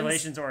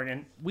 Congratulations,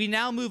 Oregon. We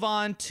now move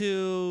on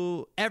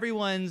to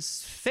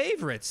everyone's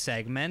favorite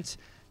segment,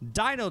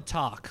 Dino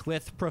Talk,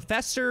 with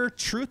Professor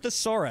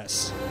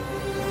Truthosaurus.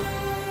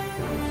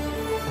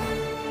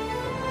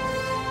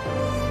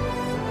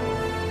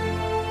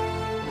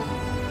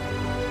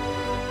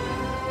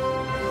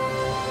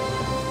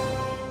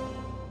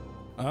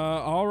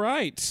 All right.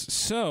 right.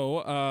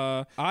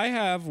 So I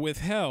have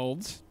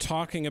withheld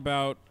talking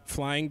about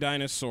flying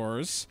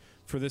dinosaurs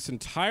for this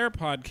entire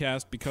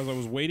podcast because I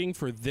was waiting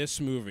for this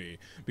movie,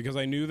 because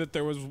I knew that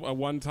there was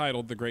one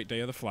titled The Great Day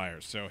of the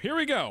Flyers. So here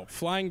we go,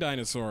 flying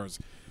dinosaurs.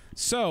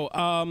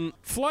 So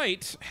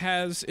flight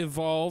has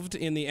evolved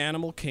in the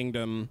animal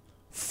kingdom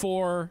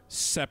 4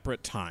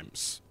 separate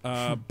times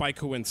by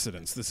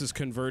coincidence. This is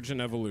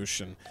convergent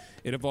evolution.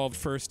 It evolved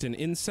first in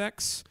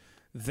insects,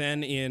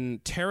 then in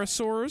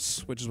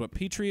pterosaurs, which is what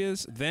Petrie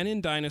is, then in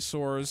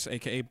dinosaurs,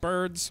 aka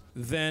birds,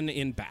 then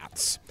in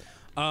bats.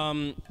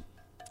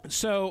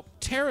 So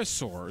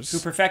pterosaurs, Who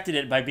perfected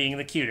it by being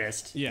the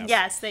cutest.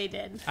 Yes, they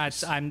did.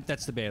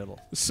 That's debatable.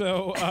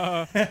 So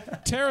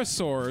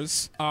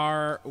pterosaurs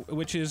are,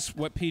 which is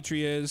what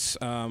Petrie is,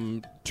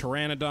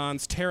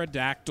 pteranodons,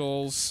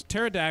 pterodactyls.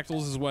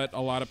 Pterodactyls is what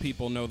a lot of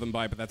people know them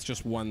by, but that's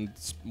just one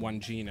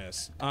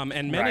genus.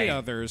 And many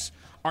others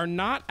are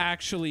not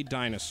actually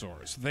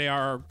dinosaurs. They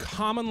are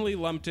commonly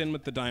lumped in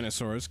with the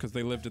dinosaurs because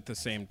they lived at the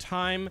same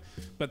time,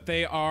 but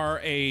they are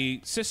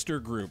a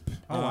sister group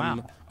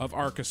of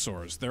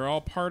archosaurs. They're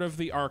all part of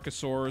the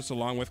archosaurs,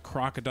 along with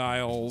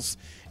crocodiles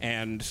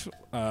and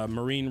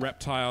marine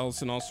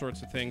reptiles and all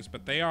sorts of things,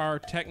 but they are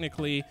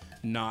technically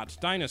not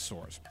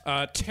dinosaurs.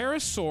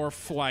 Pterosaur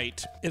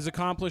flight is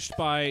accomplished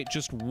by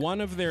just one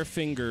of their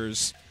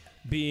fingers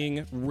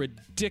being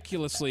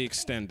ridiculously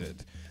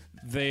extended.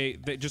 They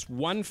just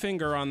one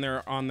finger on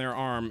their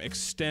arm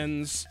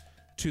extends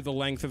to the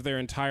length of their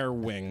entire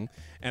wing,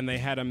 and they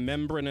had a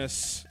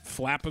membranous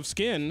flap of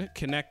skin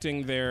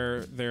connecting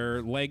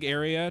their leg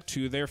area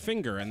to their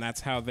finger, and that's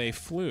how they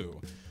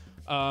flew.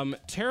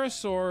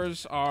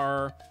 Pterosaurs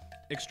are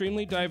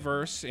extremely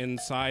diverse in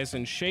size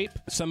and shape.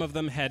 Some of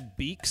them had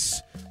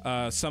beaks,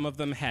 some of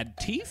them had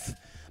teeth,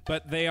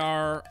 but they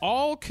are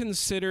all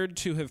considered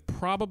to have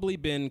probably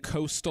been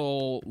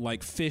coastal,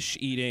 like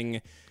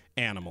fish-eating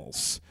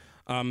animals.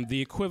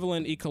 The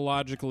equivalent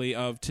ecologically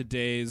of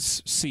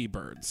today's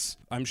seabirds.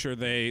 I'm sure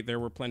there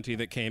were plenty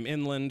that came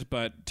inland,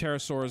 but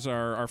pterosaurs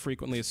are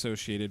frequently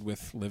associated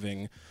with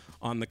living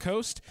on the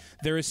coast.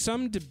 There is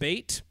some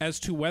debate as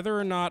to whether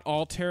or not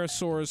all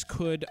pterosaurs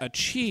could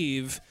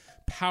achieve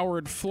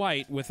powered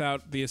flight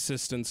without the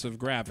assistance of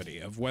gravity,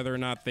 of whether or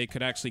not they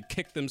could actually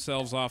kick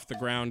themselves off the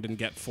ground and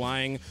get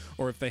flying,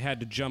 or if they had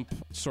to jump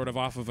sort of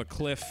off of a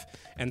cliff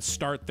and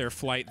start their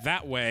flight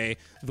that way,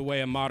 the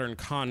way a modern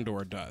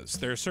condor does.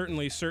 There are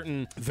certainly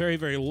certain very,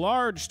 very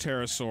large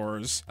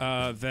pterosaurs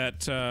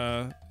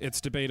that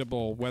it's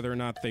debatable whether or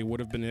not they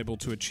would have been able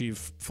to achieve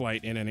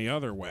flight in any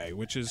other way,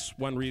 which is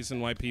one reason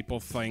why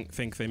people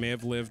think they may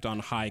have lived on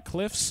high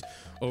cliffs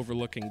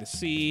overlooking the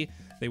sea.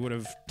 They would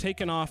have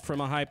taken off from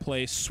a high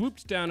place,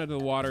 swooped down into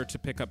the water to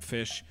pick up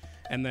fish,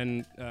 and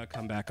then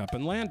come back up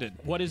and landed.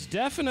 What is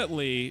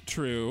definitely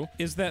true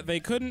is that they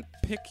couldn't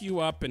pick you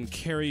up and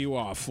carry you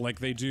off like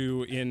they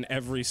do in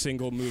every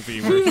single movie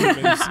where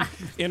humans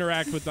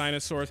interact with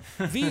dinosaurs.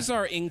 These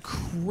are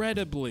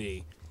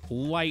incredibly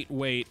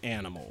lightweight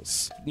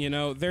animals. You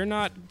know, they're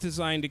not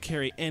designed to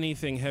carry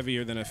anything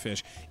heavier than a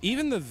fish.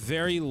 Even the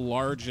very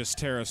largest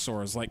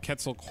pterosaurs, like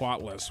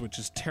Quetzalcoatlus, which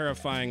is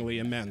terrifyingly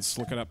immense,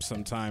 look it up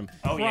sometime.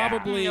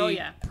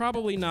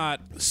 Probably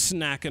not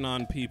snacking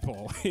on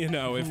people, you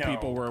know, if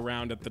people were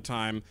around at the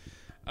time.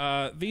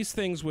 These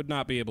things would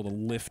not be able to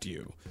lift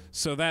you.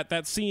 So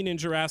that scene in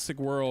Jurassic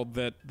World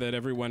that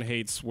everyone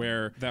hates,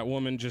 where that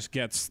woman just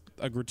gets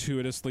a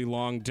gratuitously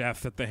long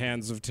death at the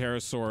hands of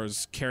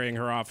pterosaurs carrying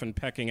her off and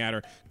pecking at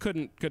her,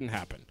 couldn't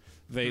happen.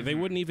 They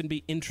wouldn't even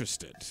be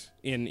interested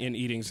in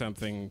eating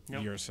something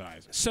your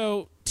size.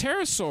 So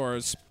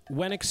pterosaurs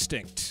went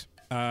extinct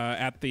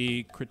at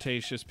the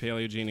Cretaceous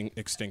Paleogene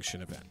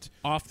extinction event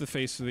off the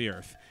face of the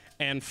Earth,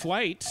 and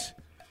flight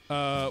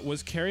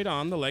was carried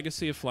on. The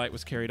legacy of flight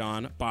was carried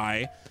on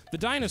by the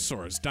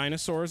dinosaurs.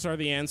 Dinosaurs are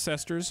the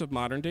ancestors of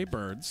modern-day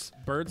birds.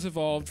 Birds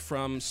evolved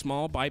from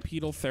small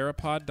bipedal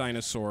theropod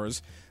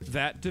dinosaurs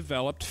that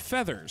developed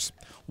feathers.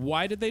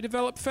 Why did they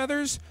develop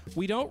feathers?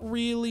 We don't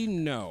really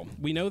know.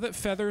 We know that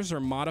feathers are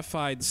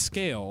modified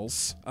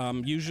scales.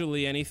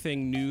 Usually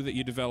anything new that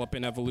you develop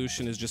in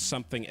evolution is just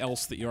something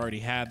else that you already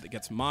had that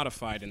gets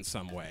modified in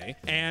some way.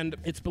 And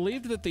it's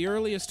believed that the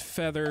earliest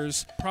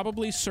feathers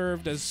probably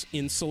served as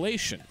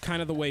insulation,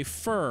 kind of the way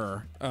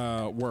fur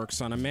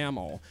works on a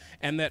mammal.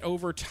 And that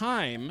over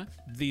time,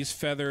 these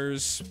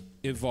feathers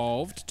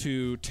evolved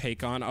to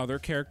take on other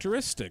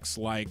characteristics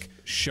like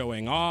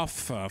showing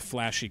off,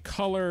 flashy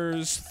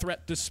colors,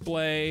 threat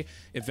display,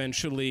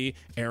 eventually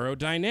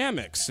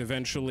aerodynamics.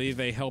 Eventually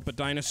they help a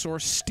dinosaur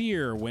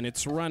steer when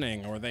it's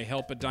running, or they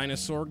help a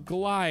dinosaur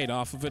glide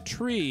off of a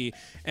tree,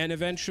 and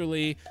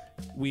eventually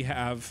we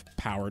have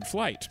powered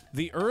flight.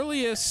 The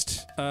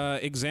earliest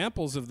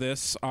examples of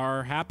this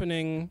are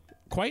happening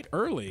quite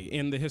early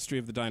in the history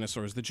of the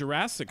dinosaurs. The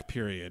Jurassic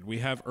period, we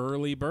have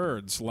early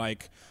birds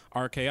like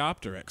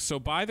Archaeopteryx. So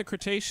by the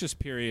Cretaceous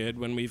period,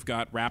 when we've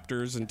got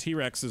raptors and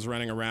T-Rexes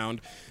running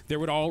around, there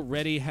would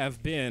already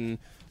have been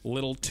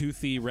little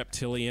toothy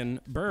reptilian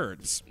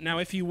birds. Now,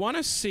 if you want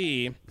to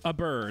see a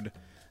bird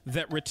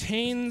that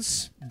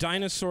retains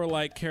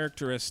dinosaur-like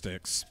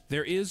characteristics.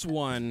 There is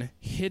one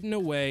hidden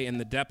away in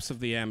the depths of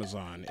the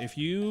Amazon. If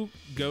you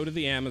go to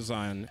the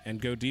Amazon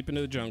and go deep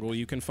into the jungle,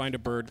 you can find a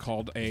bird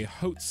called a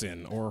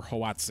Hoatzin or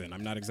Hoatzin.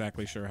 I'm not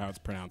exactly sure how it's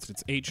pronounced.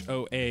 It's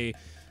Hoatzin.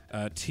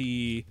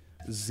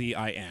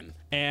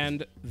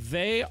 And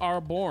they are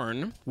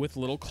born with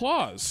little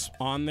claws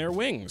on their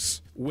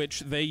wings, which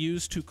they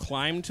use to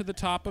climb to the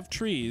top of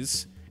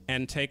trees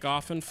and take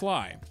off and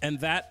fly. And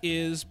that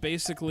is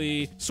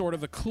basically sort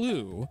of a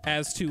clue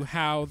as to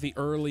how the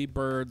early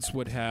birds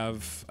would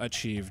have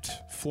achieved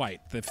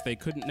flight. If they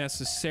couldn't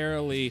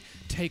necessarily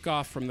take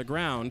off from the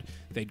ground,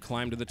 they'd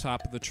climb to the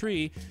top of the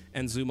tree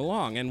and zoom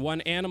along. And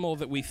one animal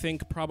that we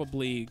think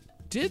probably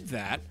did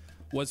that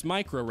was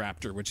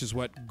Microraptor, which is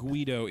what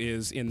Guido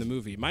is in the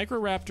movie.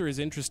 Microraptor is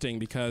interesting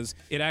because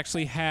it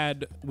actually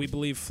had, we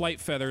believe, flight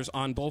feathers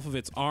on both of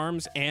its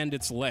arms and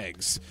its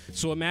legs.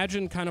 So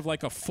imagine kind of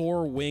like a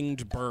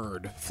four-winged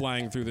bird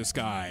flying through the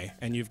sky,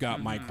 and you've got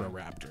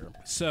Microraptor.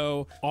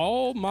 So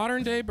all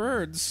modern-day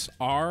birds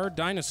are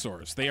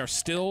dinosaurs. They are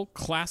still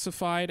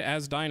classified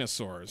as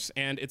dinosaurs,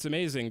 and it's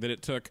amazing that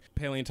it took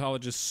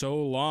paleontologists so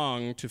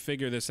long to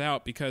figure this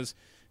out because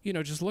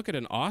just look at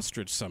an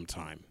ostrich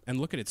sometime and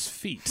look at its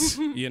feet.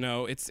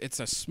 It's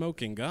a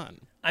smoking gun.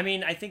 I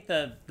mean, I think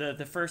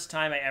the first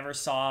time I ever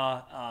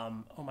saw,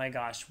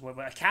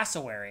 a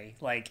cassowary,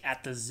 like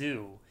at the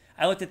zoo,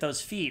 I looked at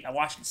those feet. I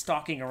watched it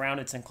stalking around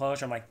its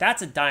enclosure. I'm like,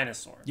 that's a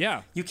dinosaur.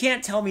 Yeah. You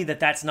can't tell me that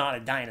that's not a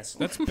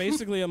dinosaur. That's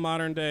basically a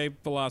modern-day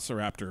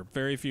velociraptor.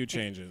 Very few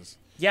changes.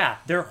 Yeah,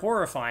 they're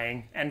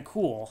horrifying and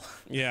cool.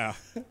 Yeah.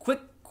 Quick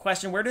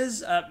question: where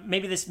does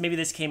maybe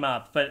this came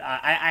up, but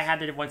I had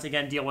to once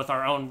again deal with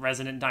our own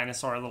resident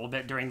dinosaur a little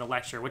bit during the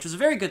lecture, which was a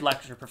very good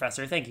lecture,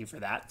 Professor. Thank you for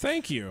that.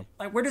 Thank you.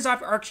 Like, where does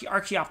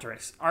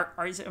Archaeopteryx?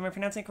 Am I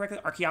pronouncing it correctly?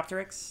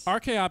 Archaeopteryx.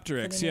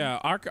 Archaeopteryx. Yeah.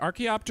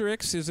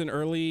 Archaeopteryx is an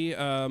early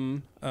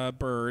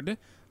bird.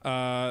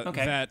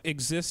 That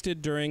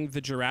existed during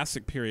the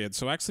Jurassic period,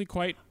 so actually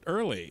quite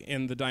early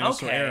in the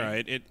dinosaur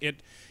era.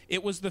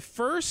 It was the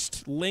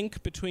first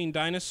link between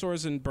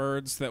dinosaurs and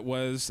birds that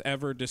was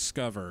ever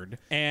discovered,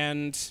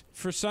 and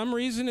for some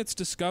reason its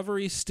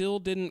discovery still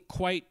didn't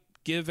quite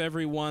give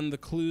everyone the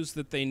clues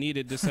that they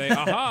needed to say,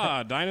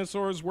 aha,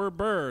 dinosaurs were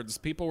birds.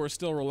 People were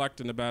still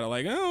reluctant about it,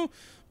 like, oh,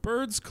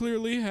 birds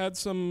clearly had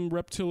some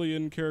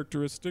reptilian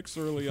characteristics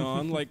early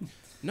on, like...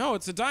 No,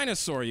 it's a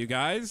dinosaur, you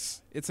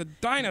guys. It's a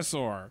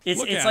dinosaur.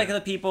 It's like the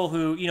people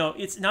who,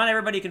 it's not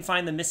everybody can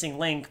find the missing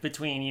link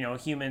between,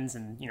 humans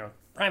and,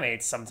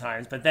 primates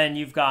sometimes. But then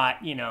you've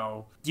got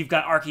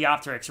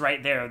Archaeopteryx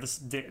right there,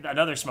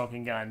 another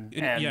smoking gun.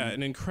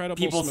 An incredible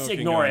people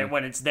smoking ignore gun. It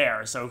when it's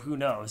there, so who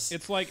knows?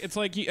 It's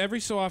like every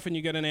so often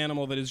you get an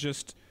animal that is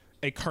just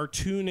a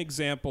cartoon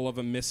example of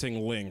a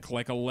missing link,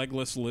 like a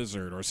legless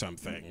lizard or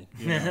something.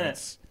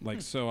 It's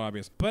like so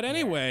obvious. But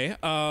anyway,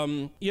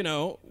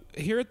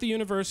 here at the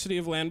University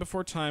of Land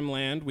Before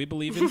Timeland, we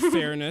believe in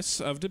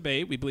fairness of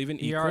debate. We believe in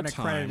equal time. We are an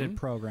accredited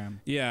program.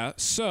 Yeah.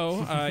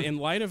 So in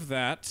light of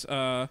that,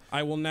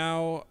 I will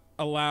now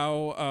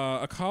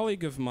allow a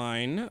colleague of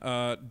mine,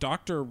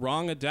 Dr.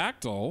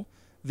 Wrongadactyl,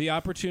 the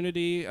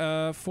opportunity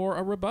for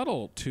a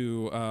rebuttal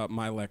to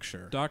my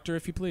lecture. Doctor,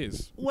 if you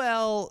please.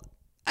 Well...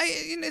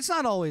 it's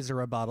not always a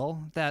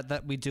rebuttal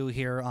that we do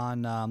here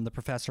on the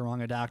Professor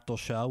Wrongadactyl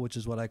show, which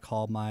is what I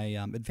call my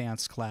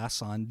advanced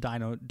class on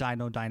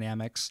dino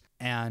dynamics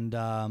and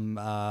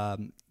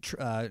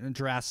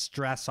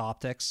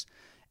Jurassoptics.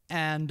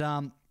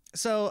 And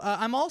so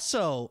I'm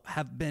also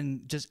have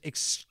been just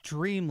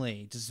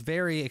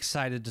very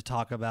excited to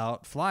talk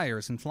about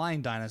flyers and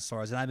flying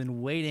dinosaurs, and I've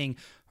been waiting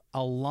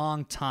a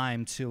long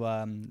time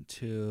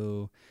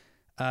to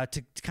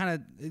kind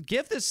of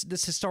give this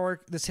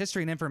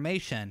history and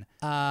information.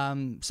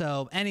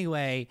 So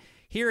anyway,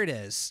 here it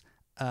is.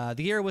 The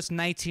year was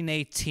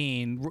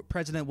 1918.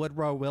 President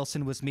Woodrow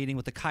Wilson was meeting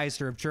with the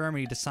Kaiser of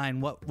Germany to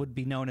sign what would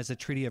be known as the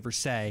Treaty of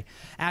Versailles.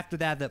 After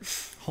that,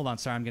 hold on,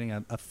 sorry, I'm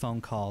getting a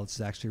phone call. This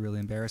is actually really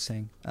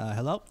embarrassing.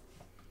 Hello?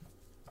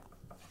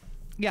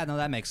 Yeah, no,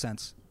 that makes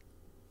sense.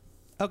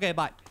 Okay,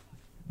 bye.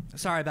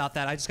 Sorry about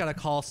that. I just got a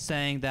call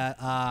saying that,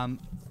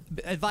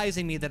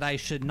 advising me that I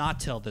should not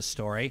tell this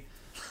story.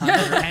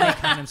 Under any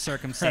kind of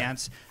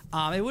circumstance.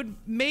 It would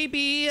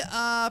maybe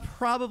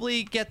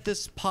probably get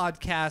this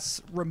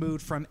podcast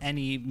removed from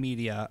any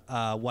media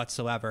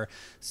whatsoever.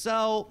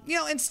 So,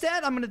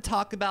 instead I'm going to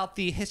talk about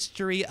the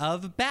history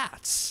of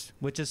bats,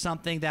 which is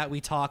something that we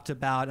talked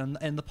about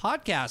in the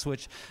podcast,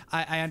 which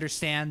I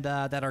understand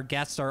that our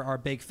guests are a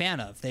big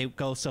fan of. They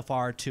go so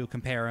far to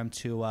compare them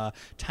to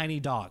tiny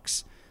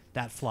dogs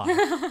that fly.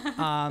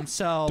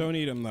 So don't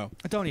eat them, though.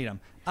 Don't eat them.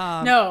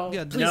 No,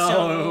 yeah, please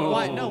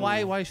don't.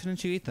 Why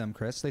shouldn't you eat them,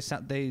 Chris?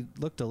 They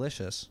look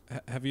delicious.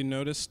 Have you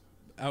noticed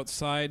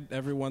outside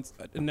every once.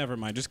 Never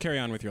mind. Just carry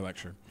on with your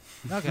lecture.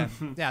 Okay.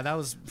 Yeah, that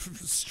was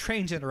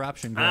strange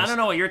interruption, Chris. I don't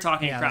know what you're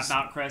talking Yeah,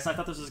 about, Chris. I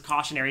thought this was a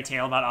cautionary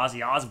tale about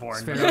Ozzy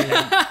Osbourne.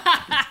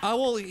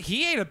 Well,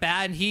 he ate a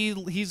bat, and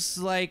he's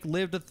like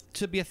lived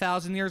to be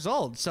 1,000 years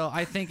old. So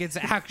I think it's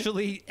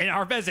actually in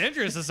our best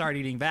interest to start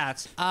eating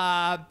bats.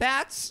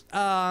 Bats.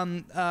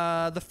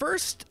 The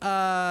first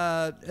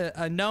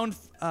known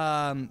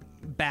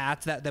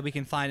bat that we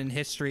can find in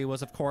history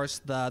was, of course,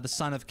 the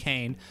son of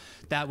Cain,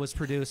 that was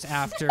produced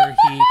after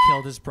he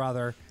killed his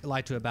brother.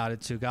 Lied to about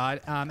it to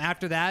God.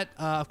 After that,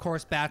 of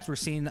course, bats were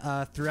seen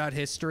throughout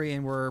history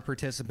and were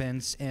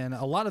participants in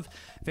a lot of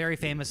very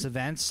famous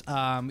events.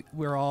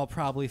 We're all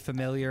probably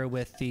familiar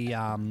with the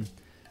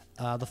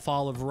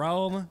fall of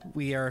Rome.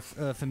 We are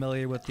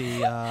familiar with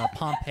the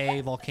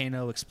Pompeii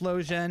volcano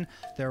explosion.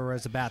 There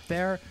was a bat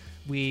there.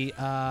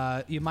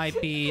 You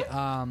might be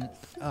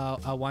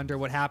wonder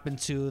what happened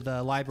to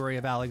the Library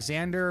of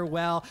Alexander.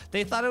 Well,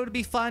 they thought it would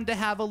be fun to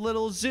have a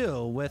little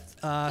zoo with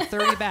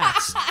 30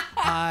 bats,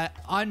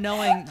 not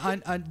knowing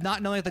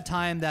at the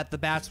time that the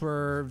bats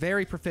were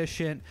very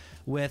proficient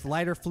with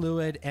lighter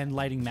fluid and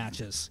lighting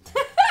matches.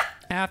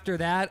 After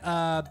that,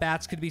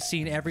 bats could be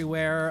seen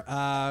everywhere,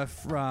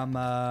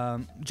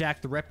 from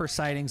Jack the Ripper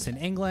sightings in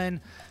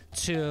England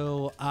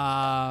to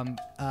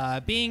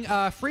being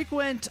a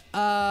frequent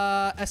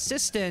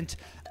assistant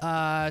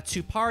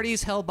to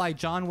parties held by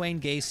John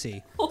Wayne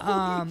Gacy.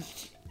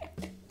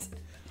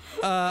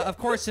 Of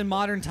course, in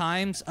modern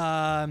times,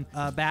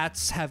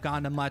 bats have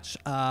gotten a much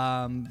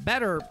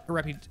better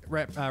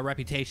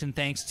reputation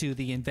thanks to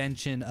the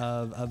invention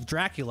of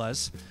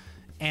Dracula's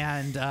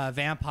and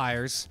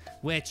vampires,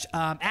 which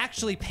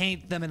actually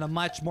paint them in a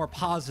much more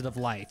positive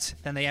light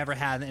than they ever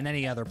had in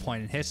any other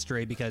point in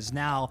history, because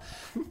now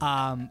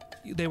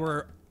they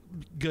were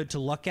good to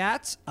look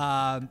at.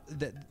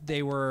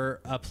 They were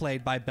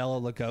played by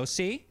Bela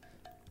Lugosi,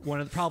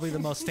 probably the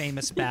most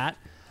famous bat.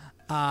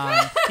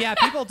 Yeah,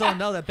 people don't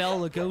know that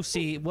Bela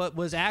Lugosi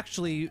was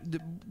actually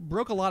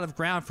broke a lot of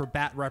ground for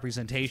bat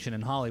representation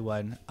in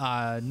Hollywood.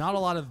 Not a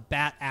lot of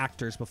bat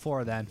actors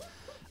before then.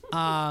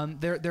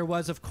 There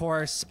was, of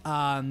course,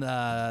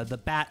 the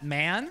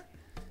Batman,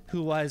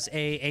 who was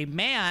a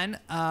man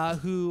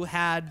who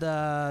had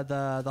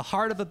the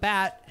heart of a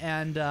bat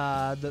and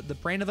the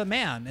brain of a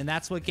man, and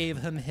that's what gave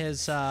him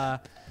his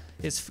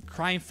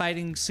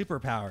crime-fighting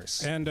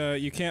superpowers. And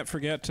you can't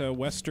forget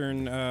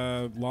Western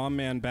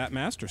lawman Bat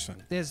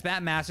Masterson. There's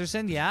Bat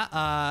Masterson,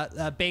 yeah.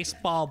 A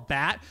baseball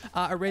bat,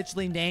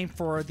 originally named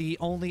for the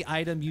only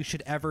item you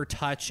should ever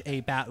touch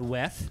a bat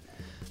with.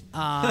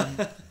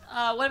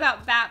 What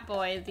about Bat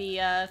Boy,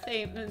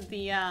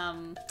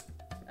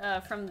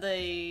 from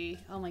the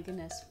oh my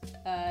goodness,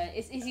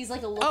 he's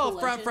like a local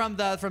legend. from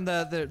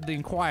the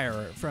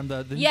Inquirer, from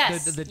the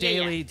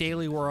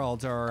Daily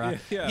World, or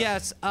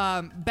yes,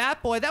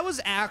 Bat Boy. That was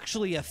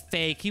actually a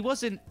fake. He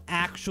wasn't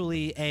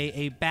actually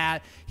a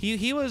bat.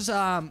 He was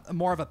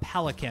more of a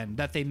pelican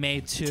that they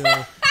made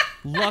to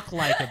look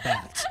like a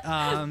bat.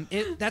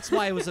 That's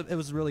why it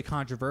was really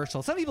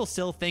controversial. Some people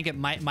still think it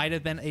might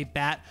have been a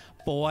bat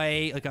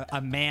boy, like a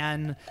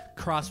man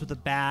crossed with a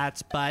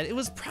bat, but it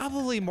was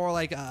probably more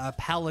like a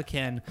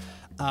pelican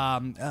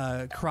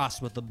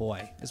crossed with the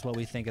boy, is what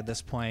we think at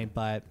this point.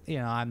 But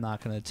I'm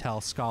not going to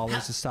tell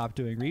scholars to stop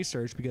doing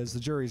research because the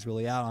jury's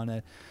really out on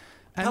it.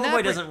 Pelican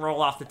Boy doesn't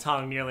roll off the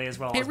tongue nearly as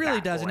well as it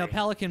really Bat does. Boy.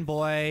 Pelican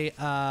Boy,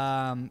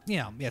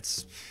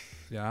 it's.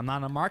 Yeah, I'm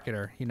not a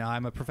marketer.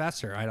 I'm a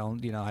professor. I don't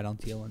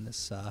deal in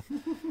this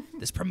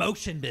this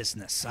promotion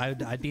business.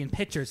 I'd be in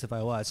pictures if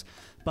I was.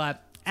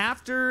 But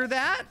after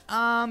that,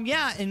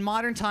 in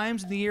modern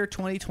times, in the year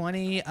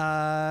 2020,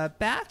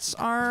 bats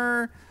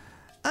are,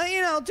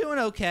 doing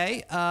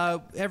okay.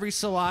 Every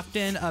so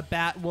often, a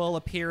bat will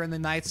appear in the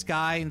night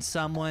sky, and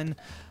someone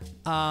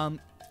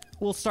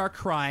will start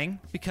crying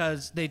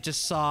because they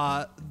just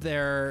saw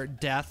their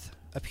death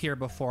appear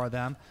before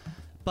them.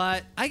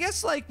 But I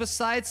guess,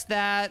 besides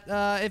that,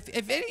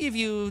 if any of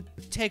you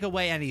take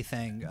away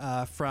anything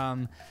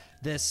from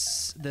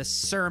this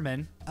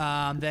sermon,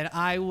 then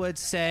I would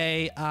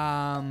say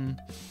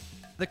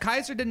the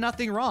Kaiser did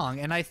nothing wrong,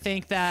 and I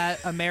think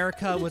that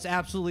America was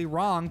absolutely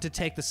wrong to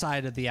take the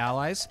side of the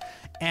Allies,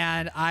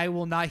 and I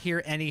will not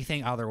hear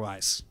anything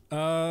otherwise.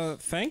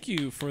 Thank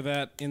you for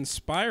that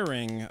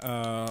inspiring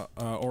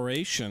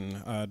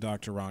oration,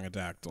 Dr.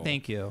 Rongadactyl.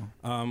 Thank you.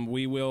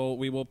 We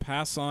will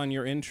pass on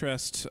your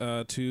interest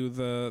to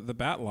the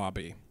Bat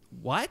Lobby.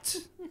 What?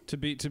 To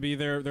be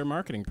their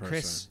marketing person.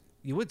 Chris,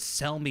 you would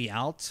sell me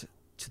out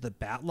to the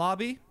Bat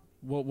Lobby?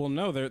 Well,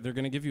 no, they're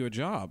going to give you a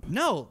job.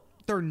 No,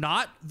 they're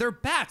not. They're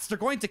bats. They're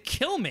going to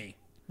kill me.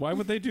 Why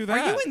would they do that?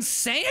 Are you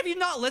insane? Have you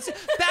not listened?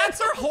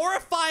 Bats are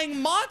horrifying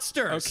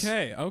monsters.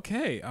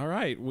 Okay, all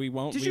right. We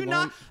won't.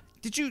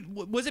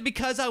 Was it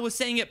because I was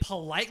saying it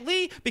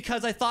politely?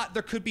 Because I thought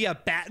there could be a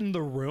bat in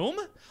the room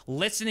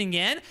listening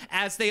in,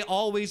 as they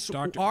always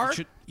are?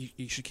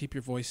 You should keep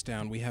your voice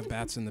down. We have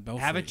bats in the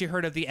belfry. Haven't you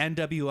heard of the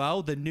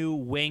NWO, the New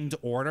Winged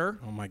Order?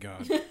 Oh, my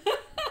God.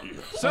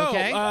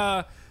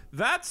 So,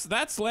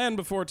 that's Land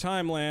Before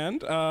Time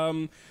Land.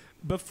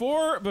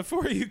 Before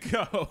you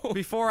go,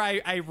 Before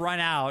I run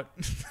out.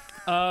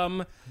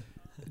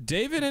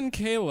 David and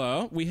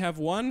Kayla, we have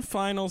one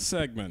final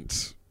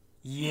segment.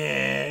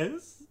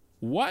 Yes.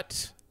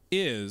 What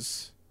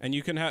is, and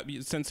you can have,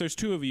 since there's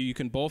two of you, you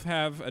can both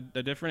have a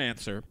different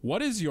answer.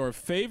 What is your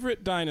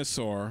favorite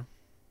dinosaur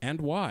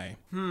and why?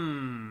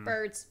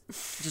 Birds.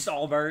 Just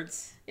all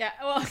birds? Yeah,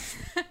 well...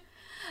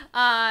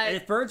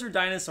 If birds or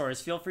dinosaurs,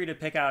 feel free to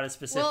pick out a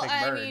specific bird.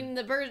 Well, I mean,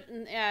 the bird.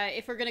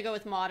 If we're gonna go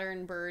with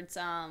modern birds,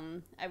 I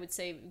would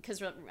say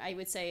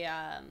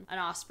an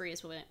osprey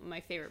is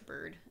my favorite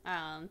bird.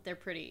 They're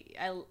pretty.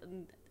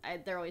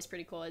 They're always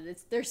pretty cool.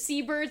 They're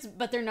seabirds,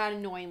 but they're not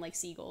annoying like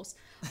seagulls.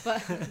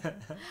 But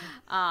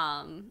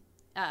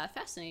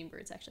fascinating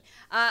birds, actually.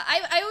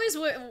 I always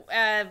would.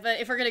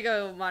 But if we're gonna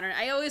go modern,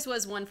 I always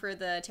was one for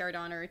the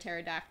pterodon or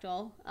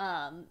pterodactyl.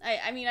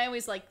 I mean, I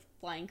always like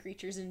flying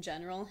creatures in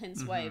general,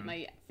 hence why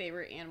my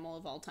favorite animal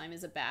of all time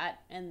is a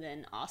bat, and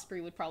then osprey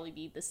would probably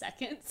be the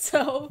second.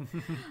 So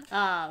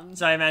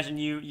so I imagine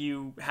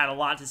you had a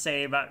lot to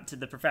say to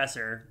the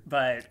professor,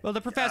 but Well,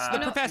 the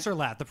professor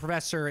left. The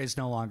professor is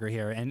no longer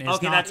here, and is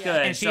okay, not, that's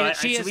good. And she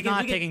is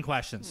not taking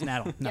questions.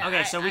 No. Yeah,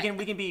 okay, so we can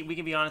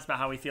be honest about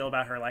how we feel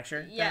about her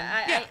lecture.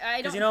 Yeah,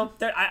 I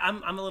don't.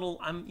 I'm a little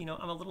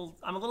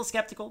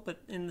skeptical, but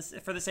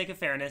for the sake of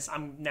fairness,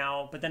 I'm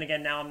now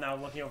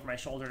looking over my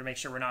shoulder to make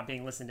sure we're not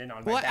being listened in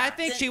on. Well, I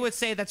think she would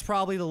say that's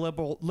probably the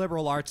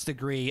liberal arts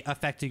degree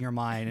affecting your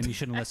mind, and you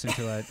shouldn't listen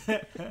to it.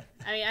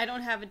 I mean, I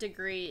don't have a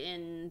degree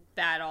in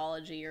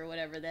batology or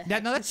whatever the heck. Yeah,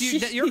 no,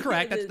 you're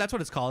correct. That's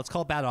what it's called. It's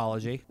called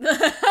batology.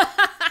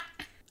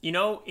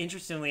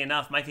 Interestingly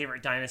enough, my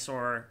favorite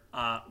dinosaur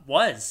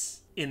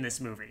was in this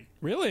movie.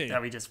 Really?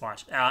 That we just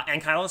watched.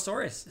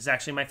 Ankylosaurus is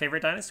actually my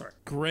favorite dinosaur.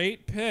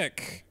 Great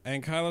pick.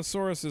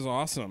 Ankylosaurus is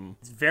awesome.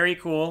 It's very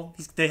cool.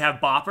 They have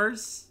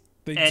boppers.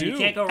 They do. do. You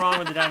can't go wrong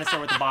with the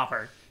dinosaur with the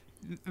bopper.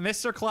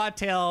 Mr. Claude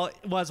Tail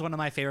was one of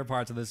my favorite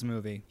parts of this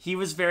movie. He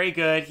was very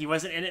good. He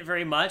wasn't in it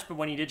very much, but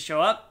when he did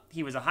show up,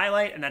 he was a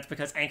highlight, and that's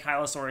because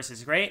Ankylosaurus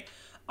is great.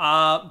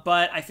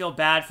 But I feel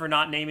bad for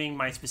not naming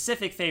my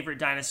specific favorite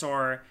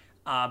dinosaur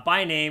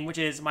by name, which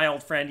is my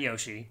old friend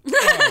Yoshi.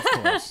 Oh, of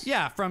course.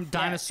 Yeah, from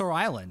Dinosaur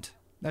Island.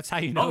 That's how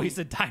you know he's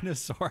a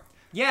dinosaur.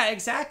 Yeah,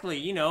 exactly.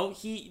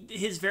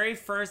 The very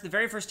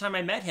first time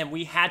I met him,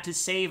 we had to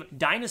save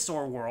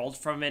Dinosaur World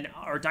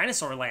or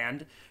Dinosaur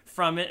Land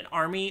from an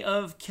army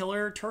of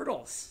killer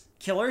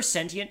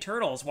sentient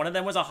turtles. One of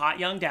them was a hot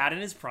young dad in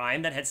his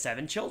prime that had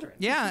 7 children.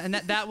 Yeah, and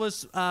that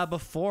was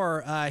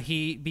before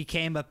he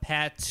became a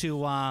pet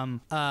to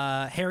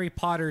Harry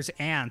Potter's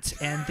aunt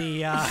and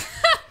the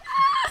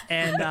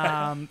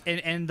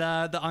and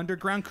the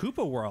underground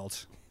Koopa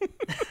world.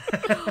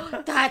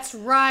 That's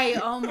right.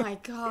 Oh my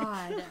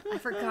god, I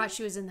forgot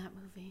she was in that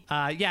movie.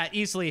 Yeah,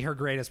 easily her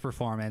greatest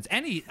performance.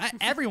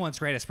 Everyone's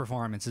greatest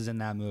performance is in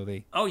that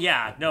movie. Oh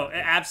yeah, no,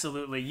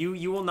 absolutely.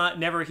 You will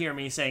never hear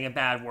me saying a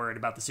bad word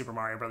about the Super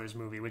Mario Brothers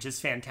movie, which is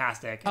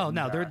fantastic. Oh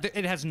no,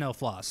 it has no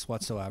flaws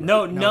whatsoever.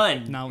 No,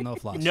 none. No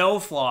flaws. No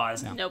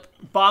flaws. No. Nope.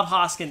 Bob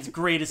Hoskins'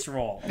 greatest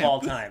role of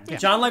all time. Yeah.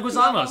 John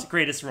Leguizamo's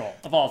greatest role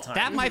of all time.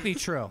 That might be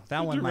true.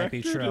 That one might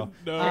be true.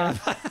 No,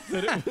 that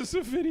it was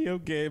a video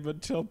game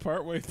until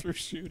partway through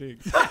shooting.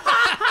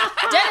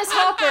 Dennis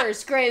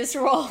Hopper's greatest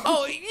role.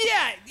 Oh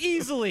yeah,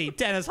 easily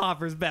Dennis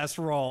Hopper's best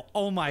role.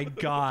 Oh my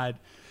god.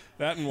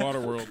 That in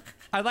Waterworld.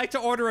 I'd like to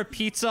order a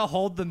pizza.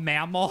 Hold the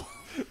mammal.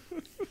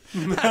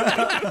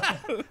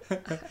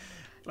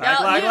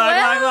 I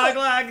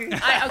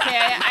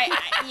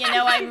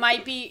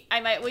might be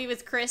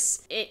with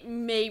Chris.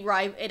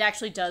 It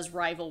actually does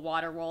rival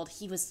Waterworld.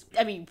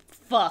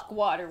 Fuck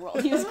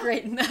Waterworld. He was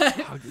great in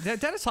that.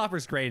 Dennis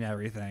Hopper's great in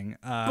everything.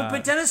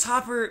 But Dennis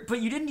Hopper,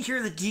 but you didn't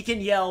hear the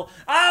deacon yell,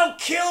 "I'll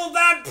kill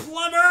that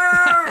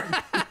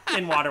plumber!"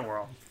 in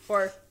Waterworld.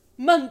 Or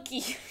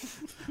monkey.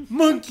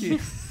 Monkey.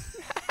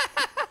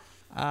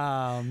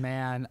 Oh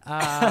man.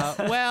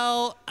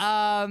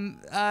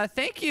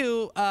 Thank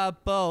you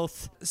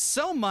both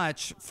so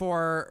much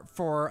for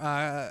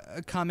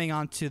coming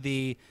onto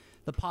the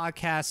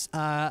podcast.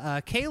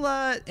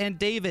 Kayla and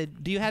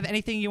David, do you have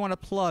anything you want to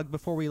plug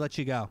before we let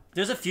you go?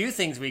 There's a few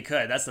things we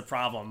could. That's the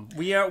problem.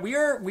 We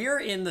are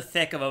in the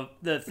thick of a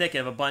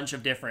bunch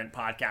of different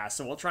podcasts,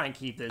 so we'll try and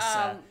keep this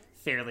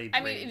fairly brief.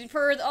 I mean,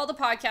 for all the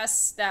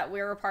podcasts that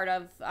we're a part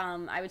of,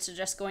 I would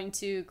suggest going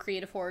to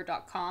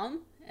creativehorror.com.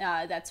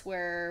 That's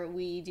where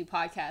we do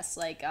podcasts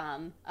like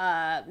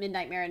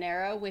Midnight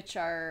Marinara, which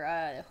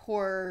are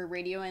horror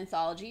radio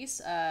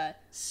anthologies.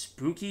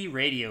 Spooky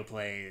radio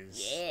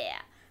plays. Yeah.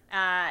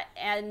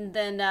 And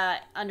then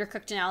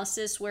Undercooked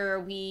Analysis, where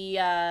we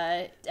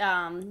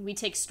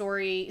take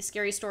scary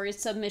story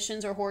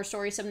submissions or horror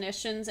story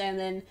submissions and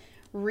then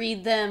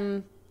read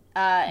them.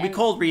 We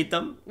cold read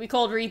them. We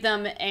cold read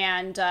them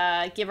and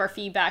give our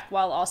feedback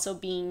while also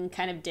being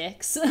kind of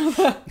dicks.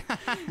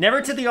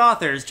 Never to the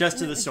authors, just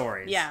to the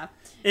stories. Yeah.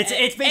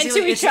 It's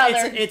basically and to each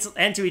other.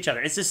 And to each other.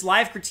 It's just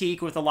live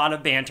critique with a lot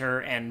of banter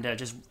and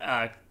just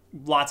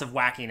lots of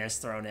wackiness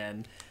thrown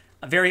in.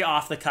 a very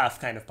off the cuff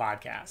kind of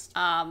podcast.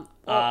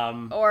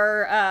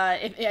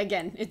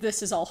 If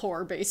this is all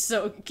horror based,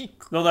 so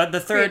Well, the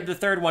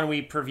third one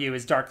we preview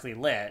is Darkly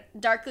Lit.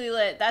 Darkly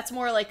Lit. That's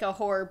more like a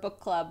horror book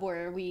club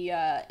where we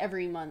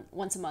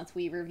once a month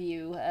we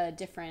review a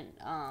different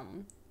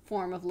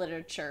form of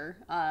literature.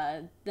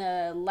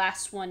 The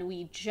last one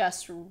we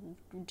just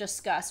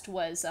discussed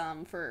was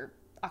for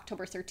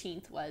October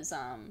 13th was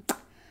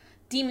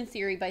Demon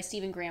Theory by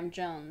Stephen Graham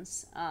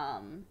Jones.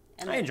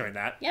 I enjoyed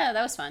that. Yeah,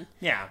 that was fun.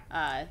 Yeah.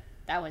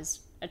 That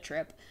was a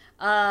trip.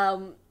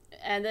 And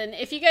then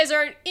if you guys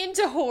aren't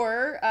into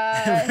horror,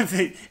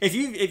 if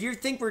you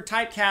think we're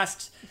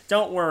typecast,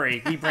 don't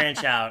worry. We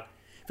branch out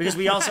because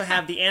we also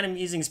have the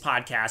Animusings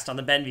podcast on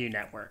the Benview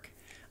Network.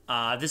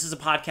 This is a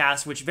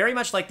podcast which, very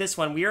much like this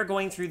one, we are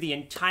going through the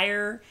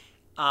entire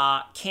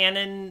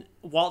canon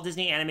Walt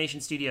Disney Animation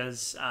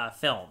Studios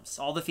films,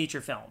 all the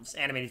feature films,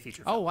 animated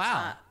feature films. Oh,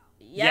 wow.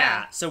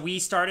 yeah. So we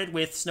started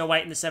with Snow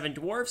White and the Seven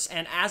Dwarfs,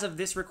 and as of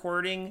this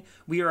recording,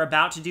 we are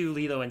about to do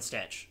Lilo and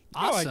Stitch.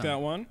 I like Awesome. that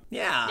one.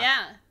 Yeah.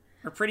 Yeah.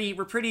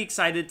 We're pretty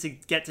excited to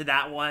get to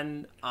that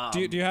one.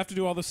 Do you have to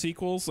do all the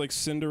sequels like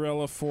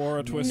Cinderella 4,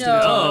 A Twisted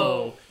No. Tongue?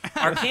 Oh,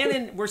 our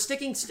canon, we're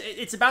sticking,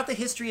 it's about the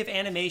history of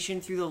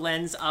animation through the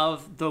lens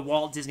of the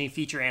Walt Disney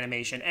feature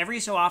animation. Every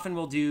so often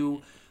we'll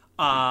do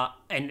a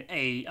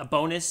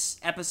bonus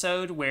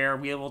episode where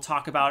we will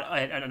talk about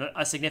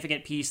a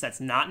significant piece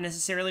that's not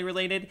necessarily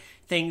related.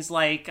 Things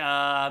like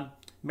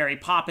Mary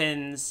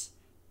Poppins,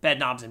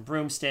 Bedknobs and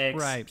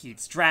Broomsticks, Right.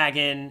 Pete's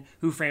Dragon,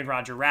 Who Framed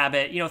Roger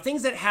Rabbit.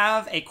 Things that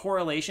have a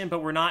correlation but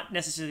were not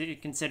necessarily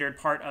considered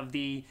part of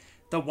the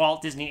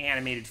Walt Disney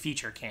animated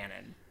feature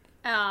canon.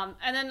 And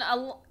then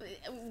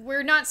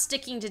we're not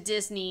sticking to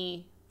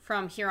Disney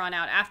from here on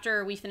out.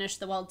 After we finish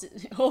the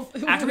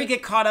After we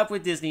get caught up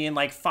with Disney in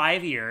like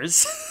 5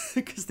 years,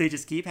 because they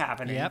just keep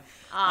happening. Yep.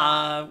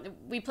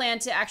 we plan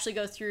to actually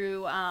go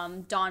through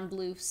Don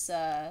Bluth's.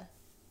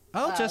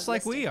 Just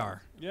like we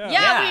are.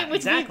 Yeah, we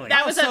exactly.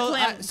 that was a so,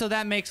 plan. so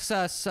that makes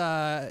us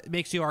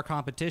makes you our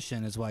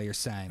competition, is what you're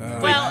saying.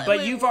 Well,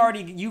 But you've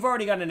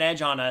already got an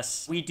edge on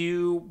us. We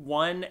do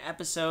one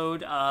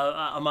episode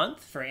a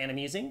month for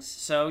Animusings.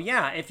 So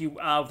yeah, if you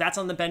that's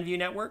on the Benview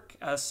Network.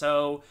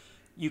 So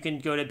you can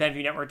go to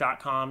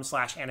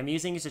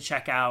benviewnetwork.com/animusings to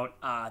check out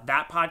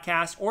that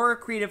podcast, or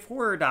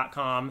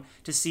creativehorror.com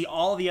to see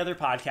all the other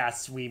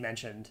podcasts we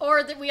mentioned.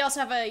 Or we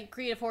also have a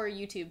Creative Horror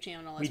YouTube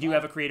channel as We do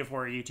have a Creative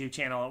Horror YouTube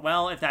channel.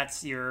 Well, if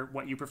that's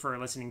what you prefer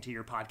listening to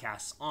your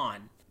podcasts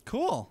on.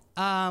 Cool.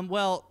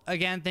 Well,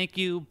 again, thank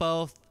you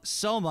both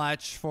so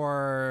much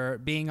for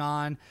being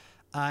on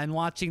and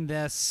watching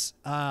this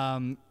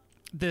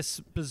this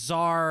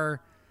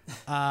bizarre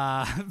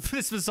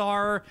horrible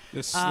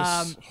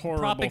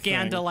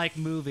propaganda-like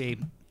movie.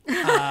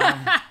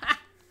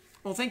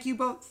 Well, thank you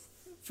both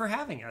for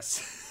having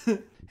us.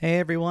 Hey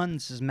everyone,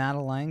 this is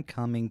Madeline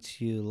coming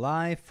to you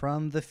live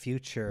from the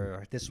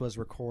future. This was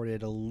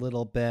recorded a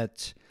little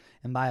bit,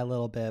 and by a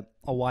little bit,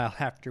 a while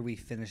after we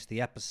finished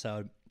the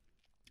episode.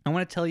 I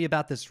want to tell you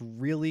about this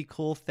really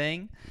cool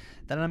thing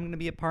that I'm going to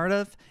be a part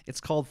of. It's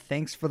called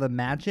Thanks for the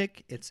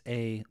Magic. It's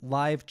a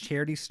live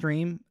charity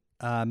stream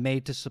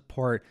made to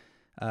support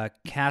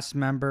cast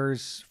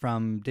members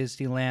from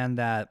Disneyland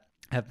that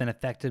have been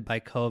affected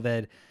by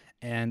COVID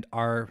and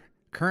are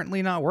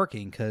currently not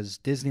working because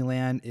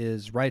Disneyland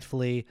is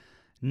rightfully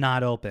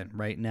not open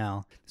right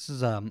now. This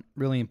is a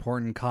really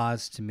important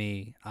cause to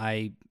me.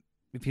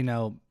 If you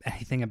know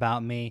anything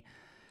about me,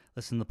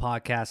 listen to the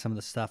podcast, some of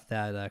the stuff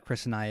that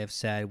Chris and I have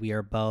said, we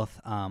are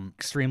both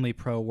extremely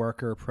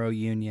pro-worker,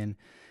 pro-union,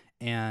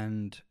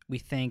 and we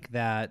think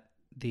that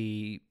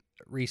the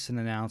recent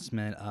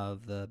announcement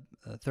of the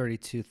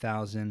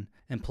 32,000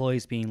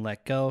 employees being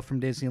let go from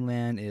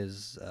Disneyland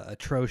is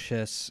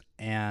atrocious,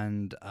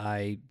 and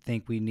I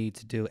think we need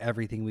to do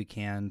everything we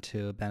can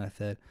to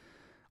benefit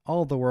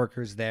all the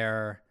workers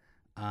there,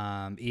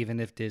 even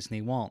if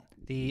Disney won't.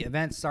 The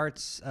event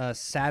starts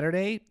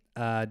Saturday,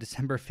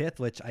 December 5th,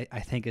 which I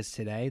think is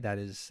today. That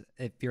is,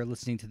 if you're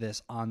listening to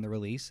this on the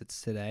release,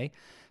 it's today.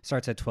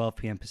 Starts at 12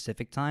 p.m.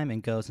 Pacific time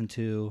and goes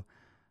into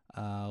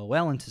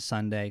into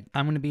Sunday.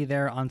 I'm going to be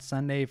there on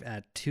Sunday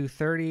at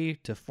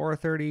 2:30 to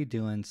 4:30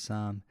 doing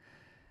some,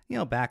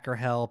 backer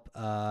help,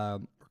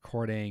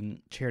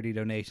 recording charity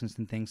donations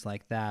and things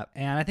like that.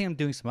 And I think I'm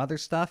doing some other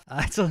stuff.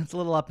 It's a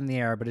little up in the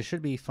air, but it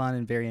should be fun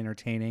and very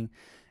entertaining.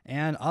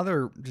 And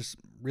other just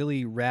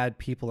really rad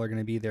people are going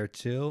to be there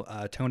too.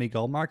 Tony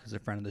Goldmark is a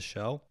friend of the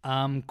show.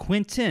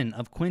 Quentin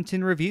of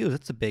Quentin Reviews.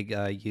 That's a big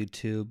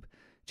YouTube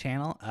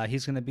channel.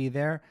 He's going to be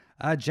there.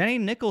 Jenny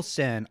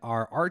Nicholson,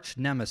 our arch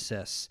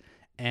nemesis,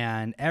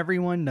 and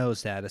everyone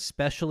knows that,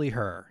 especially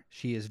her.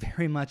 She is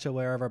very much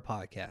aware of our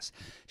podcast.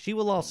 She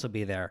will also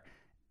be there.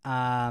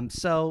 Come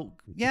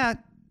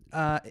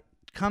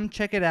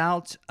check it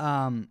out.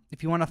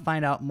 If you want to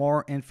find out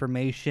more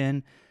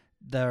information,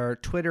 their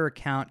Twitter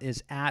account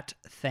is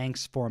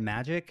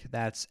 @ThanksForMagic.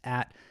 That's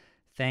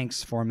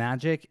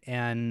 @ThanksForMagic,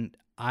 and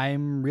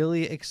I'm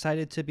really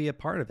excited to be a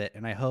part of it,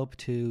 and I hope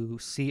to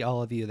see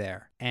all of you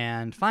there.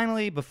 And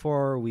finally,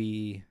 before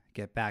we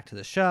get back to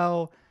the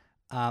show.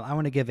 I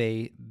want to give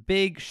a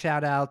big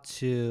shout out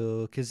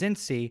to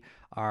Kazinci,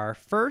 our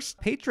first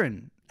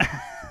patron.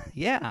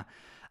 Yeah.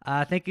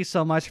 Thank you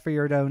so much for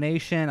your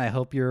donation. I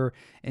hope you're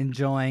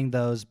enjoying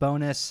those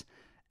bonus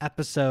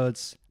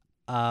episodes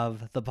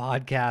of the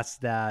podcast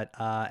that,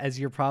 as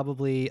you're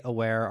probably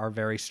aware, are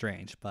very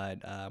strange. But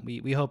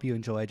we hope you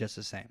enjoy just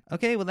the same.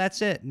 Okay, well,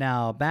 that's it.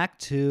 Now, back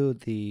to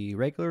the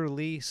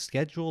regularly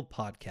scheduled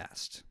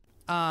podcast.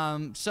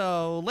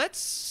 So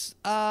let's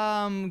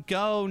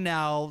go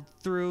now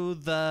through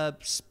the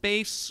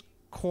space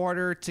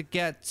quarter to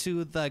get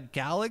to the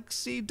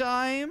galaxy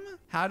dime.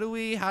 How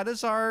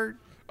does our...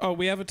 Oh,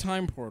 we have a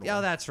time portal.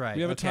 Oh, that's right.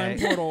 We have a time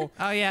portal.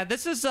 Oh, yeah.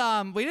 This is,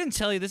 we didn't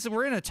tell you,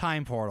 we're in a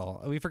time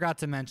portal. We forgot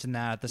to mention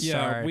that at the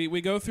start. Yeah, we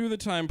go through the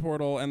time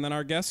portal, and then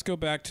our guests go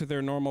back to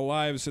their normal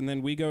lives, and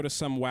then we go to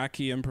some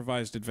wacky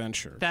improvised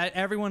adventure. That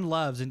everyone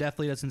loves and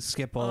definitely doesn't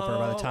skip over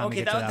by the time we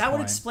get to that would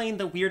point. explain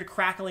the weird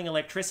crackling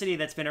electricity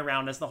that's been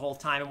around us the whole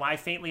time, and why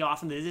faintly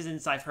off in the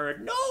distance I've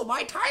heard, "No,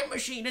 my time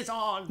machine is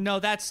on." No,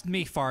 that's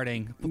me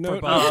farting No,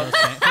 for both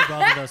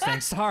of those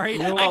things.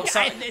 Sorry.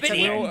 I've been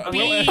eating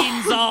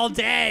beans all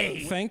day.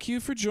 Thank you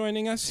for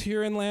joining us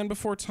here in Land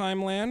Before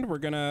Time Land. We're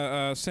going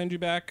to send you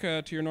back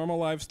to your normal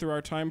lives through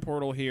our time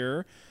portal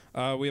here.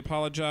 We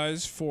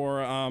apologize for,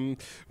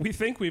 we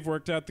think we've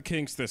worked out the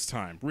kinks this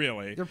time,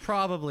 really. You're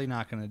probably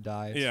not going to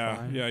die. It's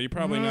fine. Yeah, you're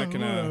probably not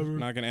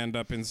gonna end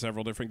up in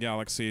several different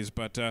galaxies.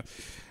 But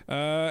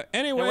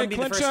anyway,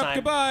 clinch up,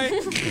 goodbye.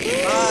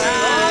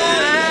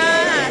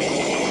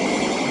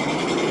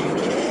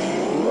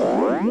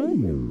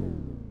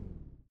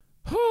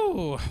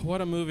 Whew, what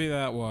a movie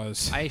that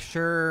was. I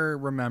sure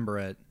remember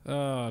it.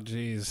 Oh,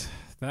 geez.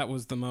 That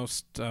was the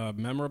most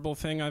memorable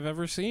thing I've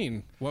ever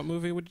seen. What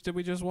movie did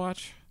we just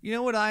watch? You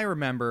know what I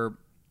remember,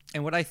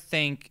 and what I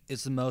think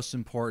is the most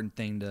important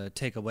thing to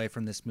take away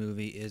from this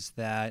movie is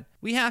that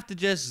we have to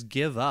just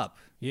give up.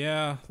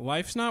 Yeah,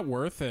 life's not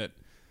worth it.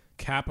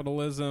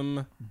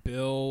 Capitalism,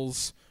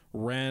 bills,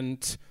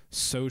 rent,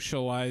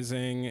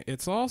 socializing,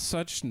 it's all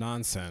such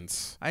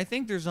nonsense. I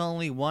think there's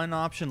only one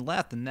option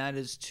left, and that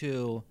is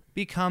to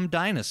become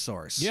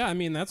dinosaurs. Yeah, I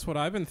mean, that's what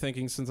I've been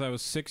thinking since I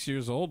was 6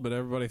 years old, but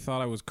everybody thought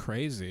I was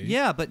crazy.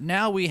 Yeah, but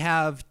now we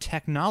have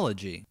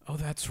technology. Oh,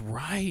 that's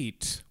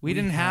right. We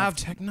didn't have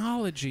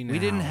technology now. We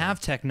didn't have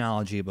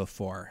technology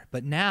before,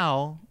 but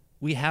now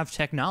we have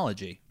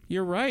technology.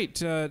 You're right.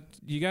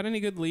 You got any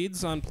good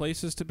leads on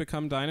places to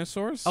become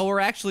dinosaurs? Oh, we're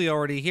actually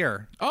already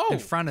here. Oh. In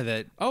front of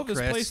it. Oh, this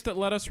Chris. place that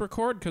let us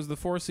record because the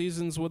Four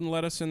Seasons wouldn't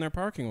let us in their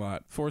parking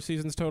lot. Four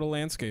Seasons Total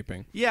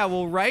Landscaping. Yeah,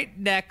 well, right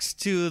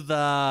next to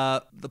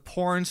the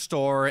porn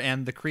store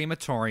and the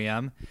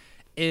crematorium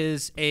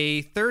is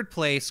a third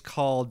place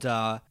called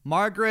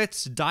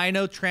Margaret's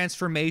Dino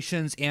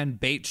Transformations and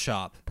Bait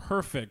Shop.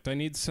 Perfect. I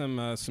need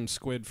some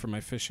squid for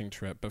my fishing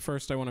trip, but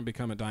first I want to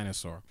become a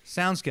dinosaur.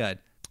 Sounds good.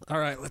 All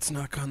right, let's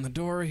knock on the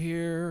door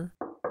here.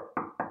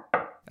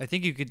 I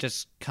think you could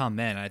just come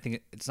in. I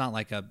think it's not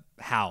like a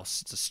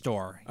house; it's a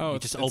store. Oh, you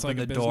just it's open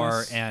like the a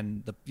door business?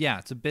 and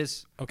it's a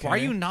biz. Okay. Why are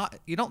you not?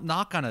 You don't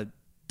knock on a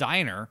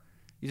diner.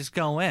 You just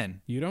go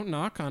in. You don't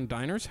knock on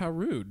diners? How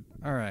rude.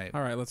 All right.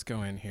 All right, let's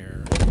go in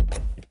here.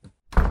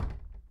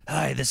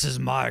 Hi, this is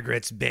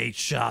Margaret's Bait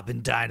Shop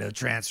and Dino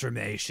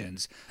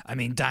Transformations.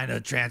 Dino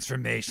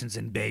Transformations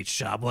and Bait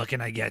Shop. What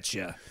can I get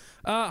you?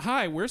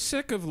 Hi, we're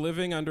sick of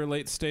living under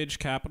late-stage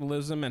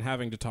capitalism and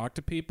having to talk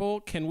to people.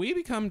 Can we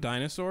become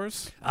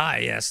dinosaurs? Ah,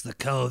 yes, the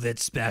COVID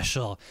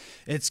special.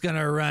 It's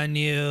gonna run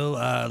you,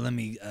 let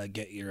me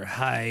get your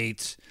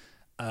height,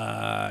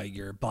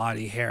 your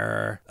body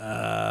hair,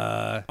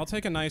 I'll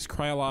take a nice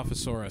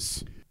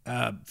Cryolophosaurus.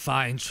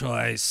 fine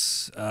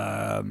choice.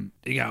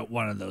 You got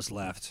one of those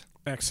left.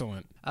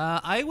 Excellent.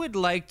 I would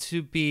like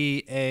to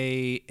be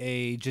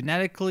a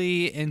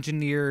genetically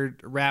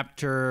engineered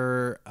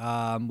raptor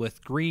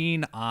with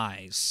green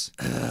eyes.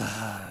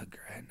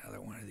 Great,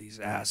 another one of these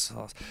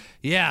assholes.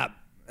 Yeah,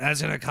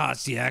 that's gonna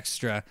cost you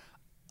extra.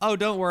 Oh,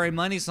 don't worry,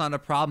 money's not a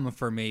problem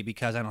for me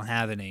because I don't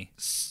have any.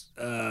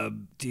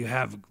 Do you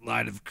have a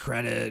line of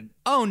credit?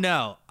 Oh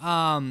no.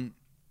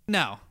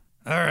 No.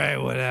 All right,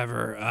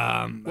 whatever.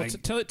 Well,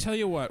 tell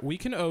you what, we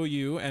can owe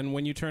you, and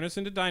when you turn us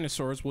into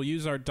dinosaurs, we'll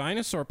use our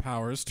dinosaur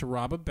powers to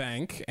rob a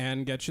bank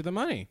and get you the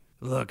money.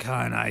 Look,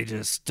 hon, I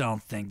just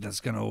don't think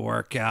that's going to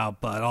work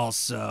out, but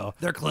also,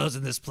 they're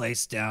closing this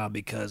place down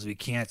because we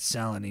can't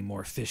sell any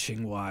more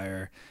fishing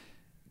wire,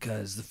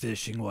 because the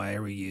fishing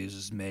wire we use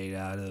is made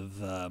out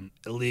of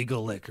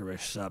illegal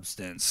licorice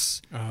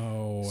substance.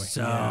 Oh,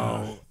 so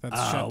yeah.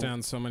 That's shut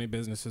down so many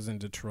businesses in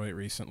Detroit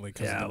recently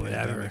because of the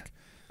pandemic.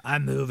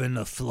 I'm moving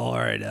to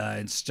Florida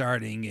and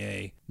starting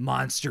a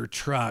monster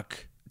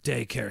truck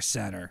daycare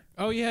center.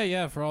 Oh,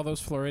 yeah, for all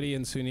those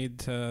Floridians who need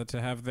to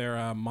have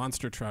their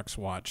monster trucks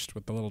watched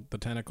with the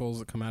tentacles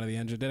that come out of the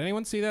engine. Did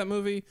anyone see that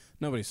movie?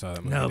 Nobody saw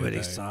that movie.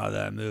 Nobody saw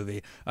that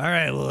movie. All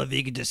right, well, if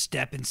you could just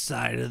step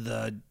inside of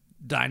the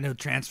Dino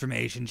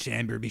Transformation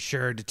Chamber, be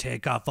sure to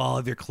take off all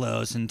of your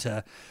clothes and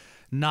to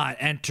not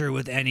enter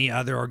with any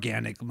other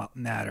organic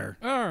matter.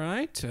 All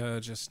right,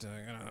 just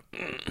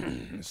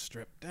gonna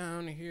strip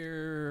down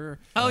here.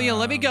 Oh, yeah,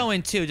 let me go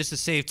in too, just to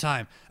save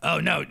time. Oh,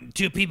 no,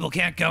 2 people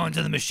can't go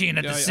into the machine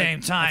at the same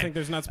time. I think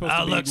there's not supposed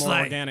to be more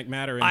organic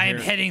matter in here. I am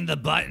hitting the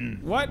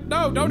button. What?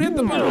 No, don't hit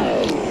the button.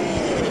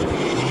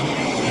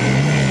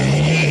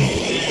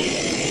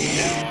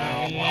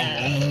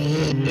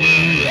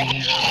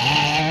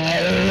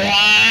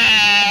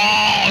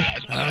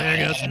 Oh,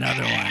 there goes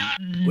another one.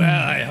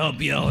 Well, I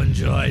hope you all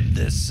enjoyed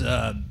this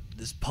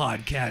this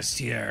podcast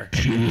here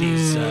with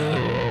these 2.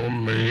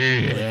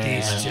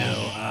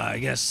 I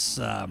guess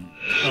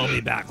I'll be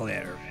back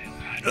later.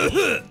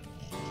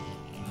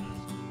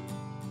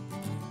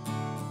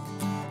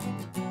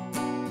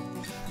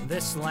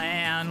 This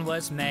land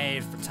was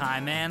made for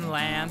time and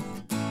land.